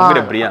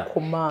nkubwire Brianne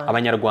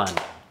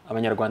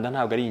abanyarwanda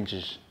ntabwo ari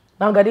injiji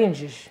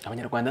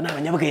abanyarwanda ni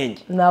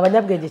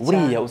abanyabwenge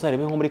buriya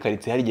uzarebe nko muri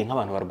quartier hari igihe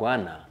nk'abantu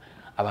barwana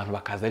abantu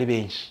bakaza ari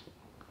benshi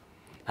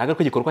ntabwo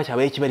ko igikorwa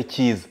cyabaye kiba ari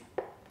cyiza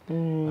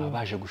baba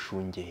baje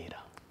gushungera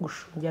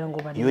ngo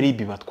bari iyo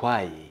ribi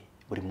batwaye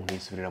buri muntu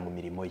yisubirira mu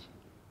mirimo ye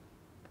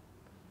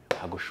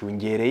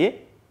agushungereye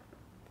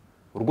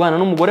urwana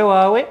n'umugore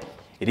wawe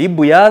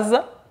ribu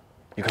yaza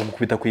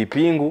ikagukubita ku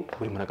ipingu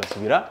buri muntu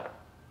agasubira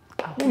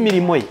mu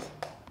mirimo ye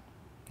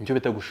nicyo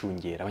bita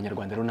gushungera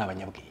abanyarwanda rero ni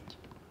abanyabwenge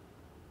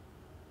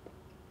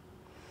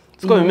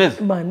siko bimeze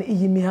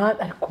iyi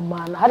mihanda ariko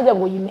harya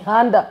ngo iyi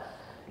mihanda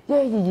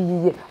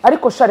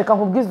ariko shareka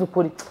nkubwiza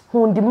ukuri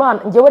nkunda Imana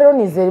ngewe rero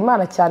nizera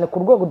Imana cyane ku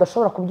rwego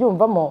udashobora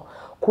kubyumvamo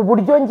ku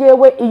buryo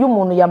ngewe iyo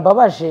umuntu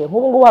yambabaje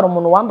nk'ubu ngubu hari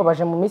umuntu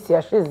wambabaje mu minsi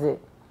yashize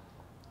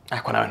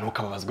ariko nawe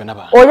ntukababazwe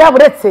n'abantu oya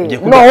buretse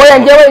oya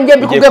ngewe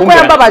mbikubwiye ko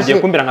yambabaje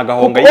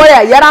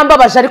oya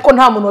yarambabaje ariko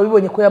nta muntu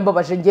wabibonye ko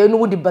yambabaje ngewe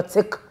n'ubundi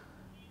batseka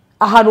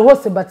ahantu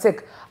hose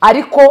batseka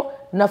ariko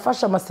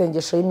nafashe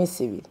amasengesho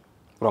y'iminsi 2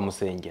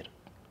 uramusengera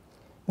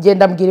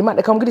ngenda mbwira Imana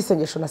reka mbwira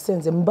isengesho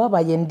nasenze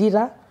mbabaye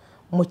ndira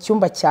mu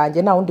cyumba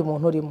cyanjye nta wundi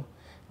muntu urimo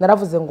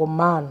naravuze ngo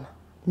Mana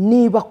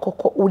niba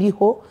koko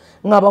uriho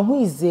nkaba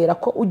nkwizera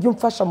ko ujya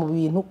umfasha mu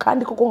bintu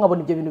kandi koko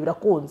nkabona ibyo bintu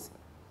birakunze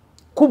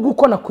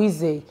kubw'uko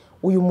nakwizeye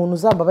uyu muntu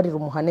uzambabarira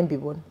umuhane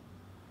mbibone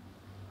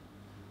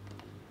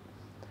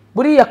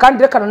buriya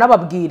kandi rekana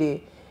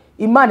nababwire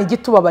Imana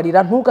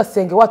igitubabarira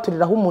ntugasenge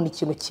waturiraho umuntu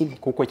ikintu kibi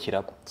kuko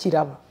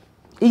kiraba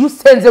iyo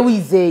usenze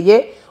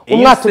wizeye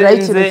umwaturiraho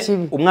ikintu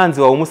kibi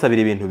umwanzi wawe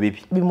umusabira ibintu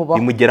bibi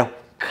bimugeraho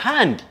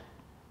kandi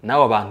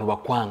nawe abantu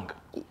bakwanga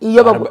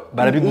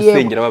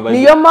barabigusengera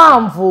niyo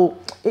mpamvu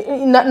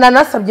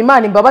nanasabye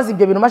Imana imbabazi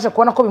ibyo bintu maje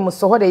kubona ko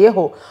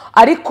bimusohoreyeho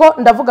ariko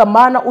ndavuga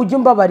Mana ujye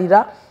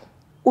umbabarira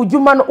ujye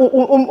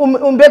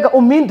umbega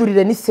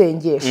umindurire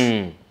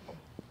n'isengesho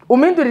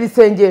umindurire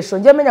isengesho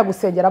njye menya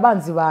gusengera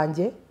abanzi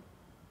banjye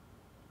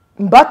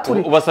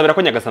mbaturire ubasabira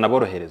ko Nyagasana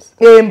borohereza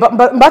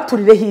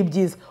mbaturireho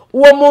ibyiza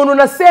uwo muntu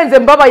nasenze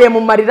mbabaye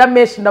mu marira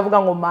menshi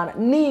ndavuga ngo Mana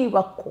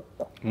niba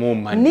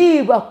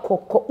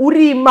koko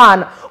uri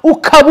Imana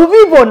ukaba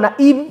ubibona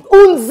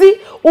unzi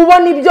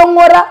ubona ibyo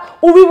nkora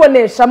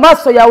ubibonesha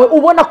amaso yawe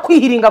ubona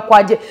kwihiringa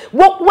kwanjye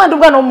wenda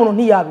umwana w'umuntu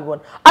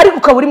ntiyabibona ariko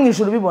ukaba uri mu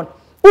ijuru ubibona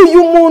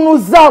uyu muntu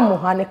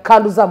uzamuhane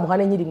kandi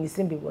uzamuhane nyiri mu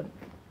isi mbibona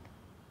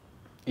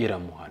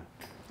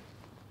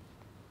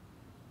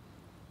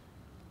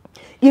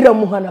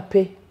iramuhana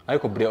pe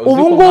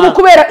ubu ngubu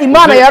kubera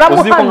Imana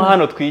yaramuhana uzi ko nka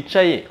hano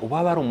twicaye uba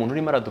hari umuntu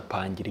urimo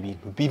aradupangira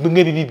ibintu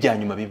bimwe bibi bya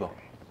nyuma bibaho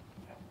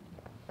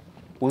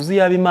uzi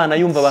yaba Imana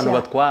yumva abantu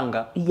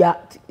batwanga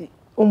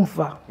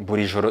umva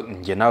buri joro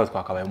njye nawe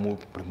twakabaye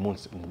buri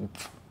munsi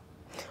umupfu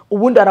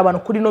ubundi hari abantu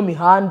kuri no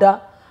mihanda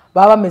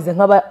baba bameze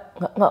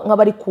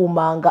nk'abari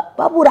kumanga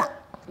babura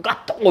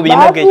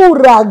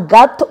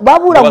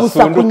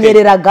gusa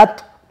kunyerera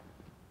gato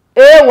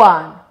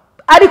ewana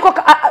ariko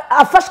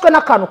afashwe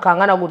n'akantu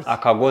kangana gutya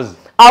akagozi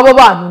abo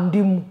bantu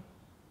ndimo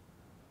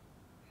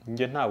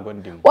njye ntabwo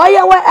ndimo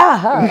oya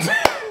aha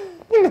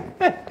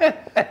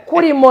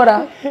kuri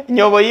mora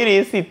nyobo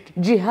y'irisiti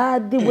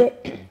jihadi we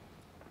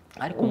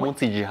ariko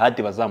umunsi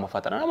jihadi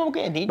bazamufatana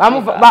namubwiye nti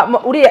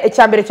uriya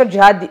icyambere cyo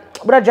jihadi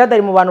buriya jihadi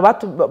ari mu bantu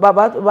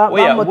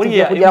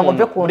bamotiye kugira ngo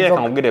mve ku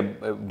nzoga nkubwire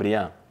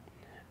Brianne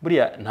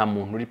buriya nta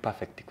muntu uri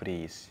perfect kuri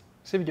iyi si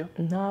sibyo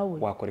nawe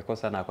wakora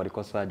ikosa nakora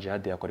ikosa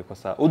jihadi yakora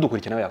ikosa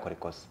udukurikira nawe yakora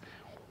ikosa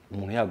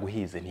umuntu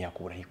yaguhize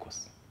ntiyakuburaho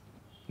ikosa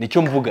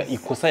nicyo mvuga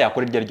ikosa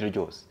yakora iryo ari ryo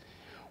ryose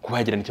kuba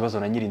yagirana ikibazo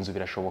na nyiri inzu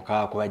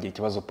birashoboka kuba yagira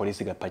ikibazo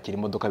polisi igapakira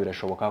imodoka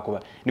birashoboka kuba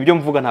nibyo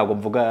mvuga ntabwo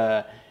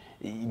mvuga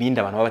ibindi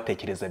abantu baba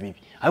batekereza bibi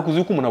ariko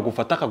uzi ko umuntu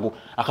agufata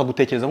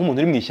akagutekereza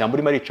nk'umuntu uri mu ishyamba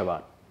urimo arica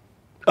abantu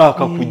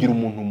akakugira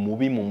umuntu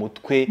mubi mu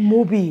mutwe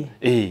mubi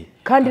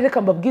kandi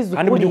reka mbabwize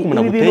ukuri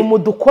ibi bintu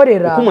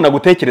mudukorera uko umuntu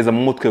agutekereza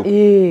mu mutwe we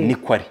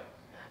niko ari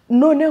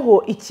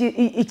noneho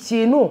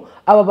ikintu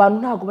aba bantu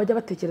ntabwo bajya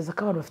batekereza ko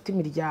abantu bafite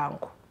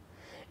imiryango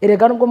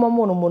erega nubwo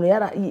umuntu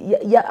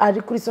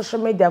ari kuri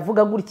social media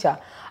avuga gutya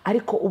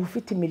ariko uba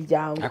ufite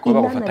imiryango ariko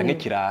bagufata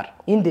nk'ikirara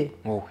inde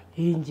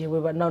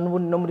ngewe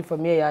no muri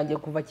famiye yanjye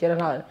kuva kera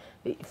nta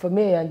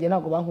famiye yanjye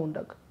ntabwo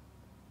bankundaga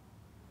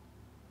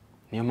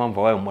niyo mpamvu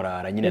wabaye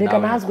umurara nyine nawe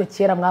reka nazwe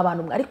kera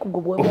mw'abantu ariko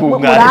ubwo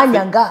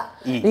muranyanga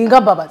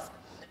ingambabaza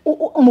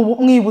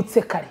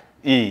mwibutse kare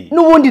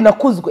n'ubundi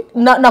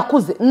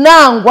nakuze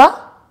nangwa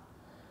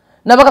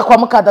nabaga kwa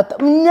mukadata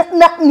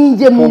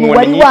ninjye muntu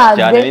wari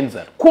wanzwe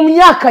ku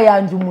myaka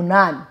yanjye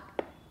 8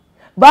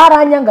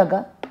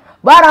 baranyangaga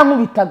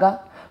barankubitaga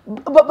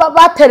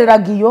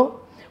batereraga iyo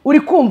uri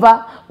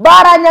kumva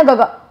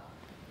baranyangaga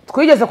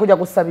twigeze kujya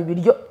gusaba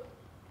ibiryo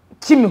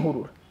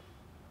kimihurura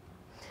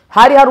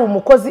hari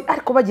umukozi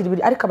ariko bagira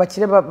ibiri ariko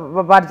abakire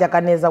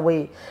baryaga neza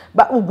we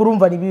ubwo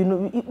urumva ni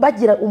ibintu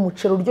bagira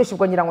umucero uryoshye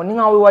ubwo ngira ngo ni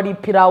nkawe wari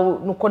pirawu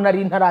nuko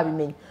nari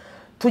ntarabimenya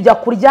tujya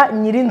kurya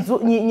nyirinzu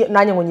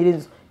nanye ngo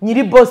nyirinzu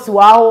nyiri boss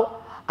waho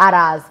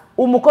araza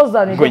umukozi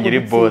zanire nyiri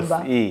boss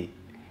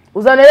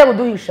uzanere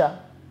guduhisha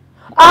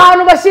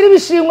ahantu bashyira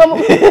ibishingwe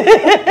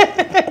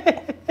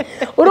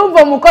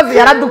urumva umukozi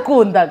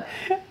yaradukundaga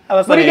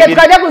buri gihe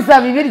twajya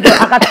gusaba ibiryo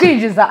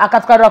akatwinjiza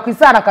akatwarira ku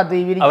isahani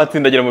akaduha ibiryo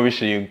abatsindagira mu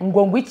bishingwe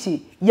ngo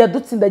iki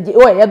yadutsindagiye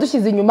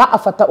yadushyize inyuma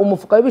afata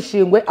umufuka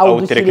w'ibishingwe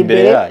awudushyira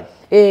imbere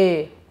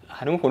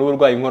harimo ukuntu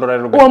uburwayi inkorora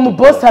rero uwo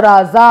mubosi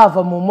araza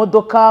ava mu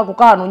modoka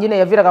kuko ahantu nyine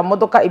yaviraga mu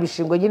modoka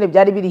ibishingwe nyine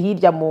byari biri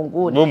hirya mu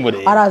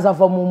nguni araza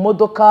ava mu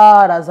modoka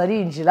araza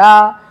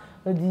arinjira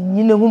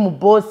nyine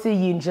nk'umubosi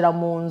yinjira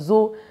mu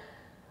nzu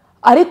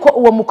ariko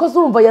uwo mukozi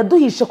urumva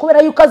yaduhishe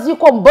kubera yuko azi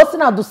yuko umubosi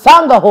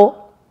nadusangaho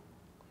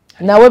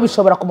nawe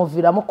bishobora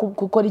kumuviramo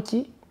gukora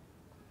iki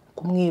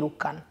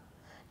kumwirukana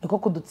niko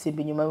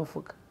kudutsimba inyuma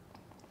y'umufuka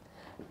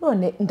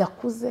none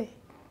ndakuze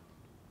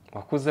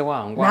wakuze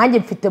wangwa nanjye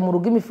mfite mu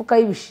rugo imifuka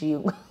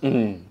y'ibishingwe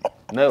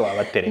nawe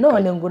wabatereka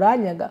none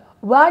nguranyaga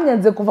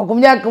banyanze kuva ku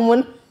myaka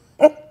 8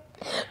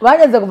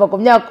 banyanze kuva ku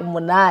myaka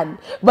 8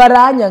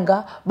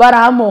 baranyanga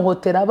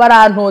baramuhotera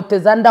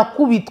barantoteza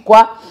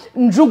ndakubitwa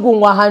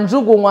njugunywa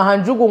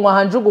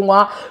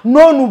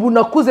none ubu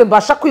nakuze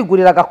mbasha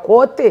kwigurira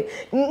agakote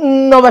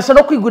nabasha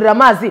no kwigurira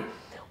amazi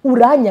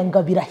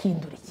uranyanga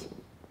birahindura iki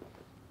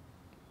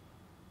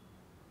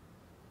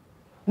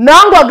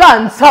nangwaga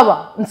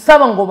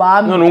nsaba ngo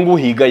bamwe none ubu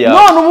higa ya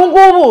none ubu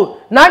ngubu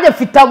nanjye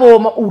mfite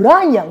aboma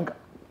uranyanga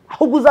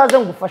ahubwo uzaze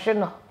ngufashe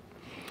na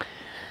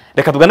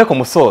reka tugane ku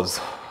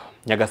musozo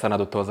Nyagasana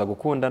dutoza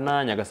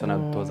gukundana Nyagasana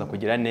dutoza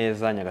kugira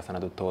neza Nyagasana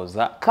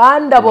dutoza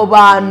kandi abo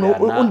bantu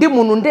undi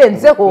muntu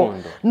ndenzeho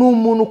ni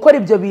umuntu ukora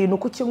ibyo bintu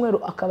ku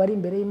cyumweru akaba ari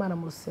imbere y'Imana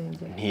mu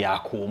rusengero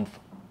ntiyakumva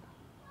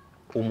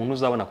umuntu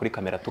uzabona kuri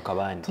kamera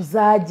tukabandi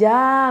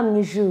tuzajya mu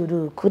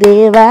ijuru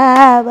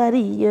kureba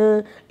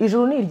bariyo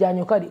ijuru ni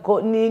iryanyuka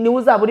ariko ni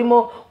uzaba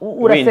urimo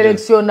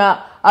uraselektiona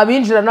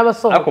abinjira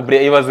n'abasohoka ariko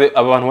bre ibaze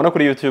abantu ubona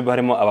kuri YouTube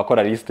harimo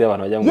abakora liste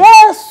y'abantu bajya ngo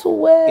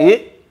Yesu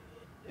we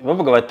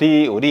bavuga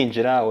bati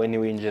urinjira we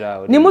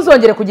niwinjira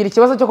nimuzongere kugira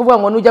ikibazo cyo kuvuga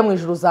ngo nujya mu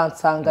ijuru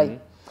uzansangaye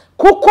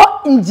kuko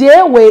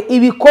njyewe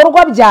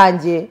ibikorwa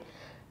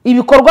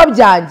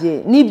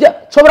byanjye nibyo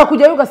nshobora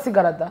kujyayo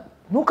ugasigarada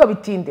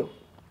ntukabitindeho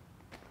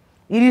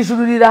iri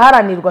juru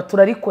riraharanirwa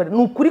turarikora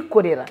ni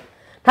ukurikorera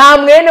nta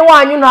mwene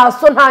wanyu nta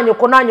so nta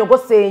nyoko nta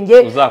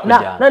nyogosenge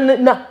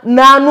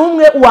nta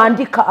n'umwe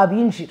wandika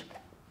abinjira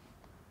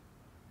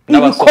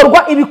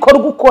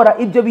ibikorwa ukora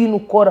ibyo bintu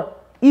ukora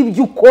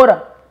ibyo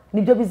ukora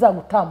nibyo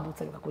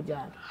bizagutambutsa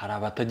bikakujyana hari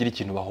abatagira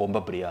ikintu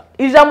bahomba Brianne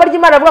ijambo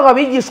ry'Imana avuga ngo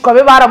abigishwa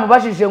be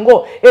baramubajije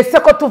ngo ese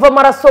ko tuva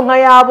amaraso nka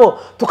yabo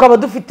tukaba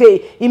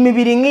dufite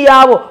imibiri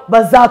nk'iyabo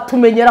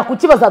bazatumenyera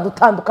kuki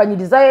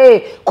bazadutandukanyiriza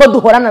ko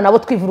duhorana nabo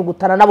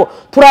twivurugutana nabo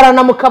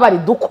turarana mu kabari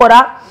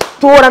dukora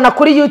duhorana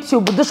kuri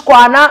YouTube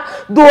dushwana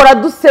duhora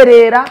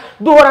duserera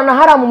duhorana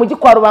hara mu mujyi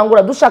kwa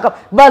Rubangura dushaka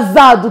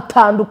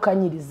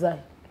bazadutandukanyiriza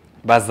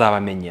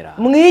bazabamenyera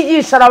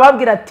mwigisha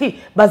arababwira ati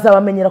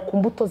bazabamenyera ku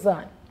mbuto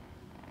zanyu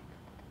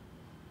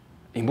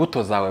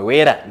imbuto zawe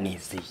wera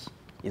niziye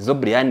izo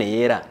Brianne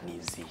yera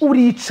niziye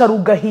uricara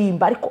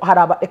ugahimba ariko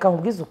haraba reka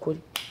nkubwize ukuri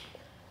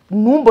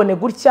numbone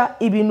gutya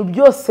ibintu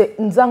byose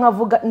nza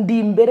nkavuga ndi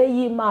imbere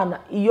y'Imana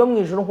iyo mu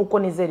ijuru nkuko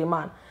nizera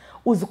Imana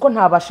uzi ko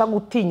ntabasha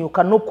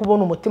gutinyuka no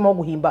kubona umutima wo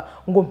guhimba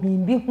ngo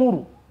mpimbe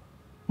inkuru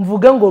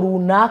mvuge ngo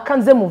runaka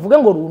nze muvuge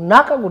ngo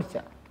runaka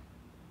gutya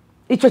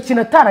icyo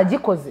kintu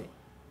ataragikoze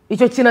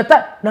icyo kintu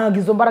ntabwo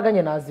izo mbaraga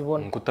nye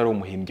nazibona ngo utari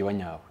umuhimbyi wa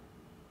nyawe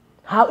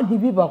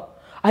ntibibaho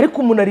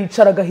ariko umuntu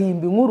aricara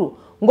agahimba inkuru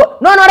ngo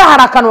none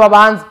hari akantu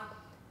babanza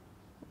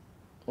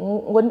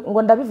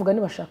ngo ndabivuga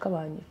nibashaka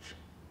banyica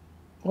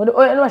ngo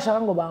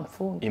nibashaka ngo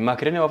bamfunge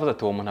Imakire niwe wavuze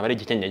ati uwo muntu aba ari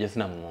igikenya yageze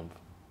namwumva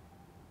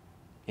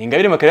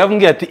Ingabire Imakire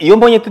yavumbwiye ati iyo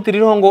mbonye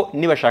titiririho ngo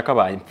nibashaka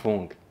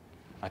bamfunge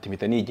ati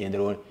mpita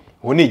nigendera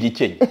uwo ni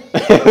igikenya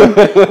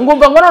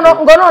ngumva ngo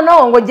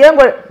noneho ngo ngiye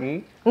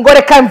ngo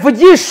reka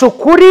mvugishe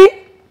ukuri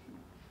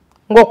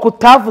ngo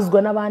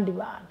kutavuzwe n'abandi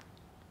bantu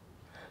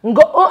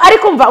ngo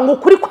ariko mva ngo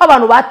ukuri ko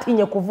abantu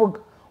batinye kuvuga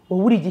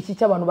wowe uri igiki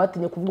cy'abantu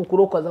batinye kuvuga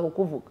ukuri ukaza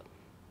kukuvuga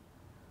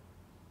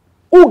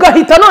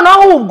ugahita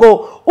noneho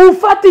ahubwo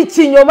ufata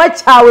ikinyoma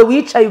cyawe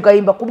wicaye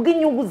ugahimba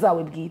kubw'inyungu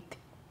zawe bwite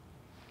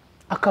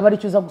akaba ari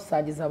cyo uza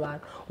gusangiza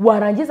abantu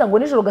warangiza ngo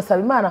nijoro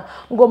ugasaba Imana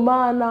ngo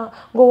Mana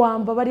ngo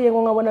wambabariye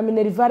ngo nkabona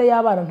minerivare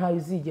y'abana ntayo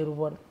uzigera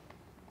ubona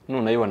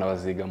none ayibona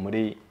baziga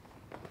muri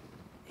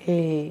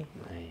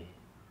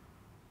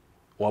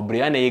wa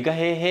Brianne yiga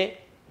hehe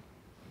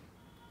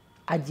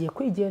agiye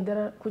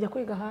kwigendera kujya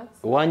kwiga hanze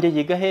uwanjye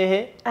yiga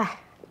hehe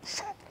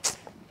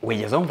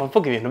wigeze wumva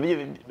mvuga ibintu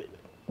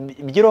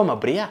by'Roma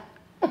Brianne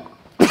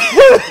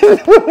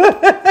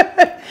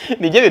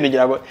nijye bintu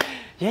ngira ngo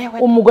yewe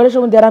umugore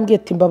ejo bundi yarambwiye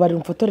ati mbabarira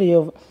umfotore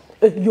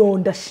yo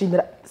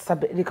ndashimira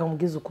sabe reka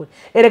mubwize ukuri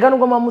erega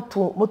nubwo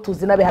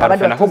mutuzi nabe hari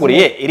abandi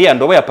nakuguriye iriya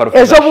ndobo ya parufe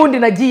ejo bundi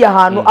nagiye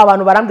ahantu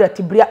abantu barambwira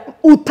ati Brianne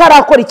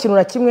utarakora ikintu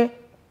na kimwe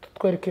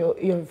twereke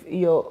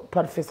iyo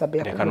parufe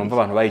sabe reka numva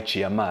abantu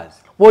bayiciye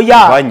amazi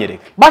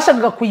banyereka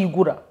bashakaga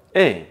kuyigura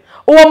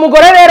uwo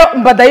mugore rero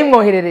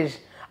mbadayimwoherereje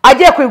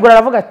agiye kuyigura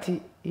aravuga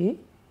ati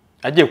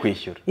agiye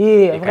kwishyura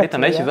ikarita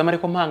nayishyizemo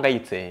ariko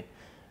mpangayitse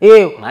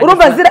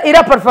urumva zira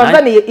ira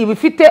parfazaniye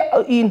ibifite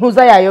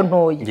intuza yayo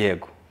ntoyi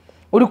yego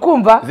uri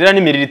kumva zira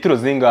ni mililitiro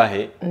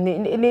zingahe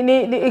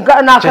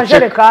ni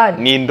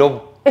akajerekani ni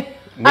indobo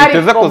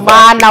niteze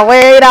kuzana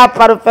we ira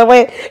parfum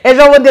we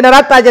ejo bundi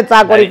narataje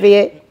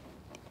tsagorifiye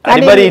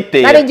ari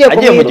barite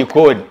agiye mu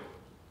gikoni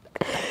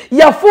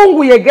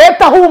yafunguye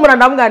geta humura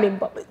na mwana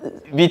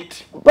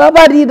biti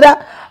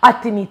babarira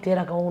ati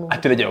niteraga wowe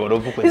ati nagira ngo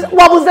uvuge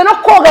wabuze no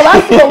koga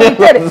basiyo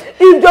witere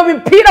ibyo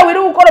bipira wiri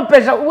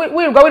gukoropesha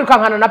wirwa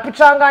wirukankana na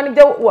picanga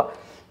nibyo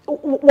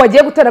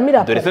wagiye gutera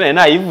mira dore se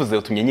nayivuze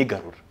utumye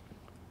nyigarura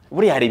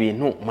buri hari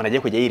ibintu umuntu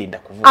agiye kujya yirinda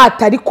kuvuga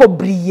atariko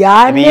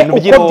Brianne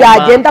uko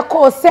byagenda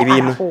kose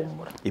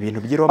arahumura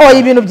ibintu by'Roma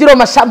ibintu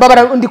by'Roma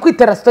mbabara ndi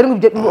kwitera story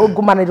ngibyo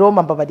gumana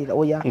Roma mbabarira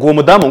oya ngo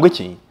umudamu ngo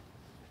iki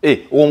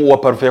uwo wa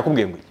parufe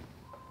yakubwiye ngo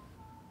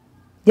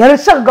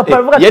yarashakaga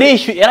paruvuga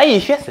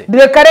yarayishyuye se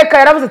reka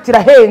yaravuze ati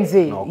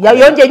rahenze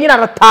yongeye nyina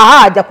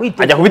arataha ajya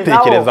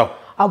kubitekerezaho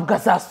abwo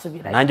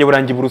azasubira nanjye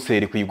burangi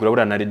Buruseli kuyigura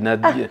burana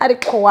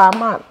ariko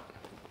wamana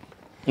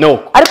no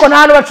ariko nta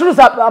hantu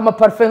bacuruza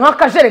amaparufe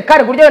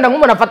nk'akajerekani kuryo wenda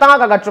nk'umuntu afata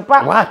nk'aka gacupa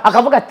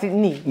akavuga ati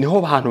niho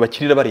abantu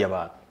bakirira bari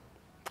abantu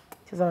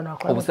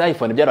ubu se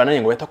iPhone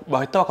byarananiye ngo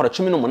bahita bakora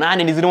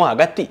 18 n'izirimo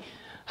hagati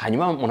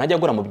hanyuma umuntu ajya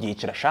agura mu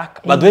byiciro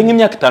ashaka baduhe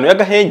nk'imyaka 5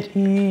 y'agahenge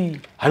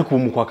ariko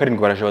ubu mu kwa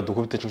karindwi baraje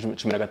badukubite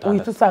 15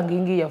 uhita usanga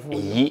ingi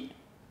yavuye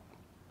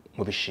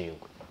mu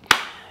bishingwe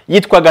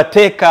yitwa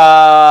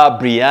Gateka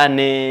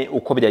Brianne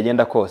uko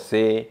byagenda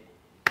kose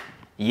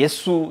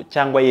Yesu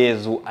cyangwa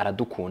Yezu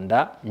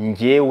aradukunda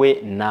njyewe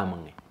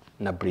namwe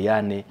na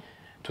Brianne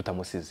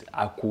tutamusize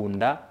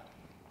akunda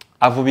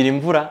avubira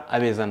imvura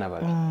abeza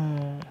n'ababi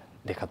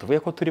reka tuvuye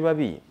ko turi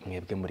babi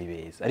mwebwe muri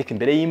beza ariko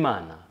imbere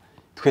y'Imana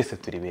twese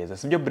turi beza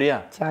sibyo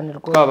Brianne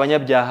twaba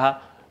abanyabyaha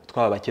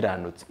twaba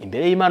abakiranutsi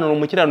imbere y'Imana uri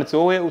umukiranutsi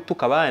wowe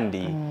utuka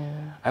abandi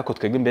ariko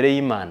twebwe imbere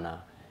y'Imana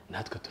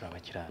natwe turi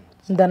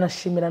abakiranutsi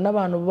ndanashimira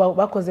n'abantu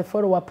bakoze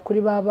follow up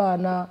kuri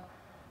babana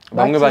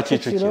bamwe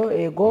bakicukiro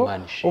ego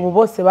ubu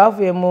bose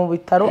bavuye mu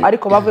bitaro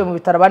ariko bavuye mu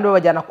bitaro abandi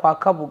babajyana kwa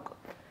Kabuga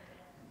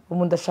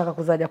ubu ndashaka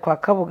kuzajya kwa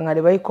Kabuga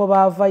nkareba yuko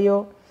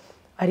bavayo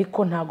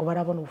ariko ntago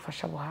barabona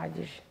ubufasha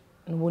buhagije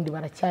nubundi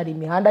baracyari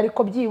imihanda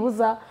ariko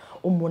byibuza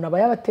umuntu aba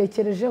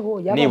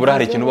yabatekerejeho nibura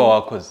hari ikintu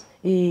bawakoze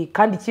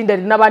kandi ikindi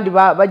ari nabandi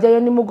bajyayo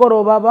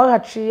nimugoroba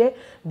bahaciye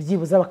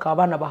byibuza bakaba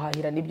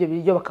banabahahira nibyo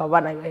biryo bakaba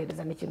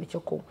banabahereza n'ikintu cyo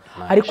kunywa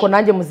ariko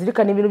nanjye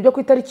muzirikana ibintu byo ku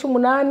itariki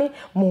 8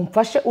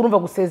 mumfashe urumva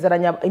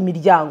gusezeranya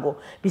imiryango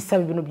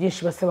bisaba ibintu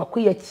byinshi basaba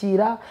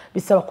kwiyakira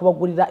bisaba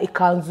kubagurira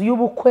ikanzu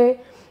y'ubukwe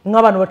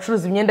nk'abantu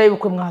bacuruza imyenda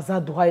y'ubukwe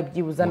mwazaduhaye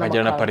byibuza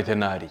n'amakara na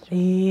partenari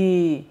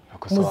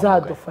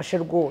muzadufashe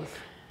rwose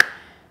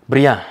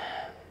Brianne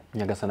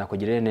nyagasana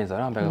kugirire neza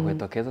arambaye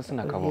agakweto keza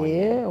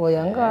sinakabonye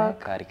oya ngaka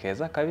kari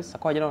keza kabisa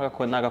ko wagira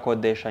ngo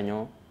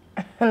nagakodeshanyo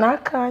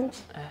nakanje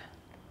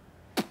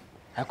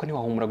ariko ni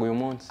wahumuraga uyu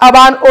munsi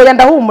abantu oya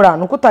ndahumura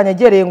nuko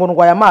utanyegereye ngo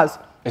ndwaye amazi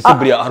ese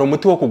Brianne hari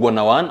umuti wo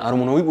kugona hari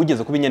umuntu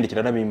ugeze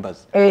kubinyandikira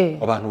n'abimbaza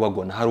abantu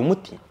bagona hari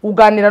umuti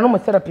uganira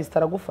n'umuterapist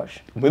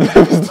aragufasha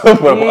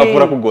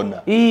akora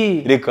kugona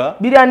reka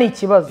biriya ni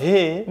ikibazo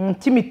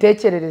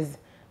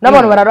cy'imitekerereze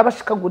n'abantu barara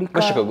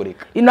bashikagurika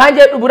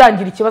inange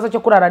uburangira ikibazo cyo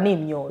kurara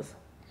n'imyoza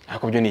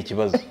ariko byo ni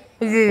ikibazo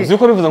uzi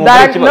ko bivuze ngo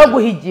ari ikibazo no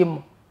guhigima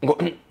ngo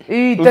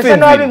tese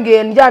no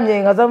babimbwiye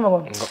ndyamye nkazama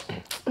ngo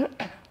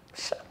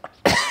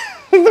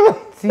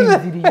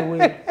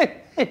sinziriye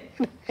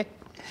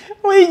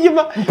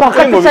wihigima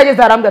mpaka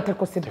cyageze arambye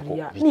ateko se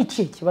Brianne ni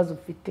iki kibazo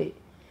ufite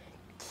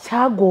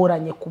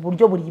cyagoranye ku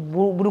buryo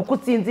buri uko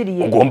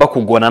usinziriye ugomba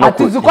kugona no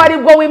ati uko ari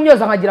bwo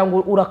wimyoza nkagira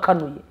ngo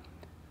urakanuye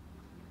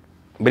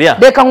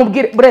Brianne reka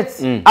nkubwire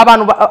buretse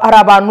abantu hari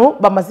abantu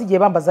bamaze igihe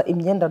bambaza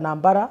imyenda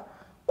nambara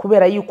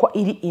kubera yuko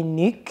iri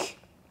unique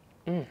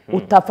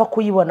utapfa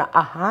kuyibona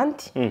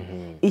ahandi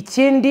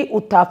ikindi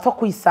utapfa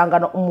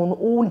kuyisangana umuntu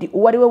undi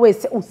uwo ari we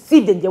wese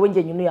usibye njyewe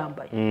nyine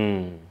uyambaye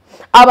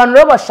abantu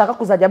rero bashaka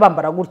kuzajya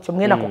bambara gutyo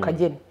mwene ako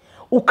kageni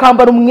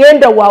ukambara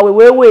umwenda wawe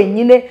wewe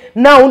wenyine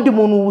nta wundi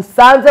muntu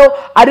usanzeho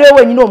ari we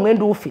wenyine uwo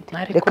mwenda uwufite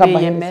reka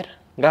yemera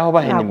ngaho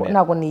bahenimera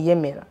ntago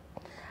niyemera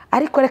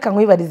ariko reka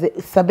nkwibarize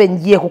Sabe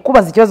ngiye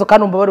kukubaza ikibazo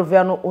kandi umbabare uvuye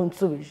hano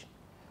unsubije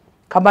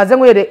kamaze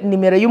nkwere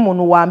nimero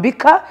y'umuntu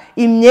wambika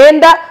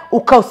imyenda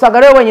ukawusanga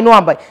ari we wenyine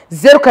wambaye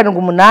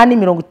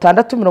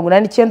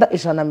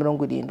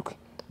 0788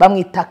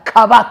 bamwita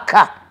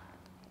Kabaka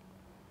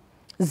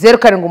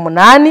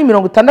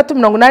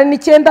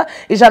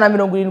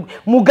 0788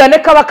 mugane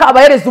Kabaka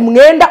abahereza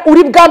umwenda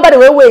uri bwambare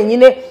we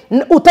wenyine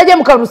utajye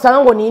mu kantu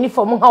usanga ngo ni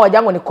uniform nka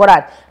wajya ngo ni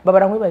korali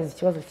babara nkwibariza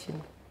ikibazo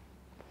kimwe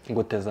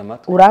nguteza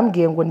amatwi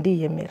urambwiye ngo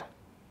ndiyemera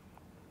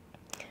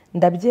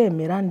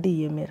ndabyemera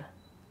ndiyemera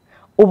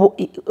ubu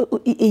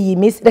iyi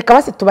minsi reka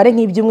basi tubare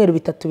nk'ibyumweru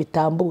 3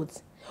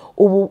 bitambutse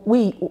ubu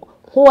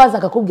nkuwaza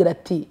akakubwira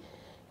ati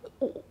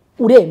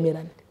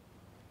uremerane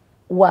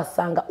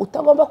wasanga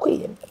utagomba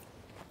kwiyemera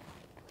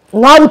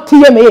mwawe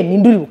utiyemeye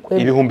ninde uri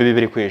bukwemera ibihumbi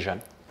 200%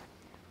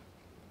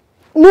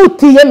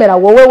 nutiyemera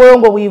wowe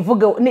ngo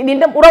wivuge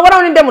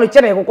urabona ninde muntu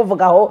ukeneye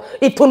kukuvugaho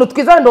ituntu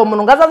twiza ndo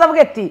umuntu ngazaza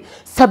avuga ati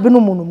Sabe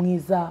n'umuntu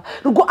mwiza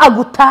rwo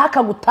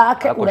agutaka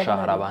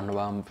urashahara abantu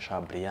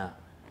bamfasha Brianne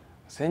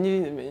senyi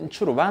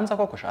incuro banza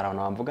koko shara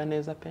abantu bamvuga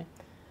neza pe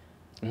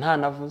nta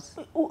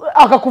navuze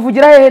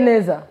akakuvugira hehe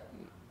neza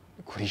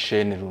kuri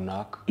chaîne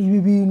runaka ibi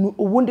bintu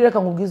ubundi reka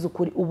nkubwiza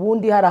ukuri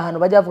ubundi hari ahantu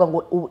bajya bavuga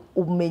ngo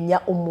umenya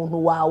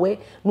umuntu wawe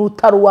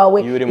n'utari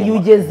wawe iyo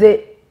ugeze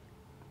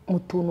mu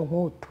tuntu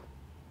nk'utu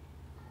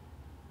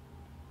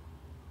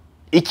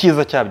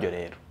ikiza cyabyo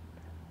rero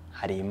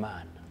hari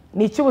Imana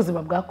ni iki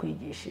ubuzima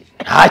bwakwigishije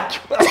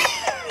ntacyo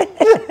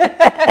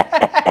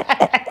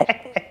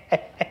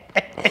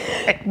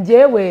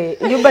njyewe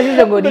iyo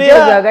mbajije ngo nicyo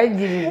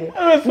byagangirije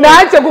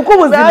ntacyo kuko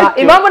ubuzima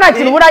impamvu nta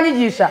kintu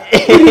buranyigisha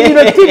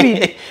ibintu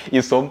tibiri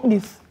isomo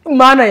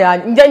Imana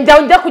yanjye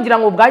njya kugira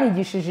ngo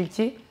bwanyigishije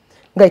iki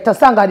ngahita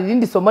asanga hari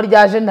irindi somo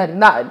ryaje ntari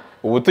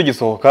ubu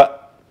tugisohoka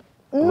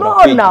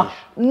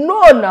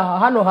nona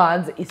hano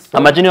hanze isomo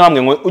amajini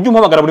wamwe ngo ujye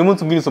umpamagara buri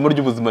munsi umbwira isomo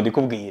ry'ubuzima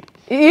ndikubwira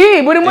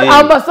buri munsi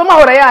amasomo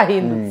ahora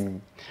yahindutse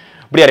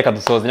buriya reka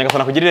dusoze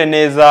nyagasana kugirire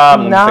neza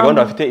mu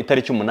segonda bafite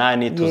itariki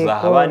 8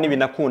 tuzahaba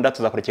nibinakunda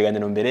tuzakora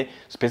ikiganiro mbere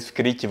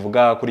specifically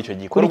kivuga kuri icyo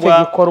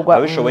gikorwa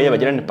abishoboye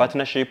bagirana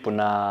partnership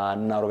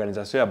na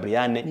organisation ya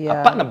Brianne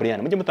apana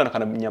Brianne mujye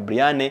mutandukanya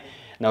Brianne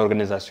na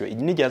organisation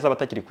n'igihe azaba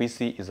atakiri ku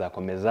isi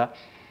izakomeza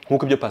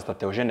nkuko ibyo Pastor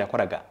Theogene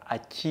yakoraga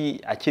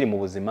akiri mu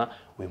buzima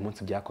uyu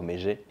munsi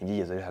byakomeje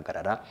nigeze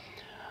bihagarara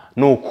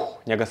nuko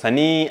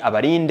nyagasani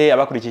abarinde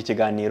abakurikiye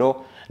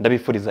ikiganiro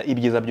ndabifuriza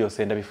ibyiza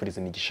byose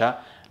ndabifuriza imigisha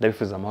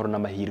ndabifuriza amahoro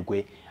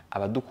n'amahirwe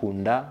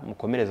abadukunda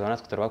mukomereza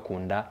natwe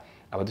turabakunda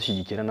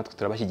abadushyigikira natwe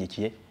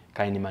turabashyigikiye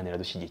kandi n'Imana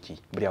iradushyigikiye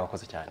buriya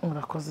wakoze cyane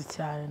murakoze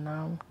cyane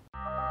namwe